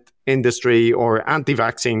supplement industry or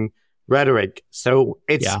anti-vaccine rhetoric. So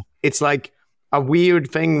it's like a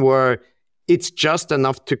weird thing where it's just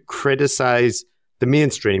enough to criticize the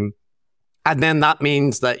mainstream. And then that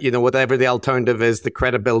means that, whatever the alternative is, the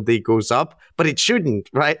credibility goes up. But it shouldn't,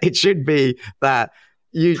 right? It should be that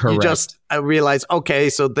you just realize, okay,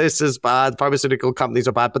 so this is bad. Pharmaceutical companies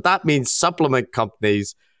are bad. But that means supplement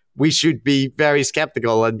companies, we should be very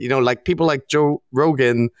skeptical. And, like people like Joe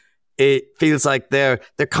Rogan, it feels like they're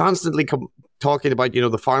constantly talking about,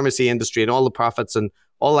 the pharmacy industry and all the profits and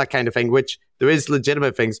all that kind of thing, which there is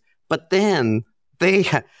legitimate things. But then they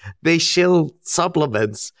shill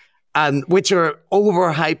supplements, and which are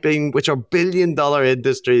overhyping, which are billion-dollar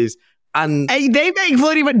industries. And they make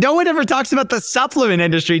money, but no one ever talks about the supplement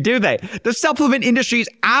industry, do they? The supplement industry is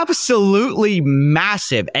absolutely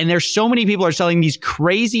massive, and there's so many people are selling these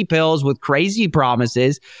crazy pills with crazy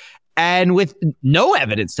promises, and with no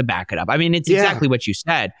evidence to back it up. I mean, it's exactly what you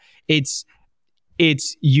said. It's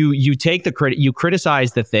you take the credit, you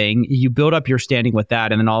criticize the thing, you build up your standing with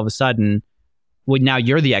that, and then all of a sudden, now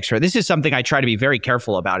you're the expert. This is something I try to be very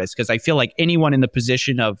careful about, is because I feel like anyone in the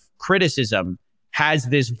position of criticism has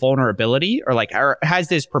this vulnerability or has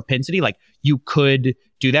this propensity, like you could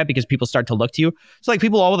do that because people start to look to you. So like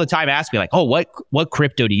people all the time ask me like, oh, what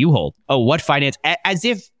crypto do you hold? Oh, what finance? As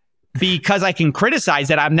if because I can criticize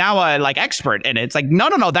it, I'm now a expert in it. It's like,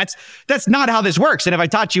 no, that's not how this works. And if I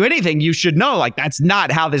taught you anything, you should know that's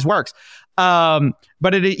not how this works.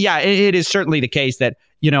 But it is certainly the case that,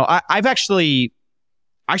 I've actually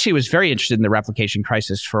was very interested in the replication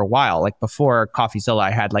crisis for a while. Like before CoffeeZilla,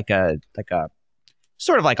 I had like a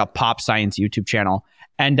sort of like a pop science YouTube channel.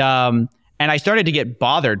 And I started to get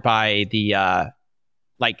bothered by the,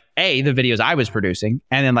 A, the videos I was producing,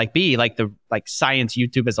 and then B, the science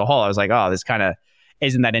YouTube as a whole. I was like, oh, this kind of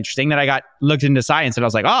isn't that interesting. Then I looked into science, and I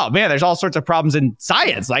was like, oh man, there's all sorts of problems in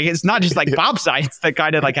science. Like it's not just pop science that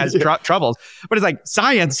kind of has troubles, but it's like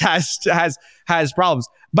science has problems.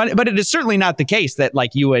 But it is certainly not the case that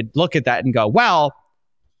you would look at that and go, well,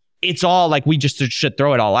 it's all we just should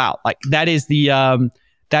throw it all out. That is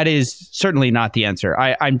that is certainly not the answer.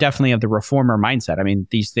 I'm definitely of the reformer mindset. I mean,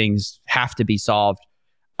 these things have to be solved.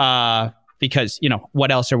 because,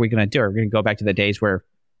 what else are we going to do? Are we going to go back to the days where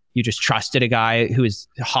you just trusted a guy who is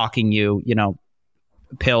hawking you,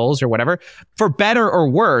 pills or whatever? For better or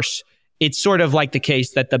worse, it's sort of like the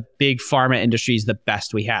case that the big pharma industry is the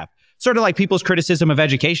best we have. Sort of like people's criticism of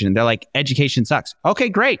education. They're like, education sucks. Okay,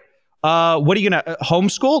 great. What are you going to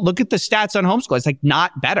homeschool? Look at the stats on homeschool. It's like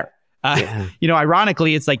not better.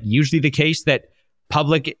 Ironically, it's like usually the case that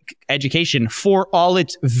public education, for all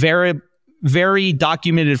its very, very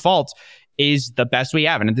documented faults, is the best we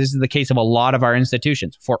have. And this is the case of a lot of our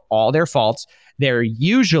institutions. For all their faults, they're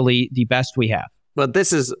usually the best we have. But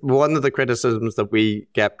this is one of the criticisms that we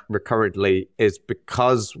get recurrently, is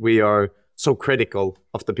because we are so critical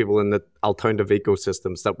of the people in the alternative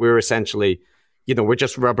ecosystems that we're essentially, we're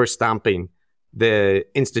just rubber stamping the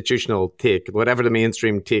institutional take, whatever the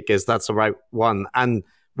mainstream take is, that's the right one. And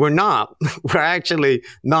we're not. We're actually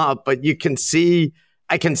not. But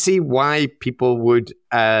I can see why people would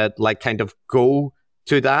kind of go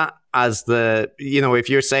to that as if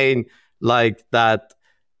you're saying like that,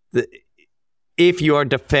 if you are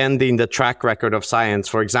defending the track record of science,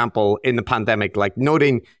 for example, in the pandemic, like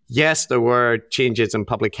noting, yes, there were changes in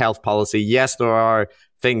public health policy. Yes, there are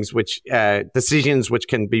things decisions which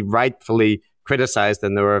can be rightfully criticized,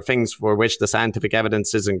 and there are things for which the scientific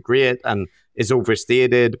evidence isn't great and is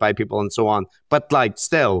overstated by people and so on. But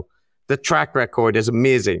still, the track record is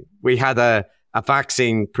amazing. We had a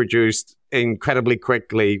vaccine produced incredibly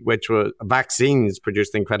quickly, which were vaccines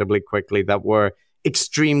produced incredibly quickly that were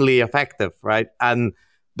extremely effective, right? And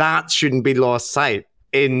that shouldn't be lost sight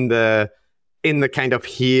in the kind of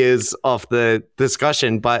haze of the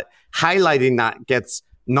discussion. But highlighting that gets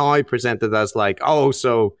now presented as like, oh,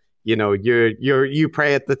 so you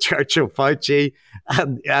pray at the Church of Fauci,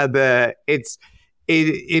 and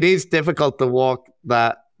it is difficult to walk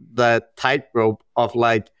the tightrope of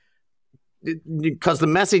because the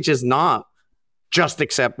message is not just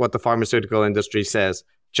accept what the pharmaceutical industry says.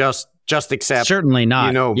 Just accept. Certainly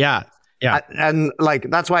not. Yeah. And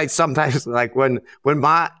that's why sometimes when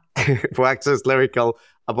Matt waxes lyrical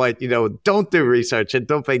about, don't do research and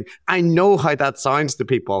don't think, I know how that sounds to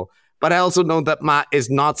people, but I also know that Matt is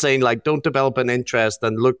not saying don't develop an interest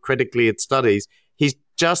and look critically at studies. He's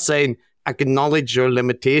just saying, acknowledge your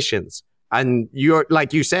limitations. And you're,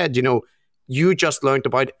 like you said, you just learned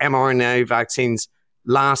about mRNA vaccines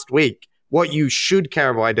last week. What you should care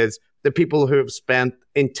about is the people who have spent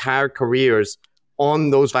entire careers on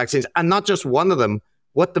those vaccines, and not just one of them,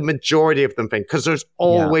 what the majority of them think, because there's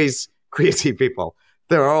always crazy people.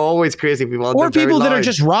 There are always crazy people. Or people that are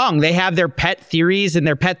just wrong. They have their pet theories, and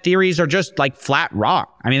their pet theories are just flat wrong.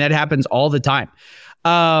 I mean, that happens all the time.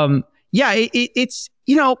 It's,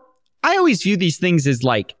 I always view these things as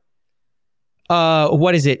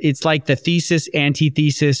what is it? It's like the thesis,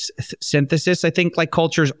 antithesis, synthesis. I think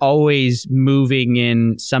culture's always moving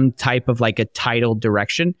in some type of a tidal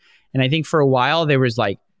direction. And I think for a while there was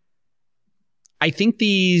I think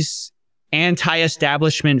these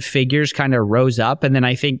anti-establishment figures kind of rose up. And then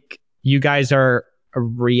I think you guys are a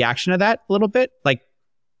reaction to that a little bit.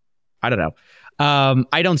 I don't know.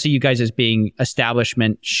 I don't see you guys as being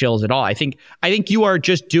establishment shills at all. I think you are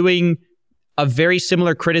just doing a very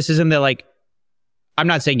similar criticism that I'm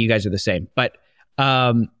not saying you guys are the same, but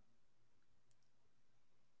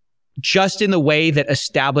just in the way that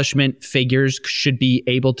establishment figures should be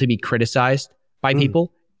able to be criticized by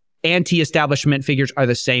people, anti-establishment figures are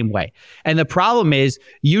the same way. And the problem is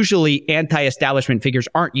usually anti-establishment figures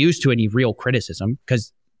aren't used to any real criticism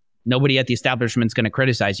because nobody at the establishment is going to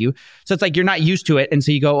criticize you. So it's you're not used to it. And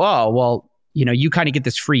so you go, oh, well, you kind of get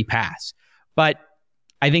this free pass. But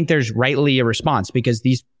I think there's rightly a response because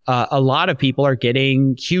these a lot of people are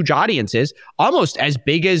getting huge audiences, almost as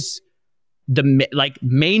big as the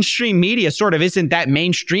mainstream media sort of isn't that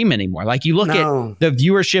mainstream anymore. You look at the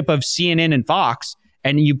viewership of CNN and Fox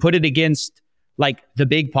and you put it against the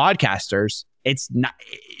big podcasters, it's not,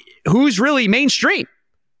 who's really mainstream?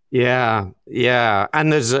 Yeah.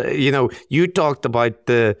 And there's, you talked about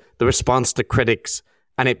the response to critics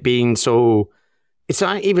and it being so, it's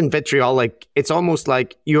not even vitriolic. It's almost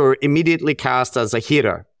like you're immediately cast as a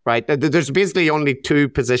hater, right? There's basically only two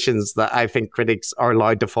positions that I think critics are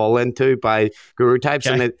allowed to fall into by guru types.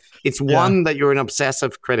 Okay. And it's one, that you're an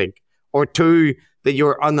obsessive critic, or two, that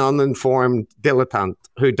you're an uninformed dilettante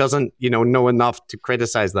who doesn't, know enough to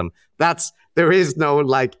criticize them. There is no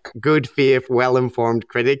good faith, well-informed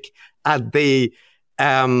critic.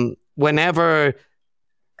 Whenever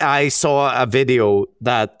I saw a video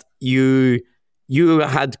that you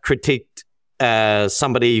had critiqued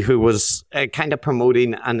somebody who was kind of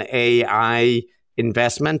promoting an AI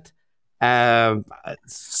investment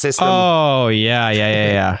system. Oh,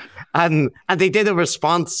 yeah. and they did a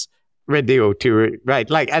response video to it, right?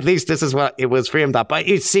 Like, at least this is what it was framed at. But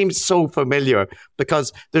it seems so familiar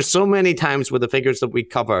because there's so many times with the figures that we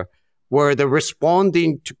cover where they're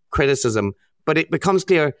responding to criticism, but it becomes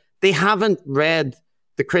clear they haven't read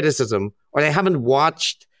the criticism or they haven't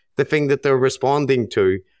watched the thing that they're responding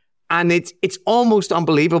to. And it's almost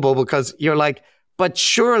unbelievable because you're like, but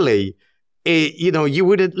surely, you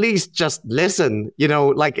would at least just listen.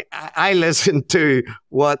 Like I listen to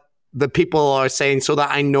what the people are saying so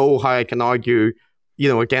that I know how I can argue,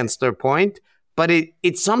 against their point. But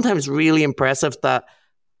it's sometimes really impressive that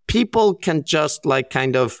people can just like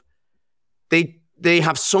kind of, they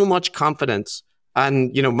have so much confidence.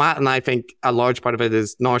 And, Matt and I think a large part of it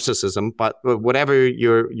is narcissism, but whatever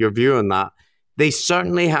your view on that, they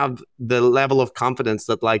certainly have the level of confidence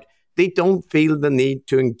that like, they don't feel the need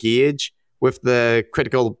to engage with the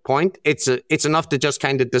critical point. It's enough to just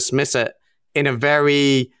kind of dismiss it in a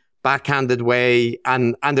very backhanded way.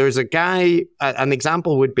 And there's a guy, an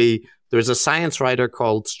example would be, there's a science writer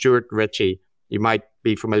called Stuart Ritchie. You might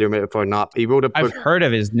be familiar with it or not. He wrote a book. I've heard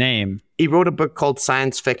of his name. He wrote a book called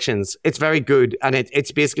Science Fictions. It's very good. And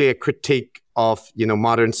it's basically a critique of,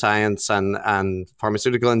 modern science and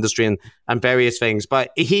pharmaceutical industry and various things.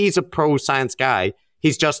 But he's a pro-science guy.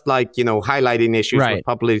 He's just like, highlighting issues with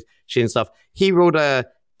publishing and stuff. He wrote a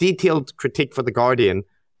detailed critique for The Guardian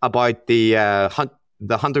about the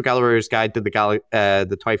Hunter-Gatherer's Guide to the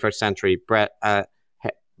 21st Century,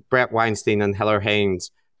 Brett Weinstein and Heller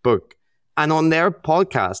Haynes' book. And on their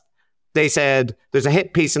podcast, they said there's a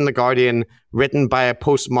hit piece in The Guardian written by a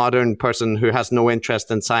postmodern person who has no interest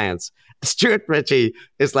in science. Stuart Ritchie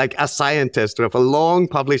is like a scientist with a long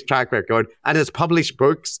published track record and has published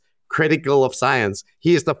books critical of science.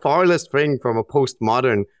 He is the farthest thing from a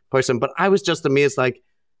postmodern person. But I was just amazed, like,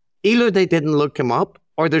 either they didn't look him up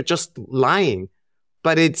or they're just lying.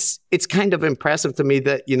 But it's kind of impressive to me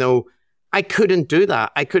that, I couldn't do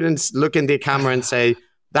that. I couldn't look in the camera and say,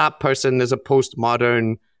 that person is a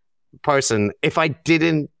postmodern person if I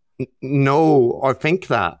didn't know or think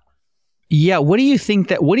that. Yeah, what do you think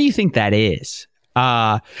that is?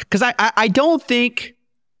 Because I don't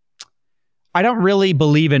really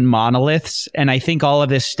believe in monoliths, and I think all of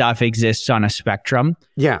this stuff exists on a spectrum.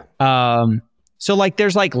 Yeah. So like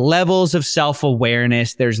there's like levels of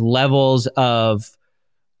self-awareness, there's levels of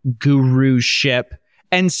guruship.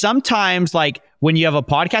 And sometimes like when you have a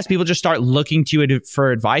podcast, people just start looking to you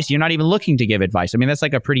for advice. You're not even looking to give advice. I mean, that's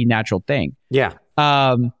like a pretty natural thing. Yeah.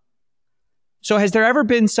 So has there ever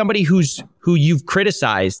been somebody who you've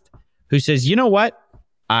criticized who says, you know what,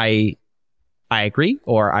 I agree,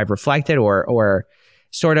 or I've reflected, or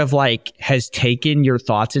sort of like has taken your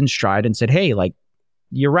thoughts in stride and said, hey, like,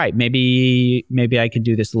 you're right. Maybe I could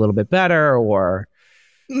do this a little bit better, or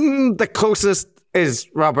the closest is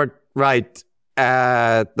Robert Wright,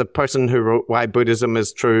 the person who wrote Why Buddhism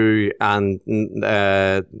is True and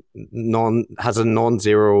has a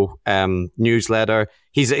non-zero newsletter.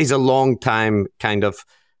 He's a long time kind of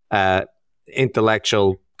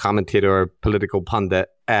intellectual commentator, political pundit,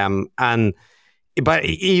 but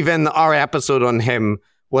even our episode on him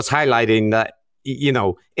was highlighting that,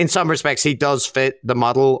 in some respects he does fit the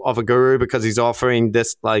model of a guru because he's offering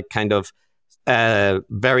this like kind of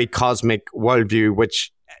very cosmic worldview,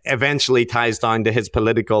 which eventually ties down to his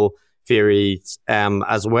political theories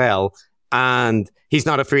as well. And he's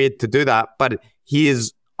not afraid to do that, but he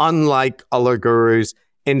is unlike other gurus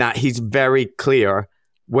in that he's very clear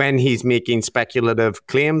when he's making speculative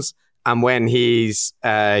claims and when he's,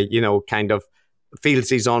 kind of feels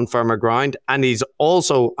he's on firmer ground. And he's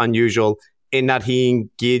also unusual in that he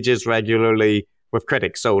engages regularly with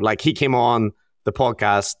critics. So like he came on the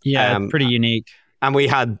podcast. Yeah, pretty unique. And we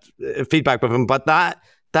had feedback with him, but that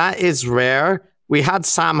is rare. We had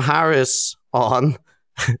Sam Harris on.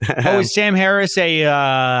 Is Sam Harris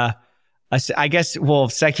I guess,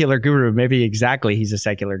 secular guru? Maybe exactly. He's a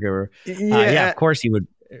secular guru. Yeah, of course he would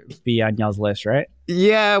be on y'all's list, right?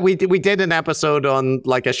 Yeah, we did an episode on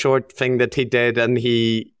like a short thing that he did, and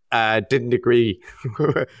he didn't agree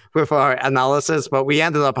with our analysis, but we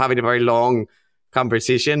ended up having a very long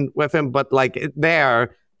conversation with him. But like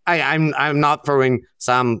there, I'm not throwing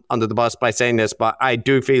Sam under the bus by saying this, but I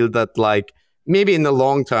do feel that like maybe in the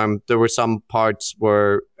long term there were some parts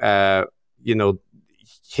where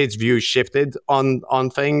his views shifted on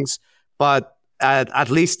things, but at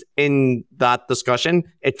least in that discussion,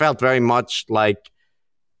 it felt very much like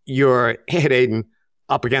you're hitting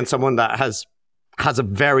up against someone that has a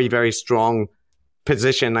very, very strong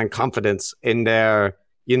position and confidence in their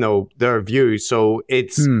view. So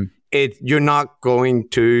you're not going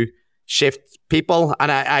to shift people.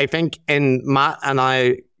 And I think in Matt and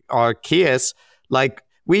our case, like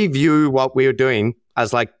we view what we're doing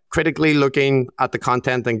as like critically looking at the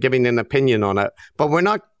content and giving an opinion on it, but we're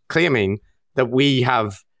not claiming that we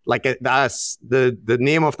have like that's the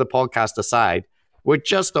name of the podcast aside. We're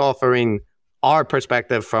just offering our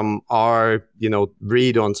perspective from our,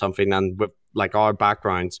 read on something and with like our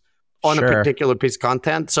backgrounds on a particular piece of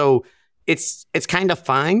content. So it's kind of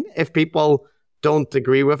fine if people don't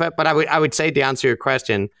agree with it. But I would say, to answer your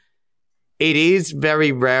question, it is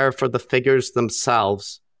very rare for the figures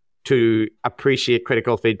themselves to appreciate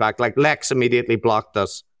critical feedback. Like Lex immediately blocked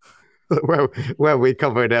us where we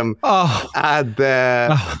covered him.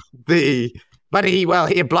 But he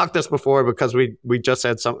had blocked us before because we just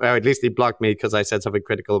said something, or at least he blocked me because I said something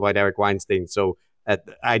critical about Eric Weinstein. So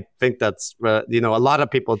I think that's, a lot of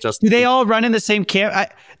people just... Do they all run in the same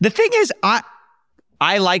camp? The thing is,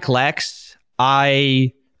 I like Lex.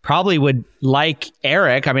 I probably would like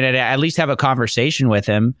Eric. I mean, I'd at least have a conversation with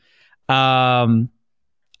him.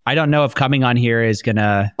 I don't know if coming on here is going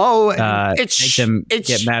to make them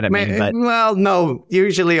get mad at me. But, well, no,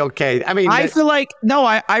 usually okay. I mean... I feel like... No,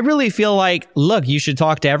 I really feel like, look, you should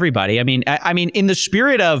talk to everybody. I mean, in the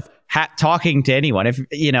spirit of talking to anyone,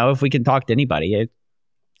 if we can talk to anybody.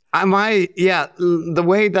 The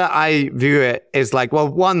way that I view it is like, well,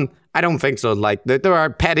 one, I don't think so. Like there are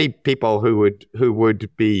petty people who would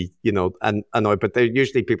be, annoyed, but they're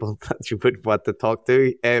usually people that you would want to talk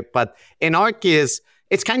to. But in our case,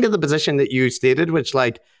 it's kind of the position that you stated, which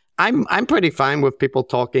like I'm pretty fine with people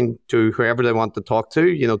talking to whoever they want to talk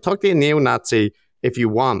to. Talk to a neo-Nazi if you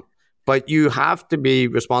want, but you have to be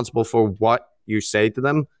responsible for what you say to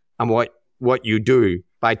them and what you do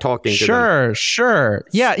by talking to them. Sure.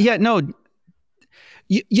 Yeah, no.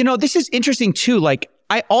 This is interesting too. Like,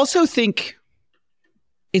 I also think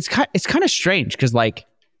it's kind of strange because like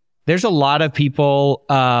there's a lot of people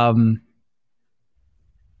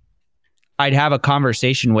I'd have a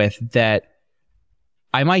conversation with that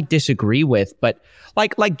I might disagree with, but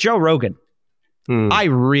like Joe Rogan, I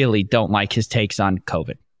really don't like his takes on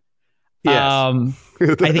COVID. Yes.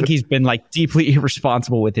 I think he's been like deeply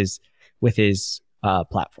irresponsible with his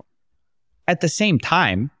platform. At the same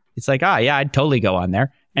time, it's like, I'd totally go on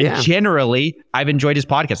there. And generally, I've enjoyed his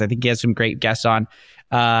podcast. I think he has some great guests on.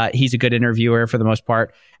 He's a good interviewer for the most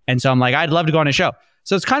part. And so I'm like, I'd love to go on his show.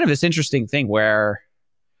 So it's kind of this interesting thing where,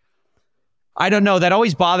 I don't know, that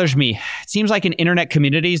always bothers me. It seems like in internet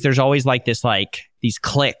communities, there's always like this, like these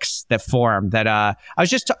cliques that form that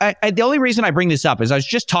the only reason I bring this up is I was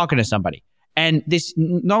just talking to somebody. And this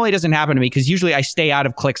normally doesn't happen to me because usually I stay out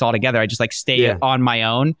of cliques altogether. I just like stay on my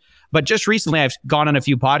own. But just recently I've gone on a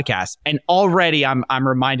few podcasts and already I'm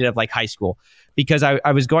reminded of like high school because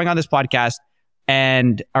I was going on this podcast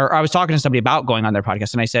or I was talking to somebody about going on their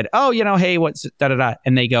podcast and I said, hey, what's da-da-da?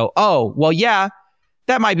 And they go, oh, well, yeah,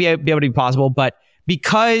 that might be able to be possible. But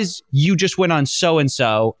because you just went on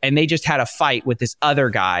so-and-so and they just had a fight with this other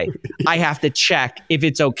guy, I have to check if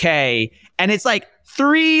it's okay. And it's like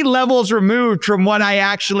 3 levels removed from what I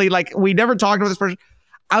actually like. We never talked about this person.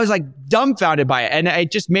 I was like dumbfounded by it. And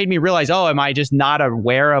it just made me realize, am I just not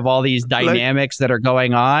aware of all these dynamics that are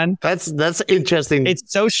going on? That's interesting.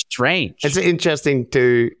 It's so strange. It's interesting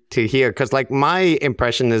to hear because like my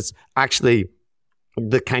impression is actually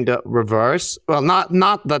the kind of reverse. Well,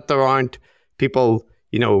 not that there aren't people,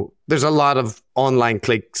 there's a lot of online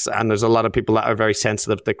cliques and there's a lot of people that are very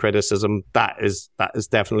sensitive to criticism. That is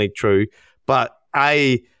definitely true. But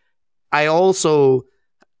I also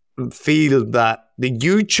feel that the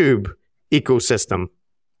YouTube ecosystem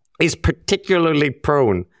is particularly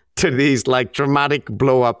prone to these like dramatic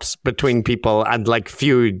blow-ups between people and like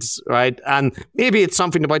feuds, right? And maybe it's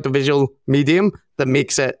something about the visual medium that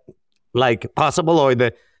makes it like possible, or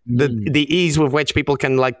the ease with which people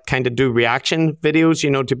can like kind of do reaction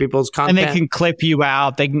videos, to people's content. And they can clip you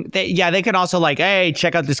out. They can also like, hey,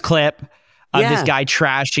 check out this clip of this guy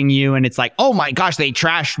trashing you. And it's like, oh my gosh, they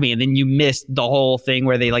trashed me. And then you missed the whole thing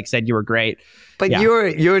where they like said you were great. But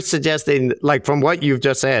you're suggesting, like from what you've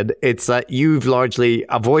just said, it's that you've largely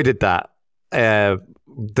avoided that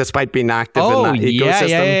despite being active in that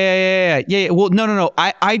ecosystem. Yeah. Well, no.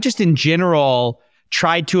 I just in general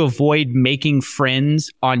tried to avoid making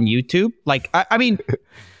friends on YouTube. Like, I mean,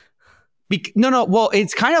 well,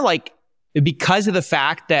 it's kind of like because of the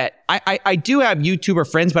fact that I do have YouTuber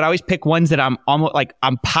friends, but I always pick ones that I'm almost like,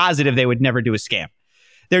 I'm positive they would never do a scam.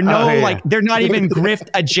 They're they're not even grift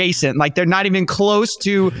adjacent. Like they're not even close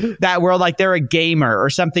to that world. Like they're a gamer or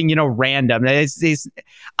something, random.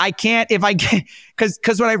 I can't, if I can,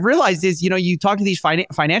 because what I've realized is, you talk to these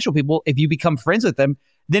financial people, if you become friends with them,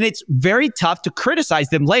 then it's very tough to criticize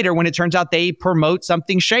them later when it turns out they promote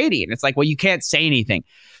something shady. And it's like, well, you can't say anything.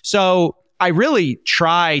 So I really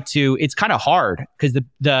try to, it's kind of hard because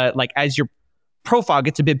the like as your profile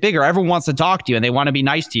gets a bit bigger, everyone wants to talk to you and they want to be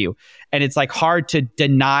nice to you. And it's like hard to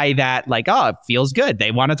deny that, like, oh, it feels good. They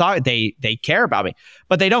want to talk. They care about me,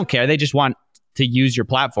 but they don't care. They just want to use your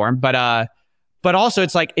platform. But also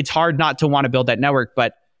it's like, it's hard not to want to build that network.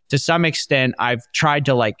 But to some extent, I've tried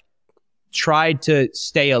to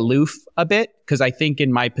stay aloof a bit because I think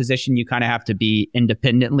in my position, you kind of have to be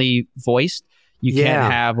independently voiced. You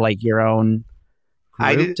can't have like your own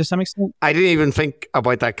group to some extent. I didn't even think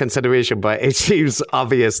about that consideration, but it seems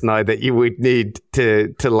obvious now that you would need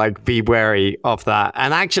to like be wary of that.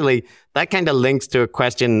 And actually, that kind of links to a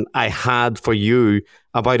question I had for you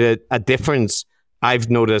about a difference I've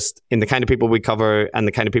noticed in the kind of people we cover and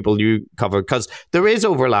the kind of people you cover, because there is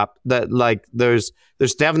overlap. That like there's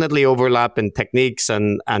definitely overlap in techniques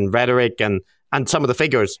and rhetoric and some of the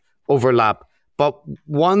figures overlap. But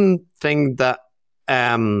one thing that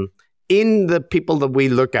in the people that we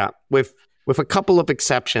look at, with a couple of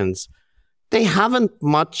exceptions, they haven't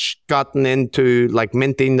much gotten into like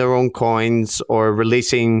minting their own coins or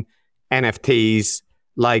releasing NFTs.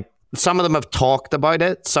 Like some of them have talked about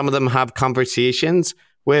it. Some of them have conversations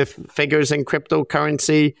with figures in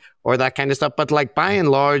cryptocurrency or that kind of stuff. But like by and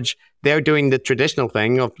large, they're doing the traditional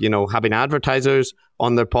thing of, you know, having advertisers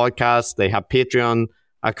on their podcasts. They have Patreon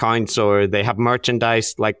accounts or they have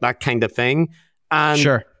merchandise, like that kind of thing. And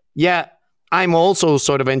sure. Yeah, I'm also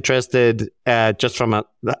sort of interested, just from an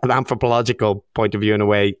anthropological point of view in a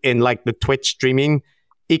way, in like the Twitch streaming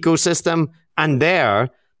ecosystem. And there,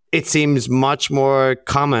 it seems much more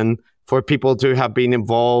common for people to have been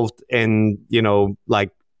involved in, you know,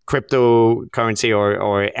 like cryptocurrency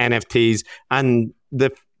or NFTs. And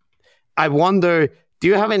I wonder, do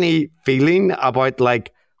you have any feeling about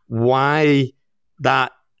like why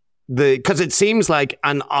that? Because it seems like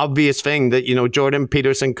an obvious thing that, you know, Jordan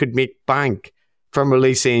Peterson could make bank from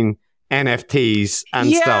releasing NFTs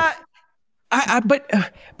and stuff. But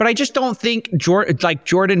I just don't think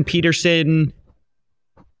Jordan Peterson.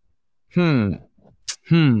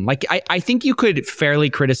 Like I think you could fairly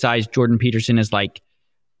criticize Jordan Peterson as like,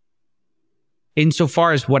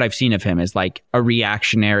 insofar as what I've seen of him, as like a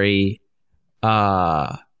reactionary.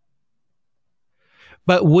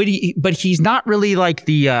 But he's not really like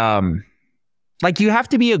the, like you have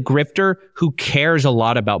to be a grifter who cares a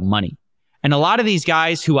lot about money. And a lot of these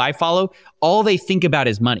guys who I follow, all they think about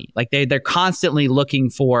is money. Like they're constantly looking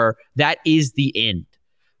for, that is the end.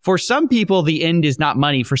 For some people, the end is not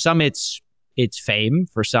money. For some, it's fame.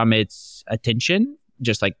 For some, it's attention,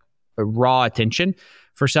 just like raw attention.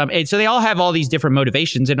 For some, and so they all have all these different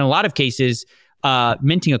motivations. And in a lot of cases,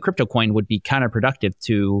 minting a crypto coin would be counterproductive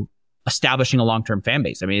to establishing a long-term fan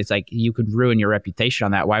base. I mean, it's like you could ruin your reputation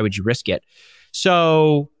on that. Why would you risk it?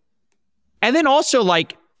 So, and then also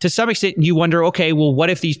like to some extent you wonder, okay, well, what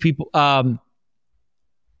if these people,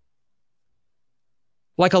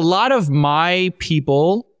 like a lot of my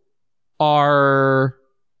people are,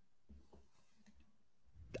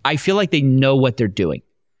 I feel like they know what they're doing.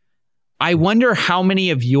 I wonder how many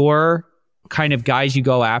of your kind of guys you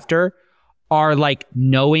go after are like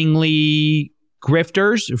knowingly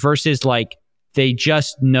grifters versus like they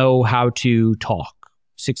just know how to talk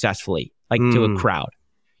successfully, like to a crowd.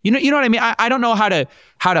 You know what I mean? I don't know how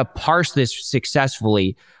to parse this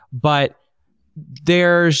successfully, but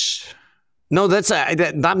there's no,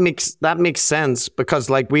 that makes sense, because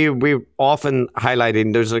like we're often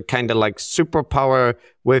highlighting there's a kind of like superpower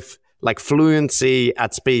with like fluency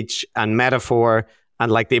at speech and metaphor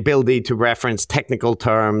and like the ability to reference technical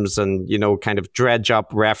terms and, you know, kind of dredge up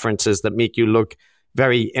references that make you look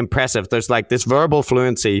very impressive. There's like this verbal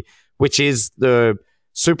fluency, which is the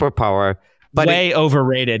superpower. But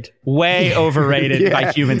overrated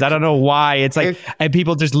by humans. I don't know why. It's like, and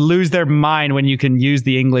people just lose their mind when you can use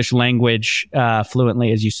the English language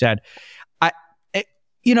fluently, as you said. I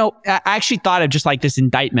actually thought of just like this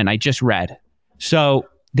indictment I just read. So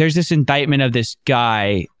there's this indictment of this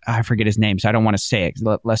guy. I forget his name, so I don't want to say it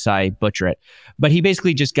lest I butcher it. But he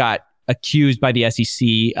basically just got accused by the SEC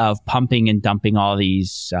of pumping and dumping all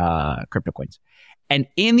these crypto coins. And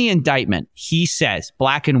in the indictment, he says,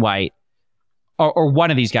 black and white, or one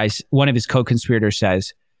of these guys, one of his co-conspirators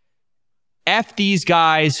says, F these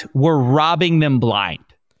guys, we're robbing them blind.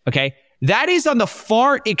 Okay? That is on the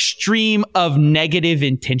far extreme of negative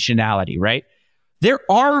intentionality, right? There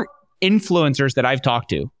are influencers that I've talked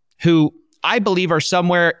to who I believe are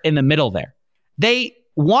somewhere in the middle there. They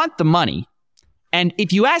want the money. And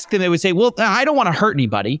if you ask them, they would say, well, I don't want to hurt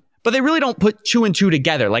anybody, but they really don't put two and two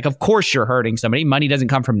together. Like, of course you're hurting somebody. Money doesn't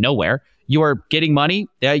come from nowhere. You are getting money.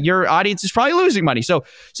 Your audience is probably losing money. So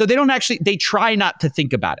they don't actually, they try not to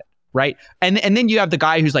think about it. Right. And then you have the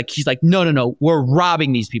guy who's like, he's like, no, we're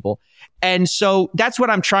robbing these people. And so that's what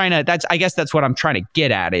I'm trying to, I guess that's what I'm trying to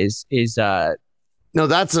get at is no,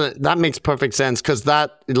 that makes perfect sense. Cause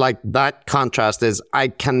that contrast is, I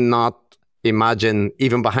cannot imagine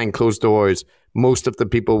even behind closed doors, most of the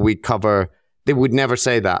people we cover, they would never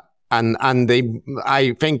say that. And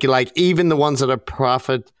I think like even the ones that are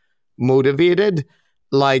profit motivated,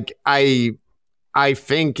 like I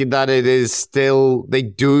think that it is still, they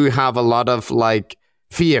do have a lot of like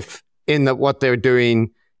faith in that what they're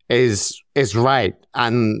doing is right.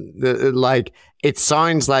 And like, it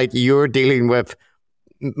sounds like you're dealing with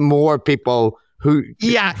more people who,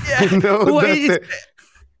 yeah. Well,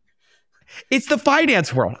 it's the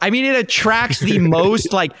finance world. I mean, it attracts the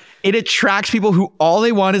most, like, it attracts people who all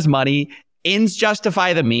they want is money. Ends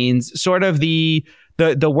justify the means, sort of the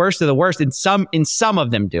worst of the worst. In some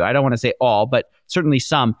of them do. I don't want to say all, but certainly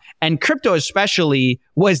some. And crypto especially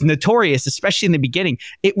was notorious, especially in the beginning.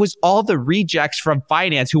 It was all the rejects from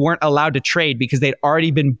finance who weren't allowed to trade because they'd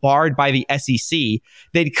already been barred by the SEC.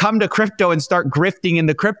 They'd come to crypto and start grifting in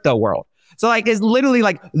the crypto world. So like, it's literally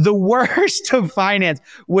like the worst of finance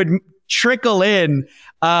would trickle in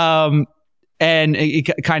and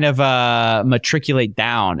it kind of matriculate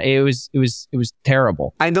down. It was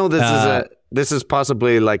terrible. I know this is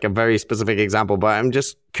possibly like a very specific example, but I'm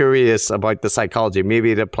just curious about the psychology.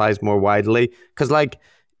 Maybe it applies more widely because like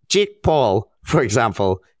Jake Paul, for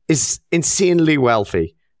example, is insanely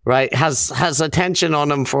wealthy, right? Has attention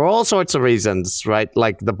on him for all sorts of reasons, right?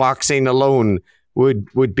 Like the boxing alone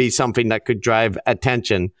would be something that could drive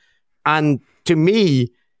attention. And to me,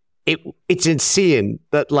 it's insane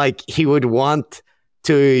that like he would want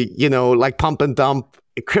to, like pump and dump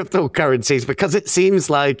cryptocurrencies, because it seems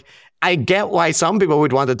like, I get why some people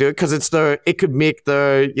would want to do it because it could make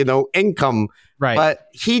their, income. Right. But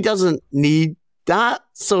he doesn't need that.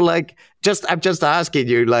 So like, I'm just asking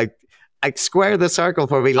you, like square the circle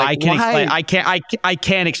for me. Like, I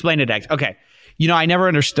can't explain it. Okay. I never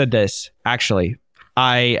understood this actually.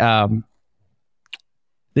 This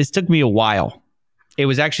took me a while. It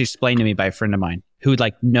was actually explained to me by a friend of mine who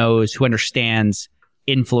who understands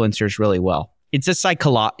influencers really well. It's a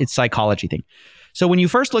psychology thing. So when you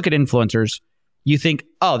first look at influencers, you think,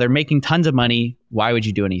 oh, they're making tons of money. Why would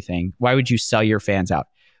you do anything? Why would you sell your fans out?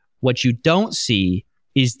 What you don't see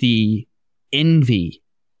is the envy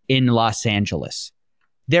in Los Angeles.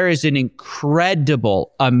 There is an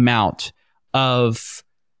incredible amount of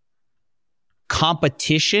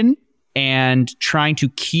competition and trying to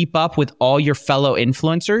keep up with all your fellow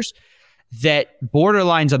influencers that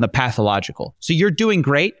borderlines on the pathological. So you're doing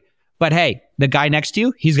great, but hey, the guy next to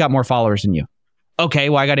you, he's got more followers than you. Okay,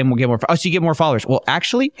 well, I got him to get more. Oh, so you get more followers. Well,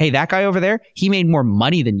 actually, hey, that guy over there, he made more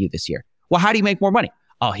money than you this year. Well, how do you make more money?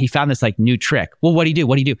 Oh, he found this new trick. Well, what do you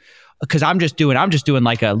do? Because I'm just doing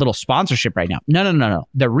like a little sponsorship right now. No.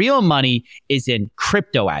 The real money is in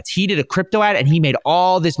crypto ads. He did a crypto ad and he made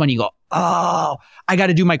all this money. You go, oh, I got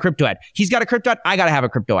to do my crypto ad. He's got a crypto ad. I got to have a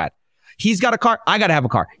crypto ad. He's got a car. I got to have a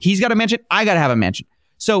car. He's got a mansion. I got to have a mansion.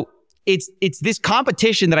 So it's this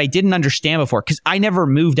competition that I didn't understand before because I never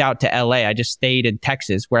moved out to LA. I just stayed in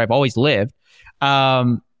Texas where I've always lived.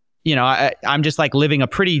 I'm just living a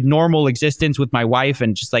pretty normal existence with my wife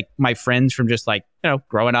and just my friends from just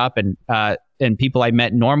growing up and people I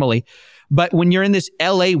met normally. But when you're in this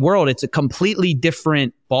LA world, it's a completely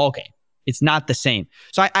different ballgame. It's not the same.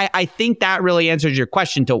 So I think that really answers your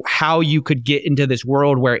question to how you could get into this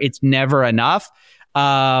world where it's never enough.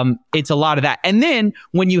 It's a lot of that. And then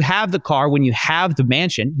when you have the car, when you have the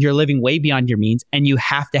mansion, you're living way beyond your means and you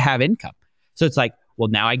have to have income. So it's well,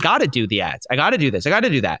 now I got to do the ads. I got to do this. I got to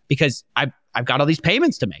do that because I've got all these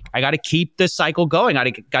payments to make. I got to keep the cycle going.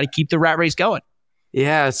 I got to keep the rat race going.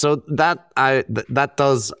 Yeah. So that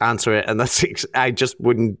does answer it. And I just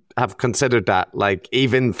wouldn't have considered that,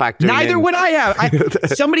 even factoring Neither in. would I have.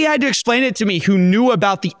 Somebody had to explain it to me who knew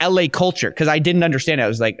about the LA culture because I didn't understand it. I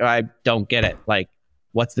was I don't get it.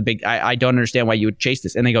 What's the big, I don't understand why you would chase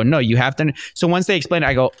this. And they go, no, you have to. So once they explain it,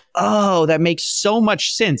 I go, oh, that makes so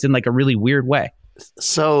much sense in a really weird way.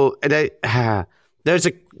 So there's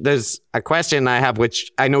a question I have,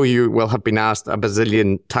 which I know you will have been asked a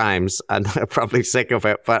bazillion times and are probably sick of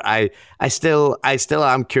it, but I still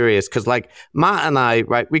am curious because Matt and I,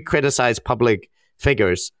 right, we criticize public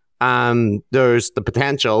figures. There's the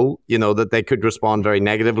potential, that they could respond very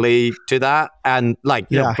negatively to that. And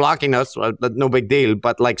blocking us, no big deal.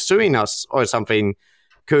 But suing us or something,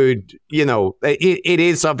 could, it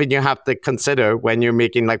is something you have to consider when you're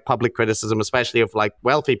making like public criticism, especially of like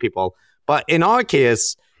wealthy people. But in our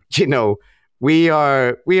case, we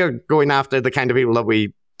are going after the kind of people that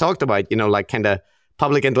we talked about, like kind of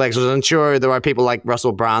public intellectuals. And sure, there are people like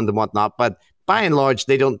Russell Brand and whatnot, but by and large,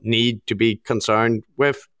 they don't need to be concerned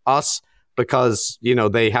with us because,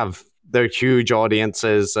 they have their huge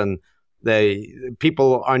audiences, and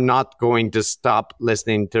people are not going to stop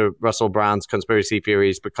listening to Russell Brand's conspiracy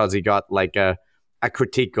theories because he got like a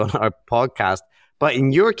critique on our podcast. But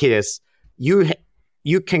in your case,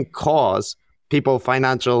 you can cause people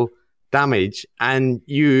financial damage, and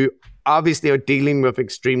you obviously are dealing with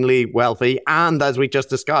extremely wealthy, and as we just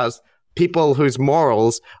discussed, people whose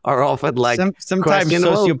morals are often like sometimes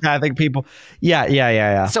sociopathic people.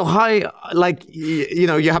 Yeah. So how, like,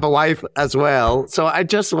 you have a wife as well. So I'm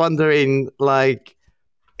just wondering, like,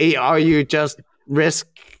 are you just risk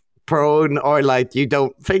prone, or like you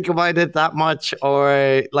don't think about it that much,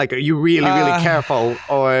 or like are you really careful,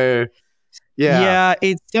 or yeah,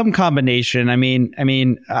 it's some combination. I mean,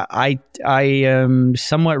 I am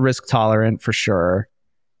somewhat risk tolerant for sure.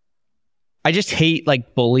 I just hate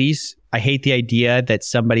like bullies. I hate the idea that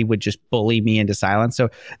somebody would just bully me into silence. So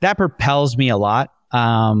that propels me a lot.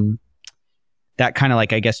 That kind of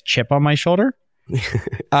like, I guess, chip on my shoulder.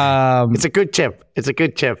 It's a good chip.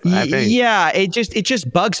 I think. Yeah, it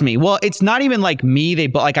just bugs me. Well, it's not even like me.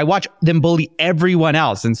 Like I watch them bully everyone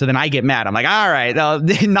else, and so then I get mad. I'm like, all right,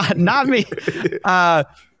 not me.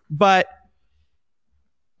 But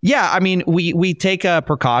yeah, I mean, we take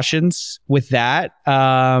precautions with that.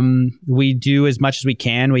 We do as much as we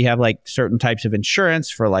can. We have like certain types of insurance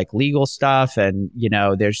for like legal stuff, and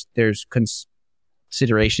there's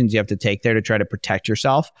considerations you have to take there to try to protect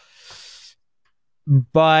yourself.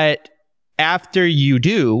 But after you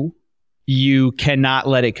do, you cannot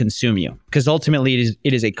let it consume you, because ultimately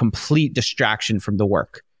it is a complete distraction from the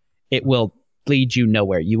work. It will lead you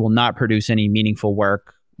nowhere. You will not produce any meaningful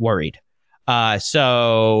work worried.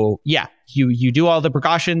 So yeah, you do all the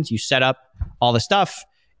precautions, you set up all the stuff,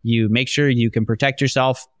 you make sure you can protect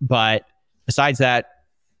yourself. But besides that,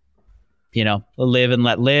 live and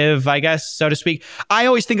let live, I guess, so to speak. I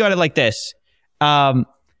always think about it like this. I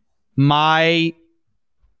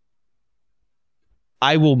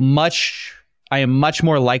am much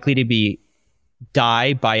more likely to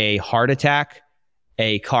die by a heart attack,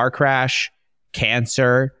 a car crash,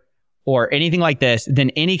 cancer, or anything like this than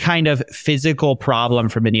any kind of physical problem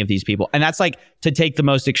from any of these people. And that's like to take the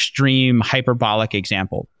most extreme hyperbolic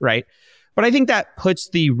example, right? But I think that puts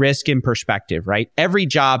the risk in perspective, right? Every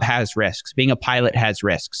job has risks. Being a pilot has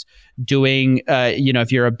risks. Doing,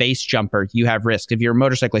 if you're a base jumper, you have risks. If you're a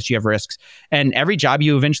motorcyclist, you have risks. And every job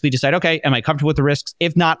you eventually decide, okay, am I comfortable with the risks?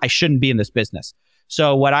 If not, I shouldn't be in this business.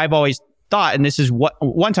 So what I've always thought, and this is what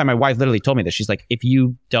one time my wife literally told me this. She's like, if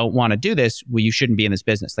you don't want to do this, well, you shouldn't be in this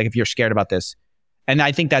business. Like if you're scared about this. And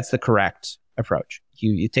I think that's the correct approach.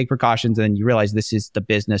 You take precautions, and you realize this is the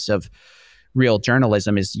business of real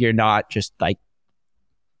journalism, is you're not just like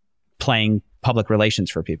playing public relations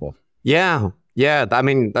for people. Yeah. I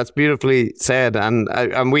mean, that's beautifully said.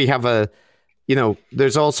 And we have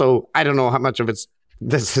there's also, I don't know how much of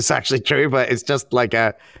this is actually true, but it's just like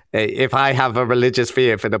if I have a religious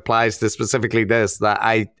faith, it applies to specifically this, that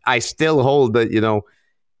I still hold that,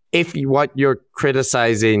 if what you're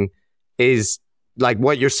criticizing is like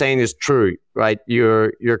what you're saying is true, right?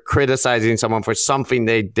 You're criticizing someone for something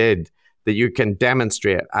they did that you can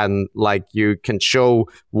demonstrate, and like you can show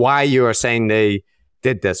why you are saying they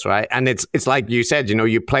did this, right? And it's like you said,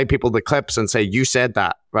 you play people the clips and say, you said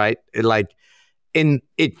that, right?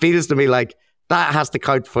 It feels to me like that has to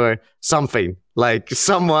count for something. Like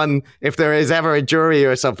someone, if there is ever a jury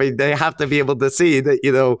or something, they have to be able to see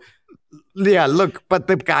that, yeah, look, but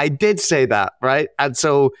the guy did say that, right? And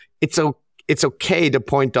so it's okay to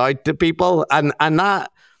point out to people, and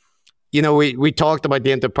that, we talked about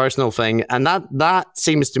the interpersonal thing, and that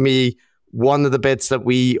seems to me one of the bits that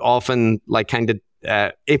we often like kind of,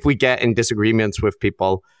 if we get in disagreements with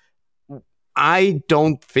people, I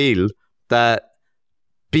don't feel that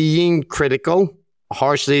being critical,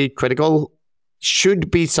 harshly critical,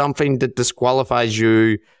 should be something that disqualifies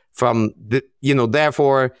you from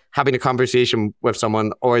therefore having a conversation with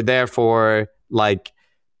someone, or therefore like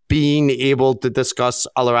being able to discuss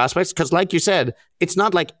other aspects. Because like you said, it's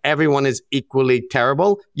not like everyone is equally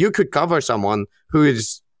terrible. You could cover someone who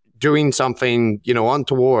is doing something,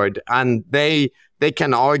 untoward, and they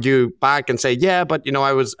can argue back and say, yeah, but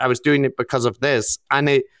I was doing it because of this.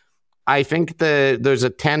 And I think there's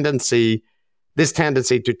this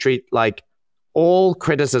tendency to treat like all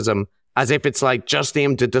criticism as if it's like just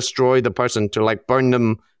aimed to destroy the person, to like burn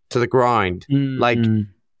them to the ground. Like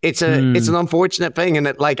it's an unfortunate thing, and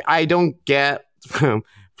it, like, I don't get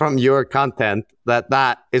from your content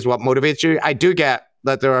that is what motivates you. I do get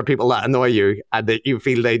that there are people that annoy you and that you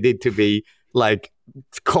feel they need to be like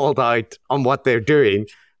called out on what they're doing,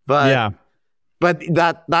 but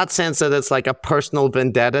that sense that it's like a personal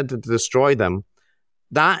vendetta to destroy them,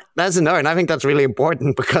 that's another. And I think that's really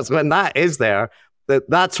important, because when that is there,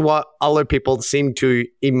 that's what other people seem to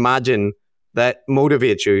imagine that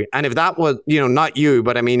motivates you. And if that was, not you,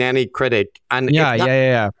 but I mean any critic, and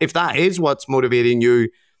if that is what's motivating you,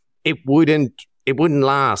 it wouldn't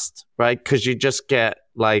last, right? Because you just get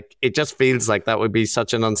like, it just feels like that would be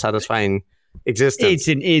such an unsatisfying existence.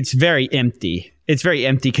 It's very empty. It's very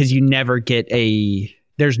empty because you never get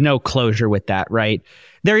there's no closure with that, right?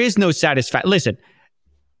 There is no satisfaction. Listen,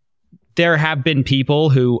 there have been people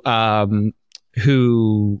who were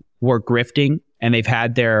grifting and they've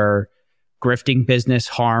had their grifting business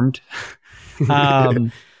harmed.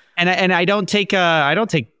 And I don't take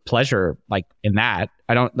pleasure like in that.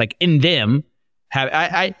 I don't like in them.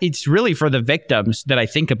 It's really for the victims that I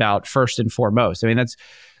think about first and foremost. I mean,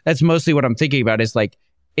 that's mostly what I'm thinking about, is like,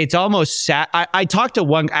 it's almost sad. I talked to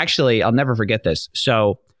one, actually, I'll never forget this.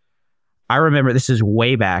 So I remember, this is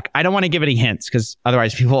way back. I don't want to give any hints because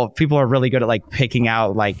otherwise people are really good at like picking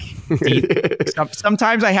out like deep.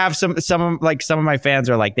 Sometimes I have some of my fans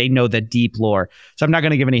are like, they know the deep lore. So I'm not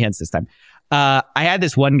going to give any hints this time. I had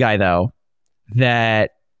this one guy though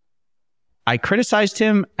that I criticized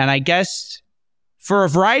him, and I guess for a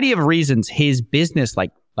variety of reasons, his business,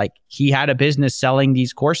 like he had a business selling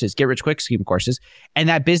these courses, get rich quick scheme courses, and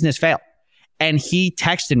that business failed. And he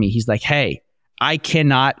texted me. He's like, "Hey, I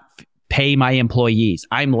cannot pay my employees.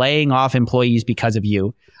 I'm laying off employees because of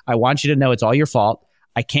you. I want you to know it's all your fault.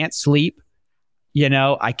 I can't sleep.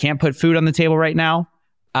 I can't put food on the table right now.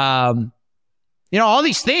 All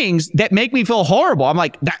these things that make me feel horrible." I'm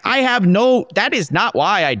like, that is not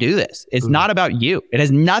why I do this. It's not about you. It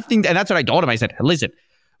has nothing. And that's what I told him. I said, "Listen,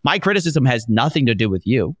 my criticism has nothing to do with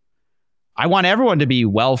you. I want everyone to be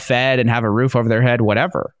well fed and have a roof over their head,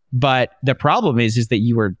 whatever. But the problem is that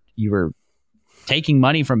you were taking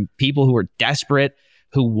money from people who were desperate,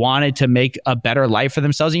 who wanted to make a better life for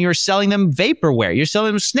themselves, and you're selling them vaporware. You're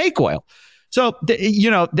selling them snake oil. So,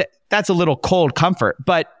 that's a little cold comfort.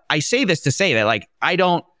 But I say this to say that, like, I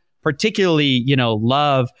don't particularly,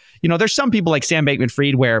 love, there's some people like Sam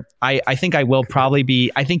Bankman-Fried where I think I will probably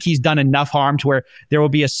be, I think he's done enough harm to where there will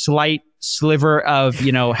be a slight sliver of,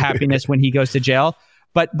 happiness when he goes to jail.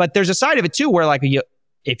 But there's a side of it too, where like,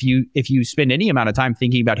 if you spend any amount of time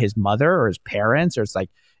thinking about his mother or his parents, or it's like,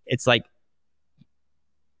 it's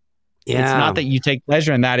not that you take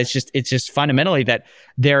pleasure in that. It's just fundamentally that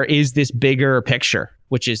there is this bigger picture,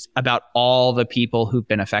 which is about all the people who've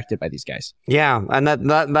been affected by these guys. Yeah, and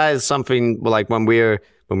that is something like when we're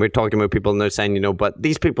talking about people and they're saying, but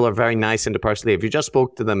these people are very nice interpersonally. If you just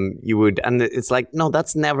spoke to them, you would. And it's like, no,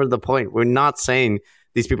 that's never the point. We're not saying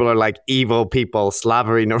these people are like evil people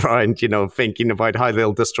slavering around, thinking about how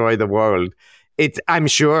they'll destroy the world. I'm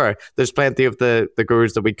sure there's plenty of the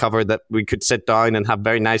gurus that we cover that we could sit down and have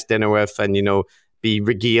very nice dinner with and, be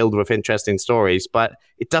regaled with interesting stories. But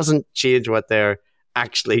it doesn't change what they're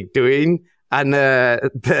actually doing. And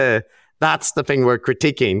that's the thing we're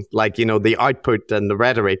critiquing, like, the output and the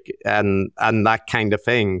rhetoric and that kind of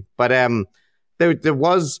thing. But there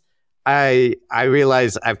was, I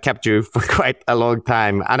realize I've kept you for quite a long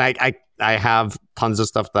time, and I have tons of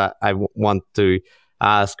stuff that I want to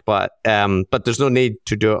ask, but there's no need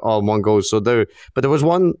to do it all in one go. But there was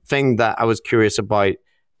one thing that I was curious about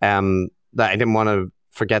that I didn't want to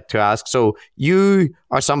forget to ask. So you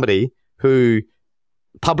are somebody who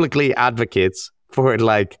publicly advocates for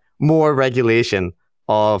like more regulation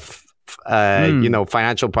of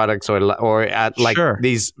financial products or at like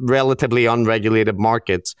these relatively unregulated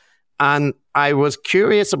markets. And I was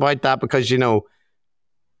curious about that because,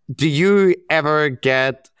 do you ever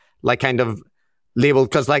get like kind of labeled?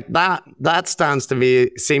 Because like that stands to me,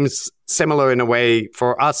 seems similar in a way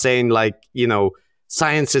for us saying like,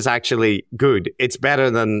 science is actually good. It's better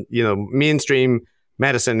than, mainstream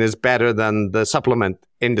medicine is better than the supplement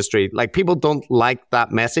industry. Like people don't like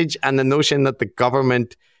that message, and the notion that the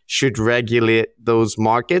government should regulate those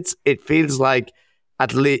markets. It feels like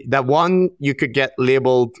at least that one, you could get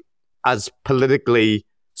labeled as politically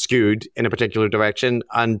skewed in a particular direction,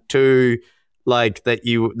 and two, like that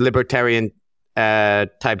you libertarian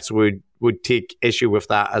types would take issue with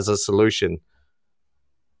that as a solution.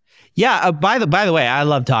 Yeah. By the way, I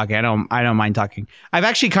love talking. I don't mind talking. I've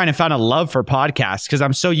actually kind of found a love for podcasts because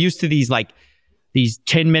I'm so used to these like these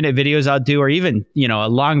 10-minute videos I'll do, or even, a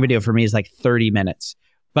long video for me is like 30 minutes.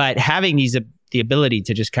 But having the ability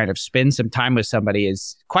to just kind of spend some time with somebody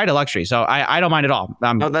is quite a luxury. So I don't mind at all.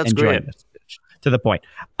 I'm that's enjoying great. it, to the point.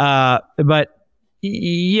 But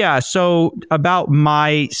yeah, so about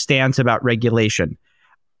my stance about regulation.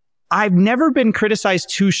 I've never been criticized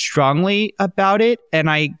too strongly about it. And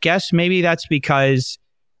I guess maybe that's because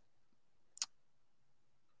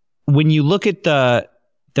when you look at the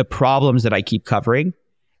problems that I keep covering,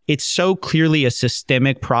 it's so clearly a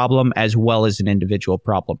systemic problem as well as an individual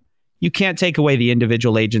problem. You can't take away the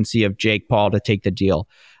individual agency of Jake Paul to take the deal,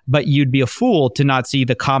 but you'd be a fool to not see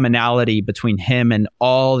the commonality between him and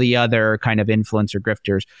all the other kind of influencer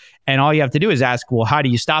grifters. And all you have to do is ask, well, how do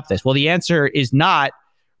you stop this? Well, the answer is not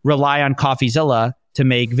rely on CoffeeZilla to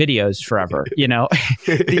make videos forever.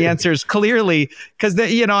 The answer is clearly, because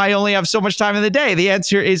I only have so much time in the day. The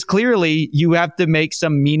answer is clearly you have to make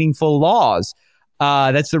some meaningful laws.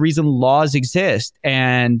 That's the reason laws exist.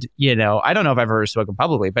 And, I don't know if I've ever spoken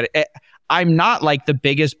publicly, but I'm not like the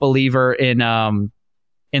biggest believer in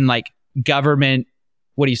like government,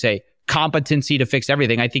 competency to fix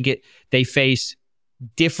everything. I think they face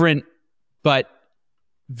different, but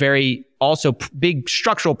very also big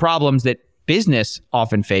structural problems that business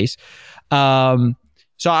often face.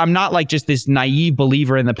 So I'm not like just this naive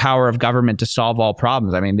believer in the power of government to solve all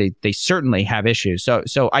problems. I mean, they certainly have issues.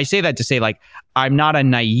 So I say that to say, like, I'm not a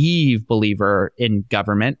naive believer in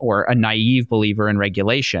government or a naive believer in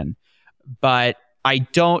regulation, but I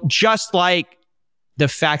don't, just like the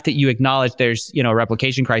fact that you acknowledge there's, a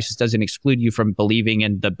replication crisis doesn't exclude you from believing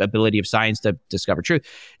in the ability of science to discover truth.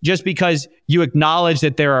 Just because you acknowledge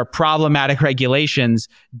that there are problematic regulations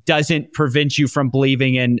doesn't prevent you from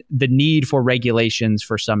believing in the need for regulations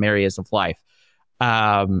for some areas of life.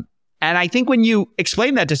 And I think when you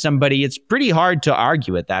explain that to somebody, it's pretty hard to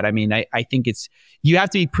argue with that. I mean, I think you have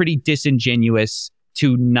to be pretty disingenuous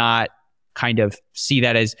to not kind of see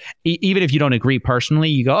that as, even if you don't agree personally,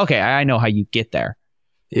 you go, okay, I know how you get there.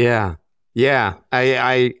 Yeah.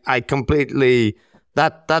 I completely.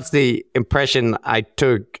 That's the impression I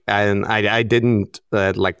took, and I didn't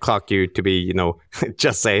clock you to be,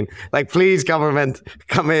 just saying like, please government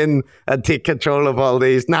come in and take control of all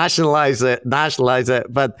these, nationalize it.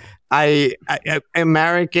 But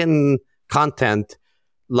American content,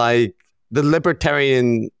 like the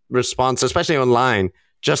libertarian response, especially online,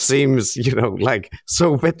 just seems, like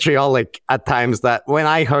so vitriolic at times that when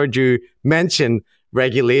I heard you mention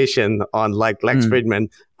regulation on like Lex Fridman,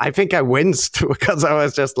 I think I winced because I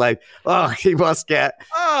was just like, oh, he must get.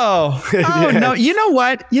 Yeah. No, you know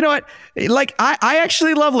what? Like, I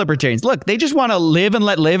actually love libertarians. Look, they just want to live and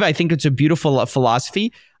let live. I think it's a beautiful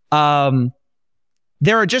philosophy.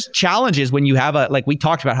 There are just challenges when you have like we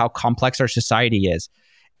talked about how complex our society is,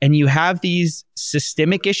 and you have these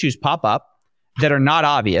systemic issues pop up that are not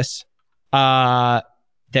obvious, that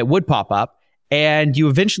would pop up. And you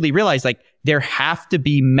eventually realize, like, there have to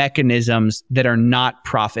be mechanisms that are not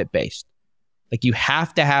profit-based. Like, you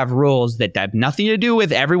have to have rules that have nothing to do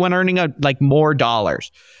with everyone earning more dollars.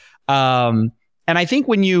 And I think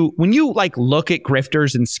when you like look at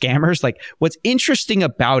grifters and scammers, like, what's interesting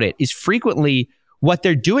about it is frequently what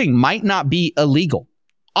they're doing might not be illegal.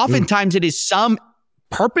 Oftentimes it is some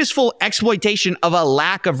purposeful exploitation of a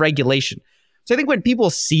lack of regulation. So I think when people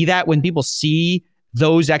see that, when people see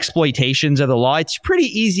those exploitations of the law, it's pretty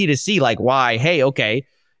easy to see like why, hey, okay,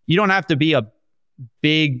 you don't have to be a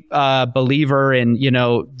big believer in,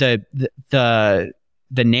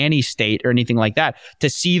 the nanny state or anything like that to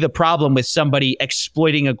see the problem with somebody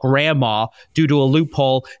exploiting a grandma due to a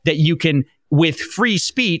loophole that you can, with free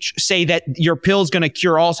speech, say that your pill's going to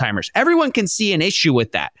cure Alzheimer's. Everyone can see an issue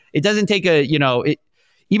with that. It doesn't take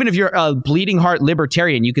even if you're a bleeding heart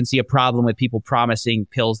libertarian, you can see a problem with people promising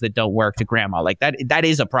pills that don't work to grandma. Like that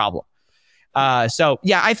is a problem. So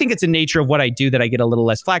yeah, I think it's a nature of what I do that I get a little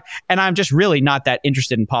less flack, and I'm just really not that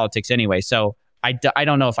interested in politics anyway. So I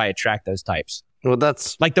don't know if I attract those types. Well,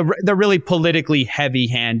 that's like the really politically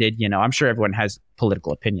heavy-handed. I'm sure everyone has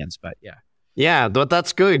political opinions, but yeah. Yeah, but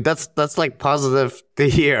that's good. That's like positive to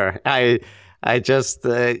hear. I just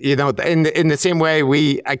in the same way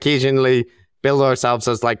we occasionally build ourselves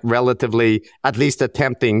as like relatively, at least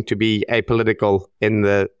attempting to be apolitical in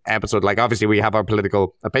the episode. Like, obviously we have our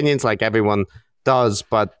political opinions like everyone does,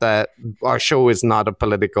 but our show is not a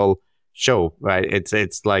political show, right?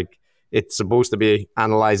 It's like, it's supposed to be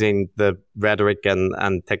analyzing the rhetoric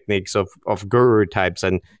and techniques of guru types.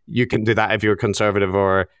 And you can do that if you're conservative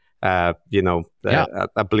or, a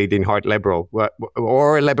bleeding heart liberal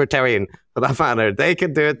or a libertarian for that matter. They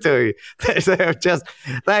can do it too. They're just,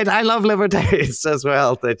 I love libertarians as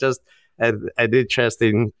well. They just, an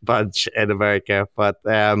interesting bunch in America. But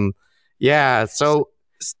yeah, so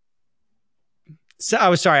I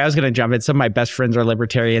was sorry, I was going to jump in. Some of my best friends are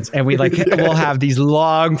libertarians, and we we'll have these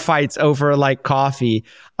long fights over like coffee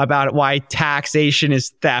about why taxation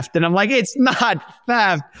is theft. And I'm like, it's not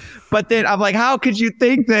theft. But then I'm like, how could you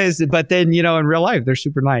think this? But then, in real life, they're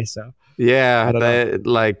super nice. So yeah,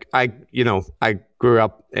 I grew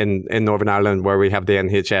up in Northern Ireland where we have the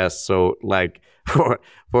NHS. So like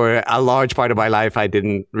for a large part of my life, I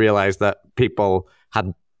didn't realize that people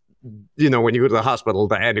had, when you go to the hospital,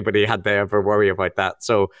 that anybody had to ever worry about that.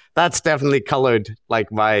 So that's definitely colored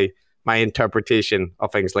like my interpretation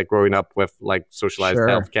of things, like growing up with like socialized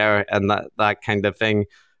healthcare and that kind of thing.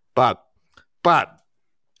 But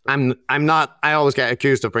I'm not. I always get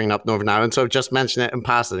accused of bringing up Northern Ireland, so I've just mentioned it in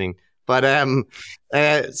passing. But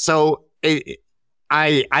so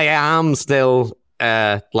I am still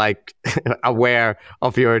like aware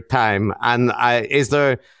of your time, and is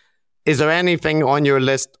there anything on your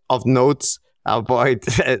list of notes about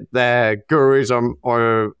the gurus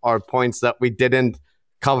or points that we didn't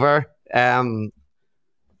cover? Yeah.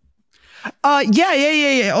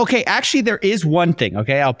 Okay, actually, there is one thing.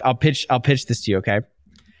 Okay, I'll pitch this to you. Okay,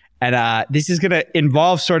 and this is gonna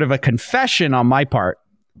involve sort of a confession on my part,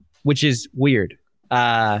 which is weird.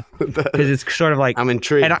 Because it's sort of like, I'm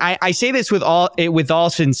intrigued, and I say this with all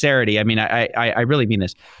sincerity. I mean, I really mean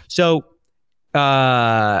this. So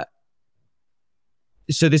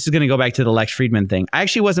this is going to go back to the Lex Fridman thing. I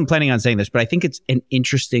actually wasn't planning on saying this, but I think it's an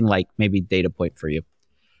interesting, like, maybe data point for you.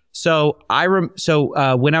 So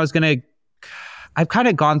when I was going to, I've kind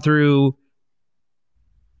of gone through,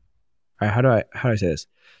 all right, how do I say this?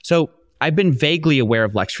 So I've been vaguely aware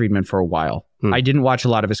of Lex Fridman for a while. I didn't watch a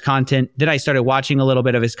lot of his content. Then I started watching a little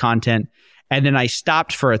bit of his content, and then I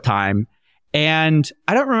stopped for a time. And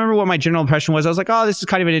I don't remember what my general impression was. I was like, oh, this is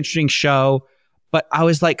kind of an interesting show. But I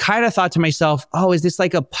was like, kind of thought to myself, oh, is this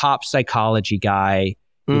like a pop psychology guy?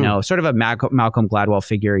 Sort of a Malcolm Gladwell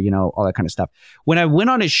figure, all that kind of stuff. When I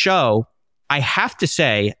went on his show, I have to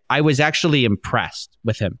say, I was actually impressed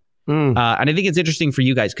with him. And I think it's interesting for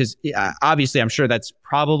you guys because obviously I'm sure that's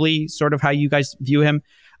probably sort of how you guys view him.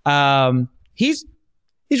 He's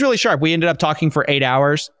really sharp. We ended up talking for 8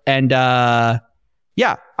 hours, and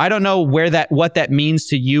yeah, I don't know what that means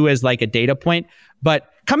to you as like a data point, but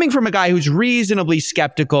coming from a guy who's reasonably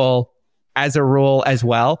skeptical as a rule as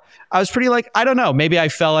well, I was pretty like, I don't know, maybe I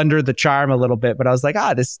fell under the charm a little bit, but I was like,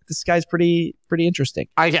 this guy's pretty interesting.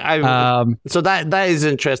 So that is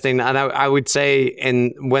interesting, and I would say,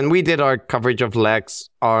 when we did our coverage of Lex,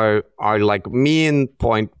 our like main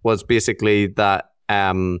point was basically that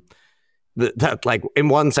that like in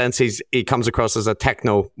one sense he comes across as a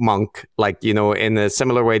techno monk, like in a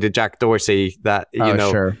similar way to Jack Dorsey, that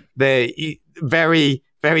they very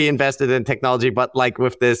very invested in technology, but like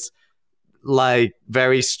with this like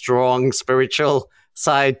very strong spiritual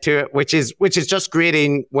side to it, which is just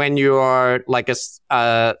grating when you are like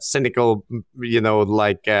a cynical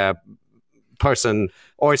person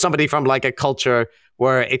or somebody from like a culture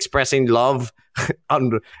where expressing love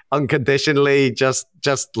unconditionally just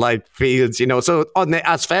like feels, so on the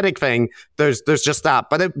aesthetic thing there's just that,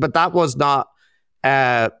 but that was not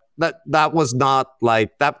that was not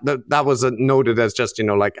like that was noted as just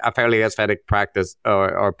like a fairly aesthetic practice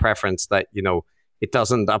or preference that it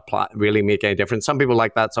doesn't really make any difference. Some people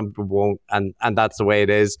like that, some people won't, and that's the way it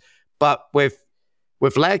is. But with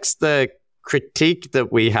Lex, the critique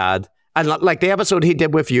that we had, and like the episode he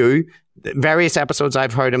did with you, various episodes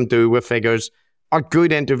I've heard him do with figures are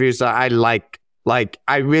good interviews that I like. Like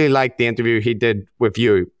I really like the interview he did with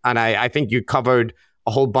you, and I think you covered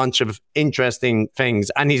a whole bunch of interesting things,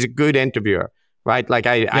 and he's a good interviewer, right? Like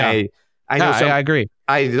I agree.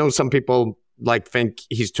 I know some people like think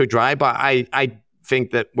he's too dry, but I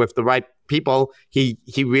think that with the right people, he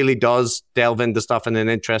really does delve into stuff in an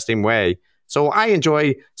interesting way. So I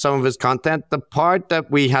enjoy some of his content. The part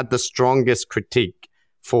that we had the strongest critique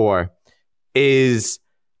for is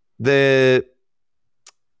the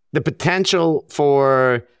potential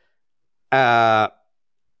for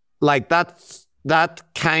like that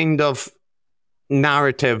kind of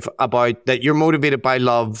narrative about that you're motivated by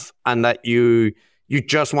love and that you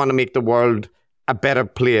just want to make the world a better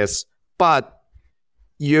place, but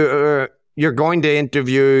you're going to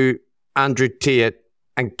interview Andrew Tate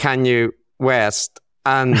and Kanye West,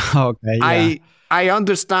 and I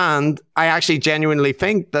understand. I actually genuinely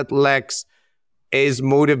think that Lex is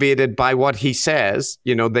motivated by what he says,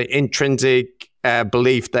 the intrinsic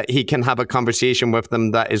belief that he can have a conversation with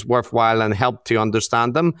them that is worthwhile and help to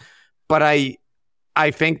understand them. But I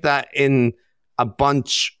think that in a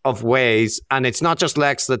bunch of ways, and it's not just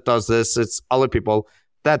Lex that does this, it's other people,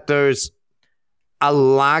 that there's a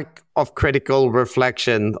lack of critical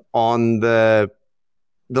reflection on the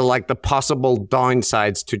possible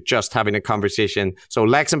downsides to just having a conversation. So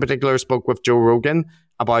Lex in particular spoke with Joe Rogan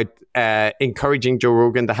about encouraging Joe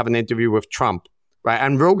Rogan to have an interview with Trump, right?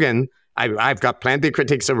 And Rogan, I've got plenty of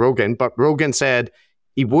critiques of Rogan, but Rogan said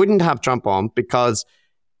he wouldn't have Trump on because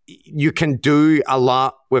you can do a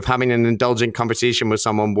lot with having an indulgent conversation with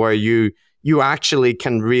someone where you actually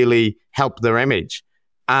can really help their image.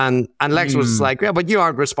 And Lex was like, yeah, but you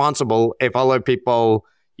aren't responsible if other people,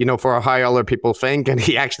 you know, for how other people think. And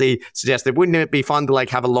he actually suggested, wouldn't it be fun to like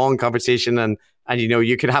have a long conversation and you know,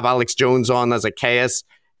 you could have Alex Jones on as a chaos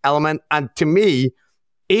element. And to me,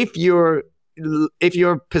 if your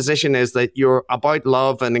position is that you're about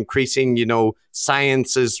love and increasing, you know,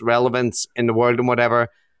 science's relevance in the world and whatever,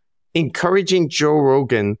 encouraging Joe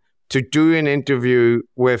Rogan to do an interview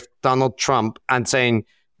with Donald Trump and saying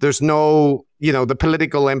there's no, you know, the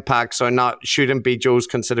political impacts shouldn't be Joe's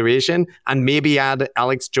consideration, and maybe add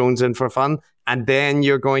Alex Jones in for fun. And then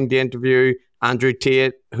you're going to interview Andrew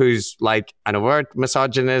Tate, who's like an overt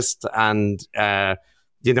misogynist and,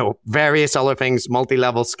 you know, various other things,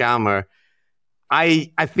 multi-level scammer. I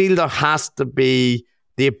feel there has to be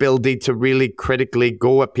the ability to really critically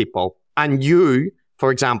go at people. And you,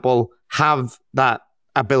 for example, have that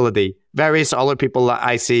ability. Various other people that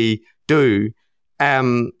I see do.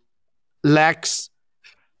 Lex,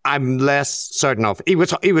 I'm less certain of. He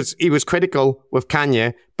was critical with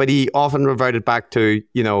Kanye, but he often reverted back to,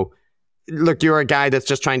 you know, look, you're a guy that's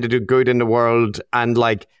just trying to do good in the world, and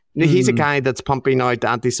like he's a guy that's pumping out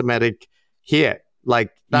anti-Semitic hate.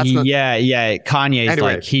 Like that's not, yeah. Kanye's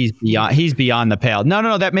anyway. Like he's beyond the pale.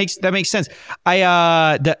 No. That makes sense.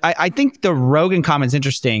 I think the Rogan comment's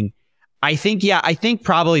interesting. I think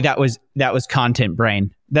probably that was content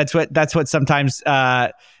brain. That's what sometimes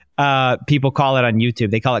people call it on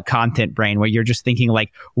YouTube. They call it content brain, where you're just thinking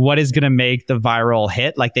like, what is going to make the viral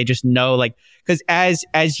hit? Like they just know, like, because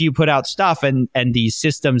as you put out stuff and these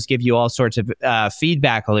systems give you all sorts of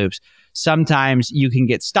feedback loops, sometimes you can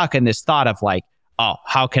get stuck in this thought of like, oh,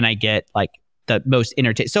 how can I get like the most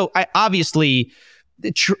entertaining? So obviously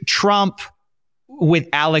Trump with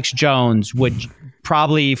Alex Jones would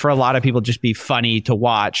probably for a lot of people just be funny to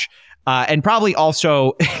watch. And probably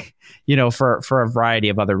also, you know, for a variety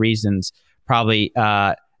of other reasons, probably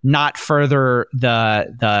not further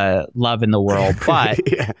the love in the world, but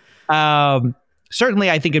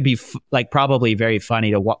certainly I think it'd be probably very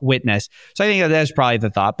funny to witness. So I think that's probably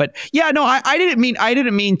the thought. But yeah, no, I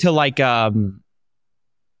didn't mean to like.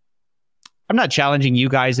 I'm not challenging you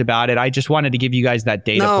guys about it. I just wanted to give you guys that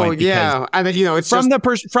data point. Yeah, and you know, it's from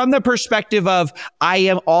the perspective of I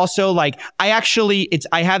am also like I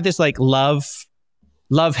have this like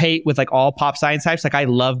love hate with like all pop science types. Like I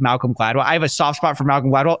love Malcolm Gladwell. I have a soft spot for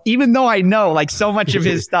Malcolm Gladwell, even though I know like so much of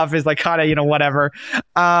his stuff is like kind of, you know, whatever.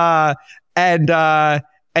 And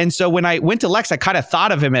so when I went to Lex, I kind of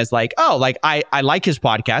thought of him as like, oh, like I like his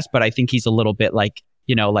podcast, but I think he's a little bit like,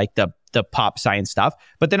 you know, like the pop science stuff.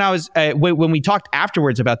 But then I was, when we talked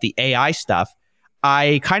afterwards about the AI stuff,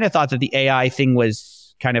 I kind of thought that the AI thing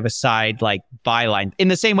was kind of a side like byline. In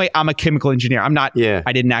the same way, I'm a chemical engineer. I'm not,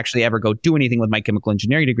 I didn't actually ever go do anything with my chemical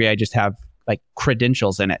engineering degree. I just have like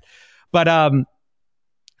credentials in it. But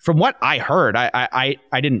from what I heard, I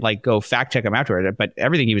didn't like go fact check him afterward, but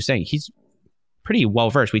everything he was saying, he's pretty well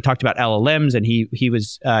versed. We talked about LLMs and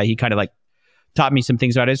he kind of like taught me some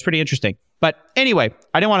things about it. It's pretty interesting. But anyway,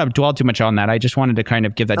 I didn't want to dwell too much on that. I just wanted to kind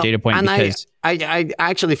of give that data point and because I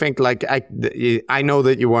actually think like I know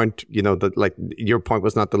that you weren't, you know, that like your point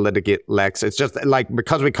was not to litigate Lex. It's just like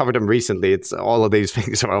because we covered him recently, it's all of these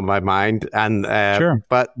things are on my mind. And sure.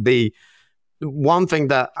 But the one thing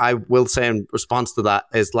that I will say in response to that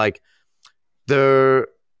is like so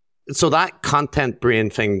that content brain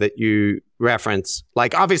thing that you reference,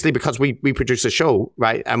 like obviously because we produce a show,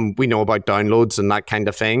 right, and we know about downloads and that kind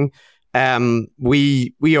of thing.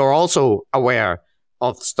 We are also aware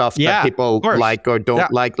of stuff that people like or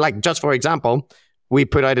don't like. Like just for example, we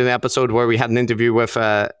put out an episode where we had an interview with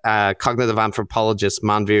a cognitive anthropologist,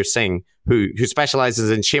 Manveer Singh, who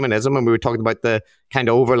specializes in shamanism, and we were talking about the kind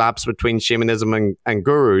of overlaps between shamanism and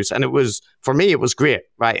gurus. And it was, for me, it was great,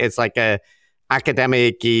 right? It's like a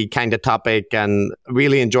academic-y kind of topic, and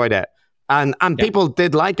really enjoyed it. And people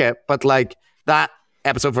did like it, but like that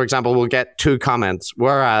episode, for example, will get 2 comments,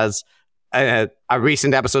 whereas a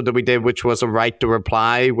recent episode that we did, which was a right to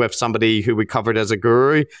reply with somebody who we covered as a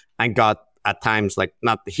guru and got at times like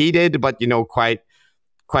not heated, but you know, quite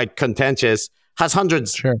contentious, has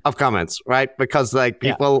hundreds of comments, right? Because like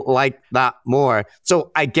people like that more.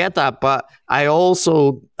 So I get that, but I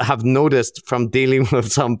also have noticed from dealing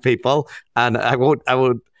with some people, and I won't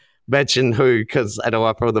mention who because I don't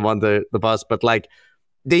want to throw them on the bus, but like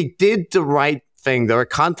they did the right thing. They're a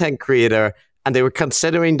content creator and they were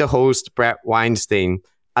considering to host Brett Weinstein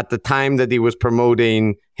at the time that he was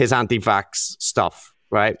promoting his anti-vax stuff,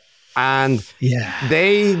 right? And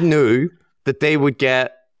they knew that they would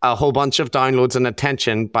get a whole bunch of downloads and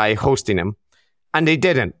attention by hosting him. And they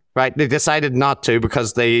didn't, right? They decided not to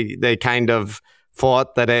because they kind of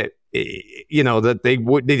thought that that they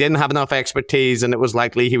didn't have enough expertise and it was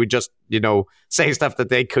likely he would just, say stuff that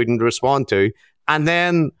they couldn't respond to. And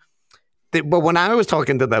then, but when I was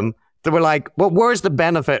talking to them, they were like, well, where's the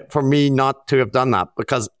benefit for me not to have done that?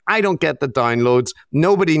 Because I don't get the downloads.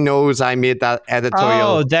 Nobody knows I made that editorial.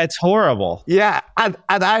 Oh, that's horrible. Yeah. And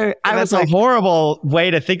I that's was like, a horrible way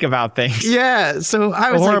to think about things. Yeah. So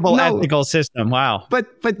I was a horrible like, no. ethical system. Wow. But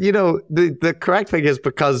the correct thing is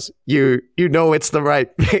because you know it's the right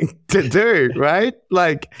thing to do, right?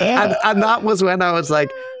 Like, and that was when I was like,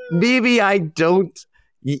 maybe I don't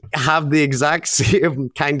have the exact same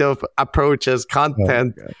kind of approach as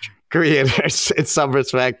content creators in some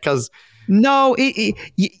respect, because I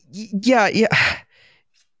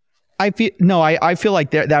feel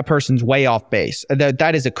like that person's way off base.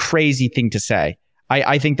 That is a crazy thing to say.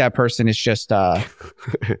 I think that person is just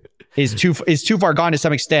is too far gone to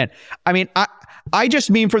some extent. I mean, I just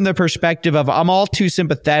mean from the perspective of I'm all too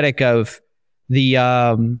sympathetic of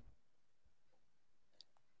the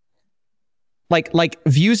like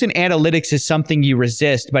views and analytics is something you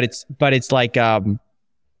resist, but it's like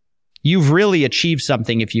you've really achieved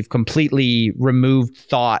something if you've completely removed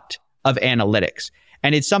thought of analytics.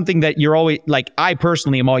 And it's something that you're always, like, I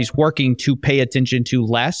personally am always working to pay attention to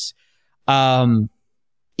less,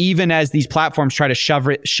 even as these platforms try to shove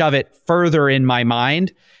it further in my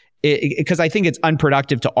mind, because I think it's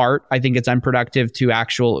unproductive to art. I think it's unproductive to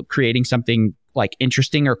actual creating something like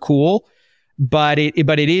interesting or cool. But it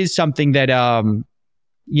is something that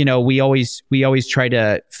we always try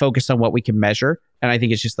to focus on what we can measure. And I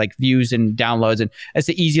think it's just like views and downloads, and that's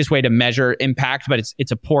the easiest way to measure impact, but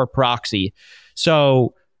it's a poor proxy.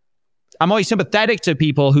 So I'm always sympathetic to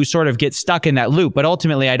people who sort of get stuck in that loop, but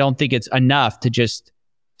ultimately I don't think it's enough to just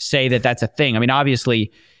say that that's a thing. I mean,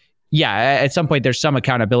 obviously, at some point there's some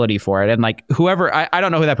accountability for it. And like whoever, I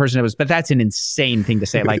don't know who that person was, but that's an insane thing to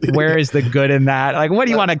say. Like, where is the good in that? Like, what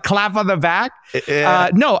do you want to clap on the back?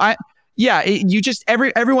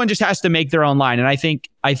 Everyone just has to make their own line. And I think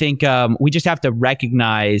we just have to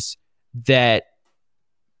recognize that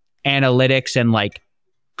analytics and like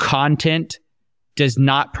content does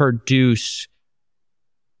not produce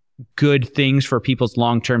good things for people's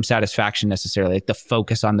long-term satisfaction necessarily. Like the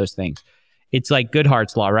focus on those things. It's like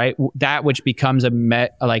Goodhart's law, right? That which becomes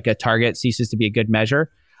a target ceases to be a good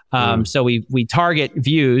measure. So we target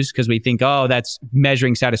views because we think, oh, that's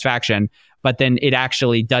measuring satisfaction, but then it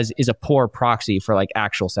actually is a poor proxy for like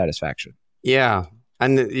actual satisfaction. Yeah.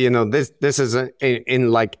 And this is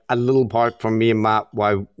in like a little part for me and Matt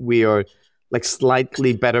why we are like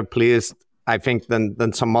slightly better placed, I think,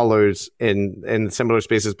 than some others in similar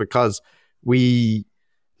spaces, because we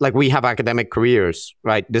have academic careers,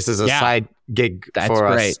 right? This is a side gig for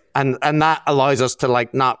us. Great. And that allows us to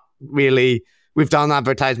like not really, we've done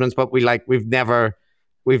advertisements, but we've never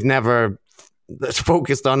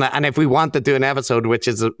focused on it. And if we want to do an episode which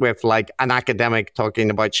is with like an academic talking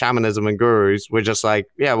about shamanism and gurus, we're just like,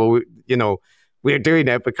 we're doing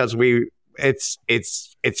it because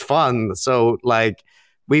it's fun. So like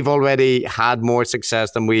we've already had more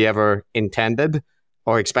success than we ever intended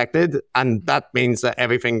or expected, and that means that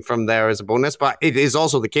everything from there is a bonus. But it is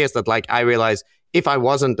also the case that like I realize if I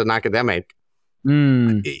wasn't an academic,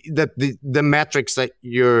 that the metrics that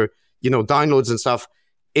your downloads and stuff,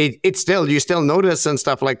 you still notice and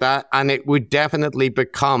stuff like that, and it would definitely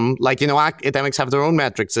become like academics have their own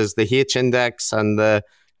metrics, as the H index and the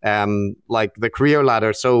like the career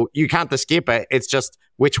ladder, so you can't escape it. It's just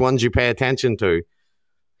which ones you pay attention to.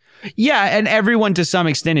 Yeah, and everyone to some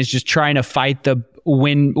extent is just trying to fight the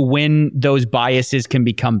when those biases can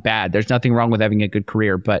become bad. There's nothing wrong with having a good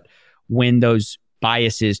career, but when those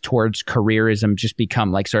biases towards careerism just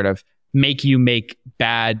become like sort of make you make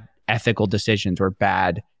bad ethical decisions or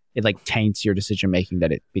it like taints your decision making,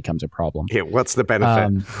 that it becomes a problem. Yeah, what's the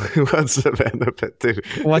benefit? What's the benefit?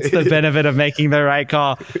 What's the benefit of making the right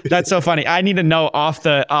call? That's so funny. I need to know off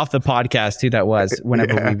the podcast who that was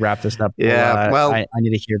whenever we wrap this up. Yeah, I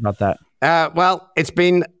need to hear about that. Well, it's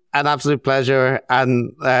been an absolute pleasure.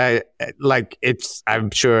 And I'm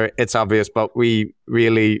sure it's obvious, but we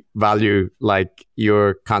really value like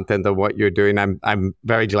your content and what you're doing. I'm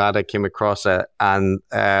very glad I came across it. And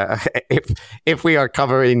if we are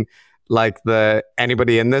covering like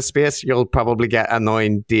anybody in this space, you'll probably get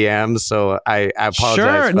annoying DMs. So I apologize.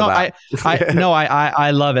 Sure. For that.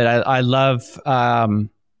 I love it. I love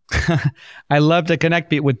I love to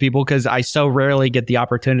connect with people because I so rarely get the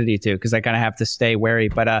opportunity to, because I kind of have to stay wary.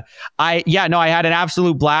 But I had an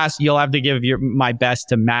absolute blast. You'll have to give my best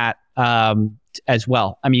to Matt as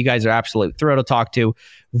well. I mean, you guys are absolute thrill to talk to.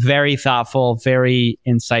 Very thoughtful, very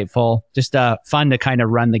insightful. Just fun to kind of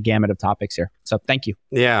run the gamut of topics here. So thank you.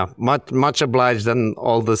 Yeah, much obliged, and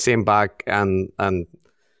all the same back, and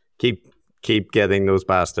keep getting those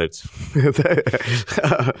bastards.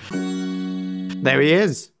 There he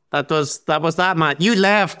is. That was that, Matt. You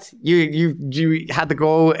left. You had to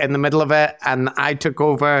go in the middle of it, and I took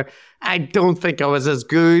over. I don't think I was as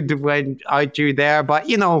good without you there, but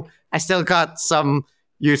I still got some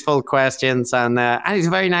useful questions, and he's a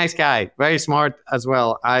very nice guy, very smart as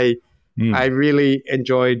well. I really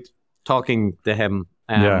enjoyed talking to him.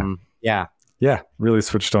 Yeah, really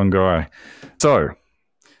switched on guy. So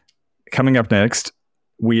coming up next,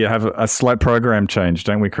 we have a slight program change,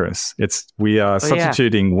 don't we, Chris? We are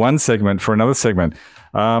substituting one segment for another segment.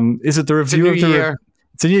 Is it the review of the year?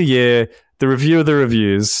 It's a new year. The review of the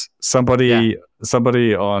reviews. Somebody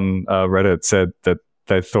on Reddit said that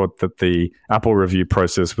they thought that the Apple review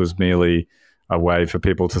process was merely a way for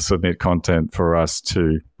people to submit content for us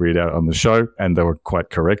to read out on the show, and they were quite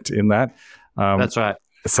correct in that. That's right.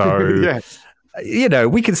 So,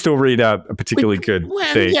 we can still read out a particularly good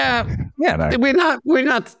thing. We're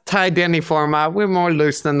not tied to any format. We're more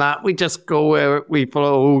loose than that. We just go where we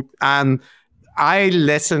flow. And I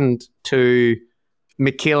listened to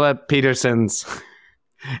Michaela Peterson's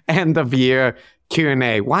end of year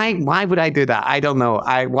Q&A. Why would I do that? I don't know.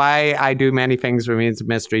 Why I do many things remains a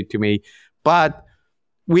mystery to me. But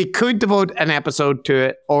we could devote an episode to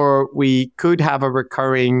it, or we could have a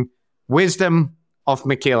recurring wisdom of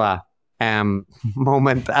Michaela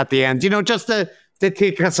moment at the end. Just to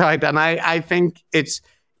take us out. And I think it's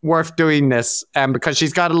worth doing this because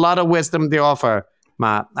she's got a lot of wisdom to offer,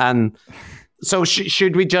 Matt. And so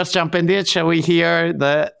should we just jump into it? Shall we hear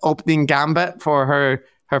the opening gambit for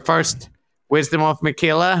her first wisdom of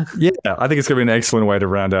Michaela? Yeah, I think it's going to be an excellent way to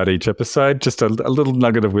round out each episode. Just a little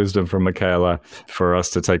nugget of wisdom from Michaela for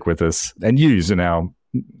us to take with us and use in our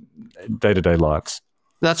day-to-day lives.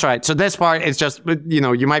 That's right. So this part is just,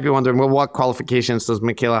 you might be wondering, well, what qualifications does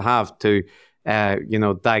Michaela have to,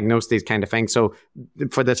 diagnose these kind of things? So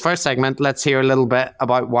for this first segment, let's hear a little bit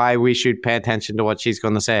about why we should pay attention to what she's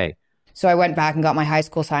going to say. So I went back and got my high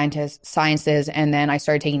school sciences, and then I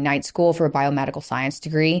started taking night school for a biomedical science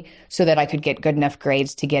degree so that I could get good enough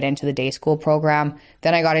grades to get into the day school program.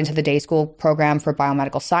 Then I got into the day school program for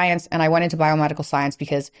biomedical science, and I went into biomedical science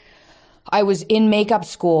because I was in makeup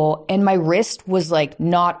school and my wrist was like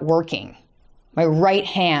not working, my right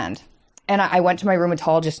hand. And I went to my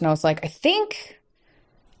rheumatologist and I was like, I think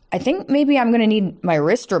maybe I'm going to need my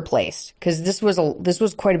wrist replaced, because this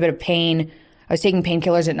was quite a bit of pain. I was taking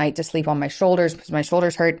painkillers at night to sleep on my shoulders because my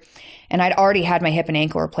shoulders hurt. And I'd already had my hip and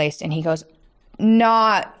ankle replaced. And he goes,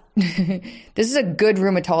 this is a good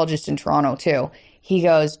rheumatologist in Toronto too. He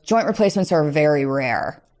goes, joint replacements are very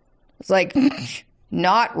rare. It's like,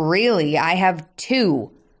 not really. I have 2.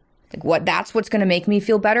 Like, that's what's going to make me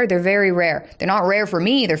feel better? They're very rare. They're not rare for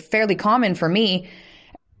me. They're fairly common for me.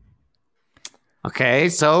 Okay,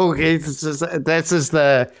 so this is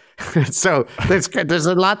the so there's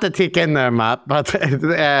a lot to take in there, Matt. But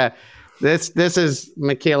this is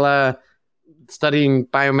Michaela studying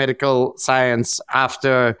biomedical science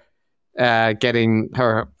after getting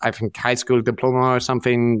her, I think, high school diploma or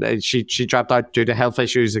something. She dropped out due to health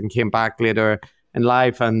issues and came back later in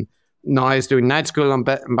life, and now is doing night school on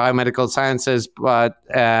biomedical sciences. But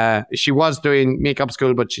she was doing makeup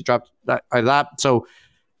school, but she dropped out of that. So.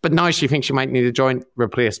 But now she thinks she might need a joint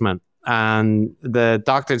replacement. And the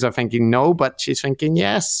doctors are thinking no, but she's thinking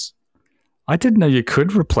yes. I didn't know you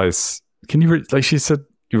could replace. Can you, like she said,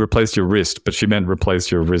 you replaced your wrist, but she meant replace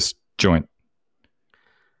your wrist joint.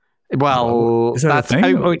 Well, is that a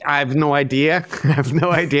thing? I have no idea.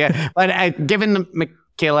 But given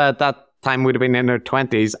Michaela at that time would have been in her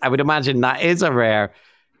 20s, I would imagine that is a rare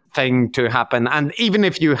thing to happen. And even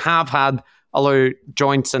if you have had other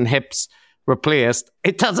joints and hips replaced,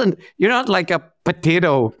 you're not like a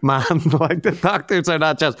potato, man. Like, the doctors are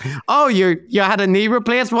not just, you had a knee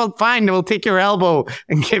replaced, well, fine, we'll take your elbow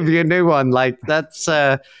and give you a new one. Like, that's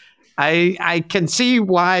I can see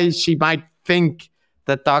why she might think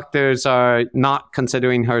that doctors are not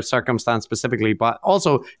considering her circumstance specifically, but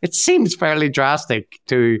also it seems fairly drastic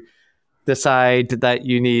to decide that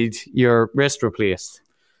you need your wrist replaced.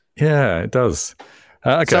 Yeah, it does.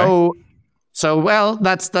 Okay. So well,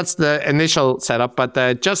 that's the initial setup,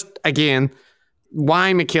 but just again,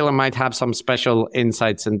 why Michaela might have some special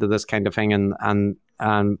insights into this kind of thing, and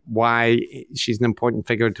why she's an important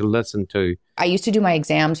figure to listen to. I used to do my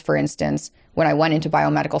exams, for instance, when I went into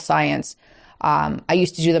biomedical science. I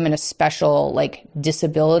used to do them in a special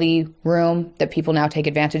disability room that people now take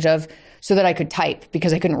advantage of so that I could type,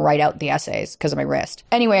 because I couldn't write out the essays because of my wrist.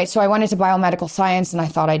 Anyway, so I went into biomedical science and I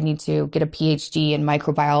thought I'd need to get a PhD in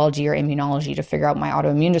microbiology or immunology to figure out my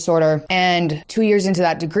autoimmune disorder. And 2 years into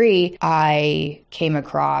that degree, I came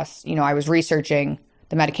across, I was researching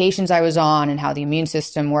the medications I was on and how the immune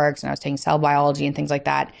system works, and I was taking cell biology and things like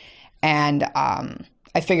that. And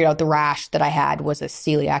I figured out the rash that I had was a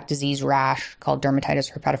celiac disease rash called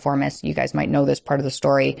dermatitis herpetiformis. You guys might know this part of the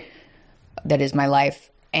story. That is my life.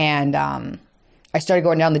 And I started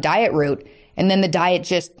going down the diet route. And then the diet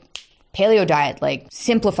just, paleo diet,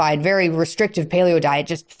 simplified, very restrictive paleo diet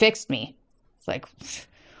just fixed me. It's like,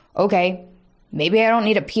 okay, maybe I don't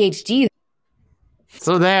need a PhD.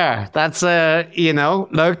 So that's,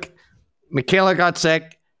 look, Michaela got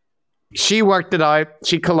sick. She worked it out.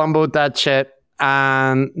 She Columboed that shit.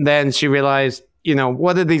 And then she realized,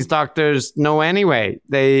 what did these doctors know anyway?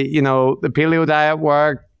 They, the paleo diet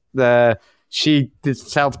worked, she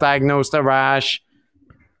self-diagnosed a rash.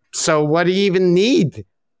 So what do you even need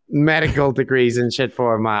medical degrees and shit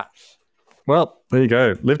for, Matt? Well, there you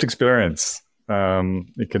go. Lived experience.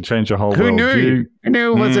 It can change your whole Who worldview. knew? Who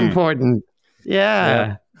knew it was important?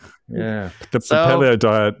 Yeah. The paleo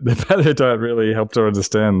diet really helped her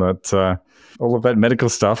understand that all of that medical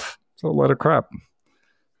stuff, it's a lot of crap.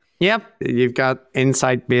 Yep, you've got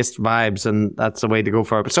insight-based vibes, and that's the way to go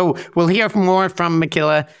for it. So we'll hear more from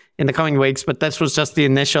Michaela in the coming weeks, but this was just the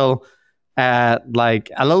initial, a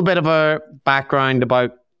little bit of a background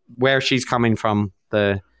about where she's coming from,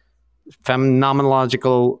 the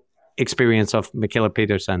phenomenological experience of Michaela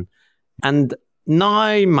Peterson. And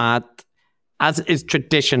now, Matt, as is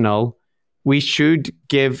traditional, we should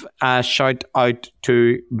give a shout out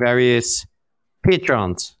to various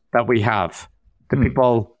patrons that we have, the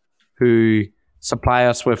people who supply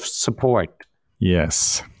us with support.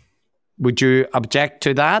 Yes. Would you object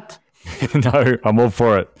to that? No, I'm all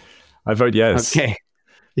for it. I vote yes. Okay.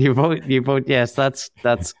 You vote yes. That's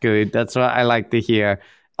good. That's what I like to hear.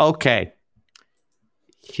 Okay.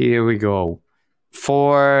 Here we go.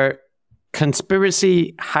 For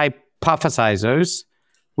conspiracy hypothesizers,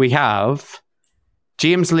 we have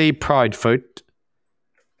James Lee Proudfoot,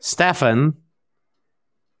 Stefan,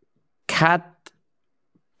 Kat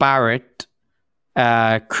Barrett,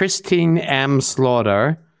 Christine M.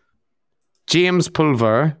 Slaughter, James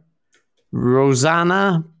Pulver,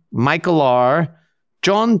 Rosanna, Michael R.,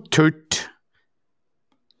 John Toot,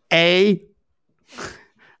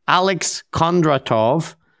 Alex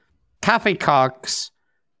Kondratov, Kathy Cox,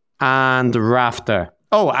 and Rafter.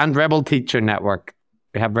 Oh, and Rebel Teacher Network.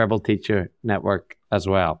 We have Rebel Teacher Network as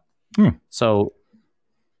well. So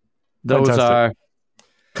those Fantastic. are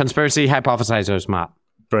conspiracy hypothesizers, Matt.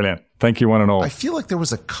 Brilliant. Thank you, one and all. I feel like there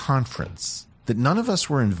was a conference that none of us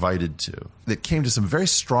were invited to that came to some very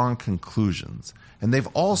strong conclusions, and they've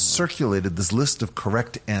all circulated this list of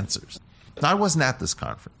correct answers. Now, I wasn't at this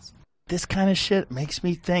conference. This kind of shit makes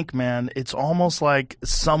me think, man, it's almost like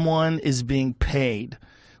someone is being paid.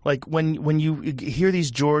 Like when you hear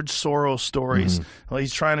these George Soros stories, well,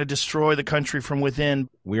 he's trying to destroy the country from within.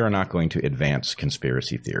 We are not going to advance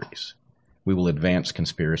conspiracy theories. We will advance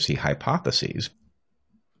conspiracy hypotheses.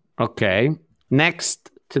 Okay. Next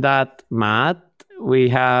to that, Matt, we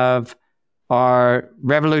have our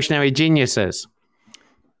revolutionary geniuses.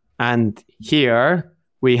 And here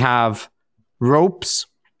we have Ropes,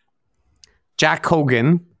 Jack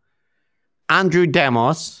Hogan, Andrew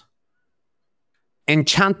Demos,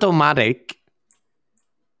 Enchantomatic,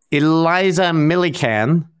 Eliza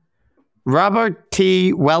Milliken, Robert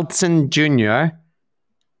T. Welton Jr.,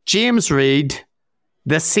 James Reed,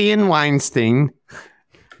 The Sean Weinstein,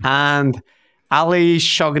 and Ali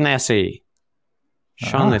Shaughnessy.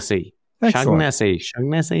 Shaughnessy. Shaughnessy.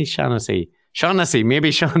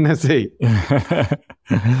 Maybe Shaughnessy.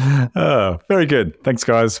 Oh, very good. Thanks,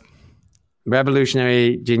 guys.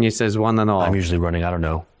 Revolutionary geniuses, one and all. I'm usually running,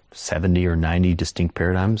 70 or 90 distinct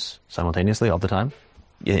paradigms simultaneously all the time.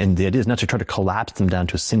 And the idea is not to try to collapse them down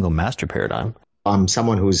to a single master paradigm. I'm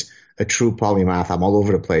someone who's a true polymath. I'm all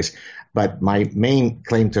over the place. But my main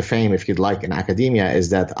claim to fame, if you'd like, in academia is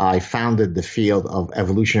that I founded the field of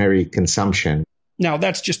evolutionary consumption. Now,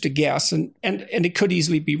 that's just a guess, and it could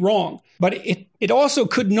easily be wrong. But it also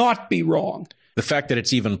could not be wrong. The fact that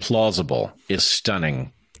it's even plausible is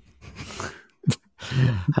stunning.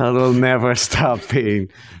 That will never stop being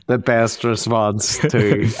the best response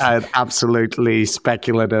to an absolutely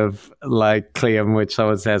speculative claim, which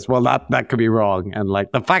someone says, well, that could be wrong. And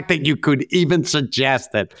the fact that you could even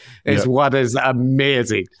suggest it is what is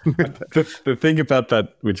amazing. The thing about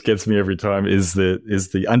that, which gets me every time, is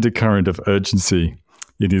the undercurrent of urgency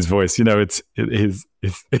in his voice. It's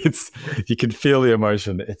you can feel the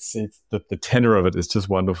emotion. It's the tenor of it is just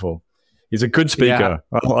wonderful. He's a good speaker.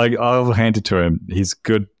 Yeah. I'll hand it to him. He's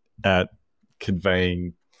good at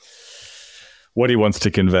conveying what he wants to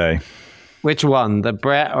convey. Which one, the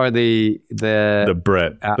Brett or the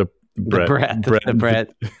Brett? The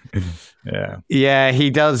Brett. Yeah, he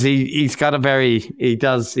does. He's got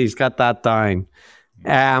that down.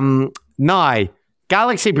 Now,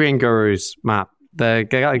 Galaxy Brain Gurus, Matt. The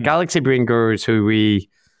Galaxy Brain Gurus, who we,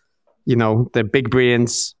 the big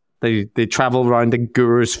brains, they travel around the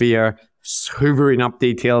guru sphere, hoovering up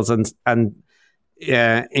details and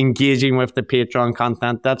engaging with the Patreon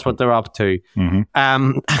content. That's what they're up to.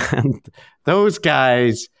 Mm-hmm. And those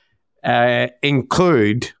guys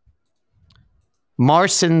include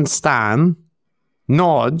Marcin Stan,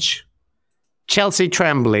 Nodge, Chelsea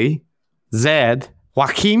Tremblay, Zed,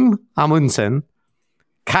 Joachim Amundsen,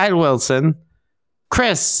 Kyle Wilson,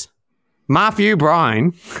 Chris, Matthew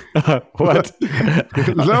Brown, what?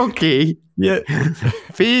 Loki,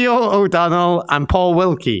 Theo O'Donnell, and Paul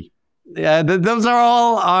Wilkie. Those are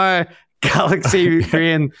all our Galaxy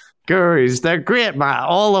Brain Gurus. They're great, Matt.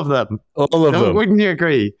 All of them. Wouldn't you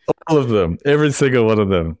agree? All of them. Every single one of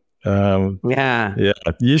them. Yeah.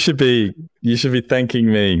 You should be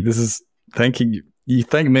thanking me. You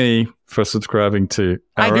thank me for subscribing to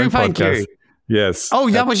our own thank podcast. You. Yes. Oh,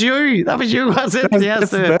 that was you. That was you, was it?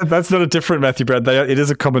 Yes. That's not a different Matthew Brad. It is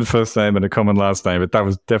a common first name and a common last name, but that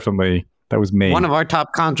was me. One of our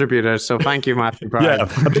top contributors. So thank you, Matthew Brad. Yeah,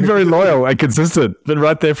 I've been very loyal and consistent. Been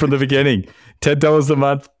right there from the beginning. $10 a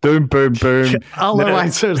month. Boom, boom, boom.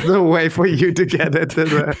 Otherwise, there's no way for you to get into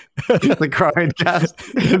the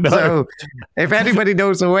Crowdcast. No. So, if anybody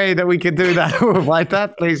knows a way that we can do that like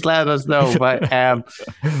that, please let us know. But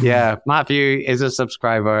Matthew is a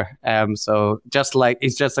subscriber. So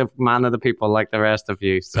he's just a man of the people like the rest of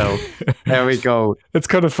you. So there we go. It's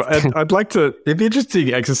kind of fun. It'd be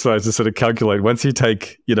interesting exercise to sort of calculate once you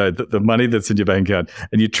take, the money that's in your bank account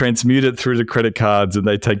and you transmute it through to credit cards and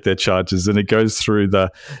they take their charges and it goes through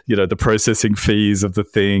the processing fees of the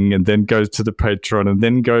thing and then goes to the Patreon and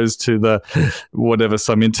then goes to the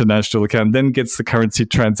some international account, then gets the currency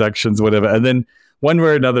transactions, whatever. And then one way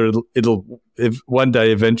or another, it'll one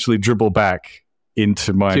day eventually dribble back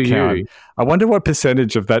into my account. You. I wonder what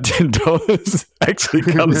percentage of that $10 actually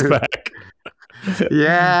comes back.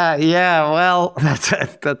 Yeah. Well,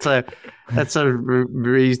 that's a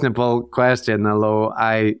reasonable question. Although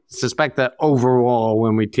I suspect that overall,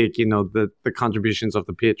 when we take the contributions of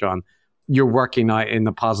the Patreon, you're working out in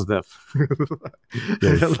the positive.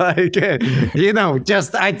 Yes.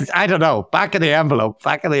 Just I don't know. Back of the envelope.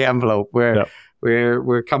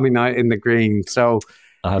 We're coming out in the green. So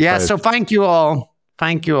So thank you all.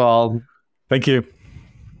 Thank you.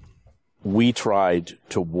 We tried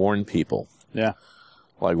to warn people. Yeah.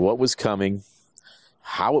 Like what was coming,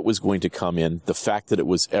 how it was going to come in, the fact that it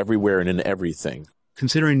was everywhere and in everything.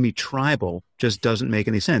 Considering me tribal just doesn't make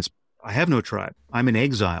any sense. I have no tribe. I'm in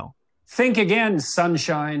exile. Think again,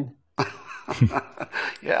 sunshine.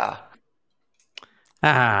 Yeah.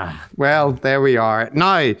 Well, there we are.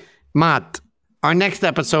 Now, Matt, our next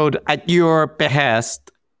episode at your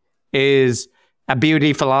behest is a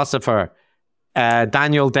beauty philosopher,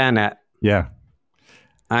 Daniel Dennett. Yeah.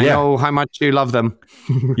 I know how much you love them.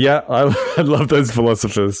 Yeah, I love those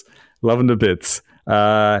philosophers. Love them to bits.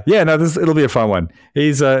 It'll be a fun one.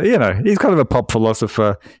 He's he's kind of a pop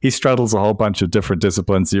philosopher. He straddles a whole bunch of different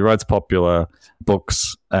disciplines. He writes popular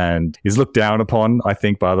books and he's looked down upon, I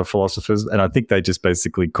think, by other philosophers. And I think they just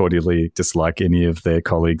basically cordially dislike any of their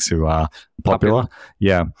colleagues who are popular.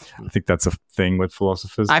 Yeah, I think that's a thing with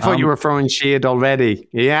philosophers. I thought you were throwing shade already.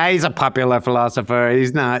 Yeah, he's a popular philosopher.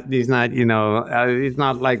 He's not, he's not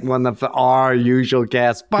like one of our usual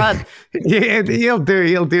guests, but he'll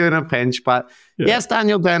do in a pinch. But yes,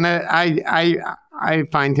 Daniel Dennett, I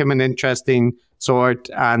find him an interesting sort,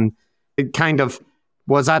 and it kind of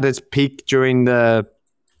was at its peak during the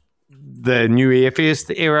New Atheist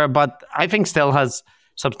era, but I think still has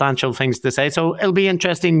substantial things to say. So it'll be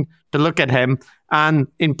interesting to look at him, and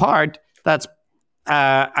in part, that's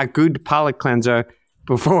a good palate cleanser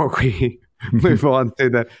before we move on to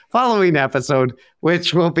the following episode,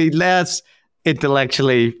 which will be less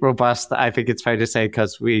intellectually robust, I think it's fair to say,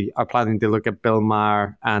 because we are planning to look at Bill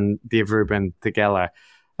Maher and Dave Rubin together.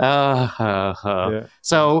 Yeah.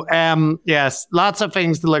 So, yes, lots of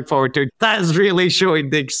things to look forward to. That is really showing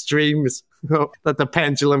the extremes that the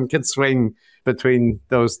pendulum can swing between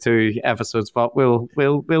those two episodes, but we'll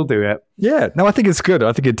do it. Yeah, no, I think it's good.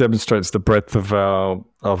 I think it demonstrates the breadth of our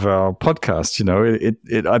podcast. You know,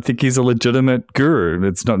 it I think he's a legitimate guru.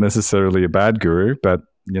 It's not necessarily a bad guru, but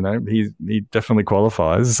you know, he definitely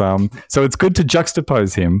qualifies. So it's good to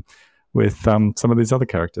juxtapose him with some of these other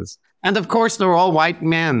characters. And of course, they're all white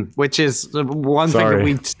men, which is one thing that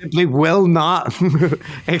we simply will not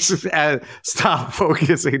stop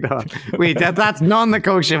focusing on. That's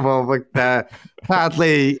non-negotiable. But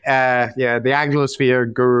sadly, the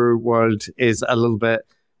Anglosphere guru world is a little bit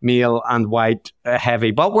male and white heavy.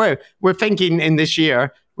 But we're thinking in this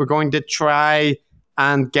year we're going to try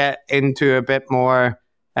and get into a bit more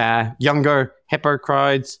younger, hipper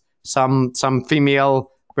crowds, some female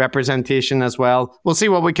representation as well. We'll see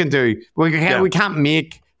what we can do. We can't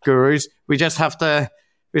make gurus. We just have to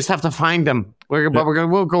find them.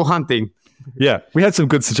 We'll go hunting. Yeah, we had some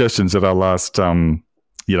good suggestions at our last. What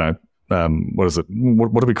is it?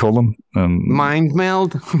 What do we call them? Mind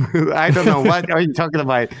meld. I don't know. What are you talking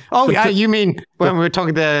about? Oh, yeah, you mean when we were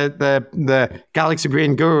talking the Galaxy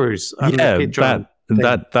Brain Gurus? Yeah,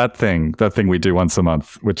 that thing we do once a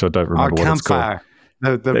month, which I don't remember what it's called.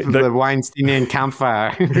 The Weinsteinian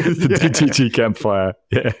campfire. The DTG campfire.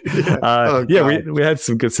 Yeah. We had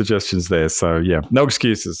some good suggestions there. So, yeah, no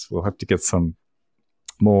excuses. We'll have to get some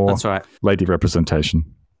more That's right. lady representation.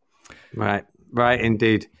 Right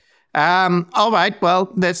indeed. All right.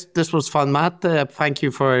 Well, this was fun, Matt. Thank you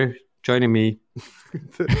for joining me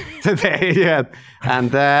today. Yeah. And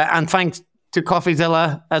thanks to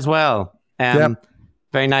CoffeeZilla as well.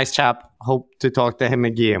 Very nice chap. Hope to talk to him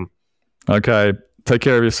again. Okay. Take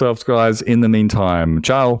care of yourselves, guys. In the meantime,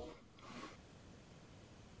 ciao.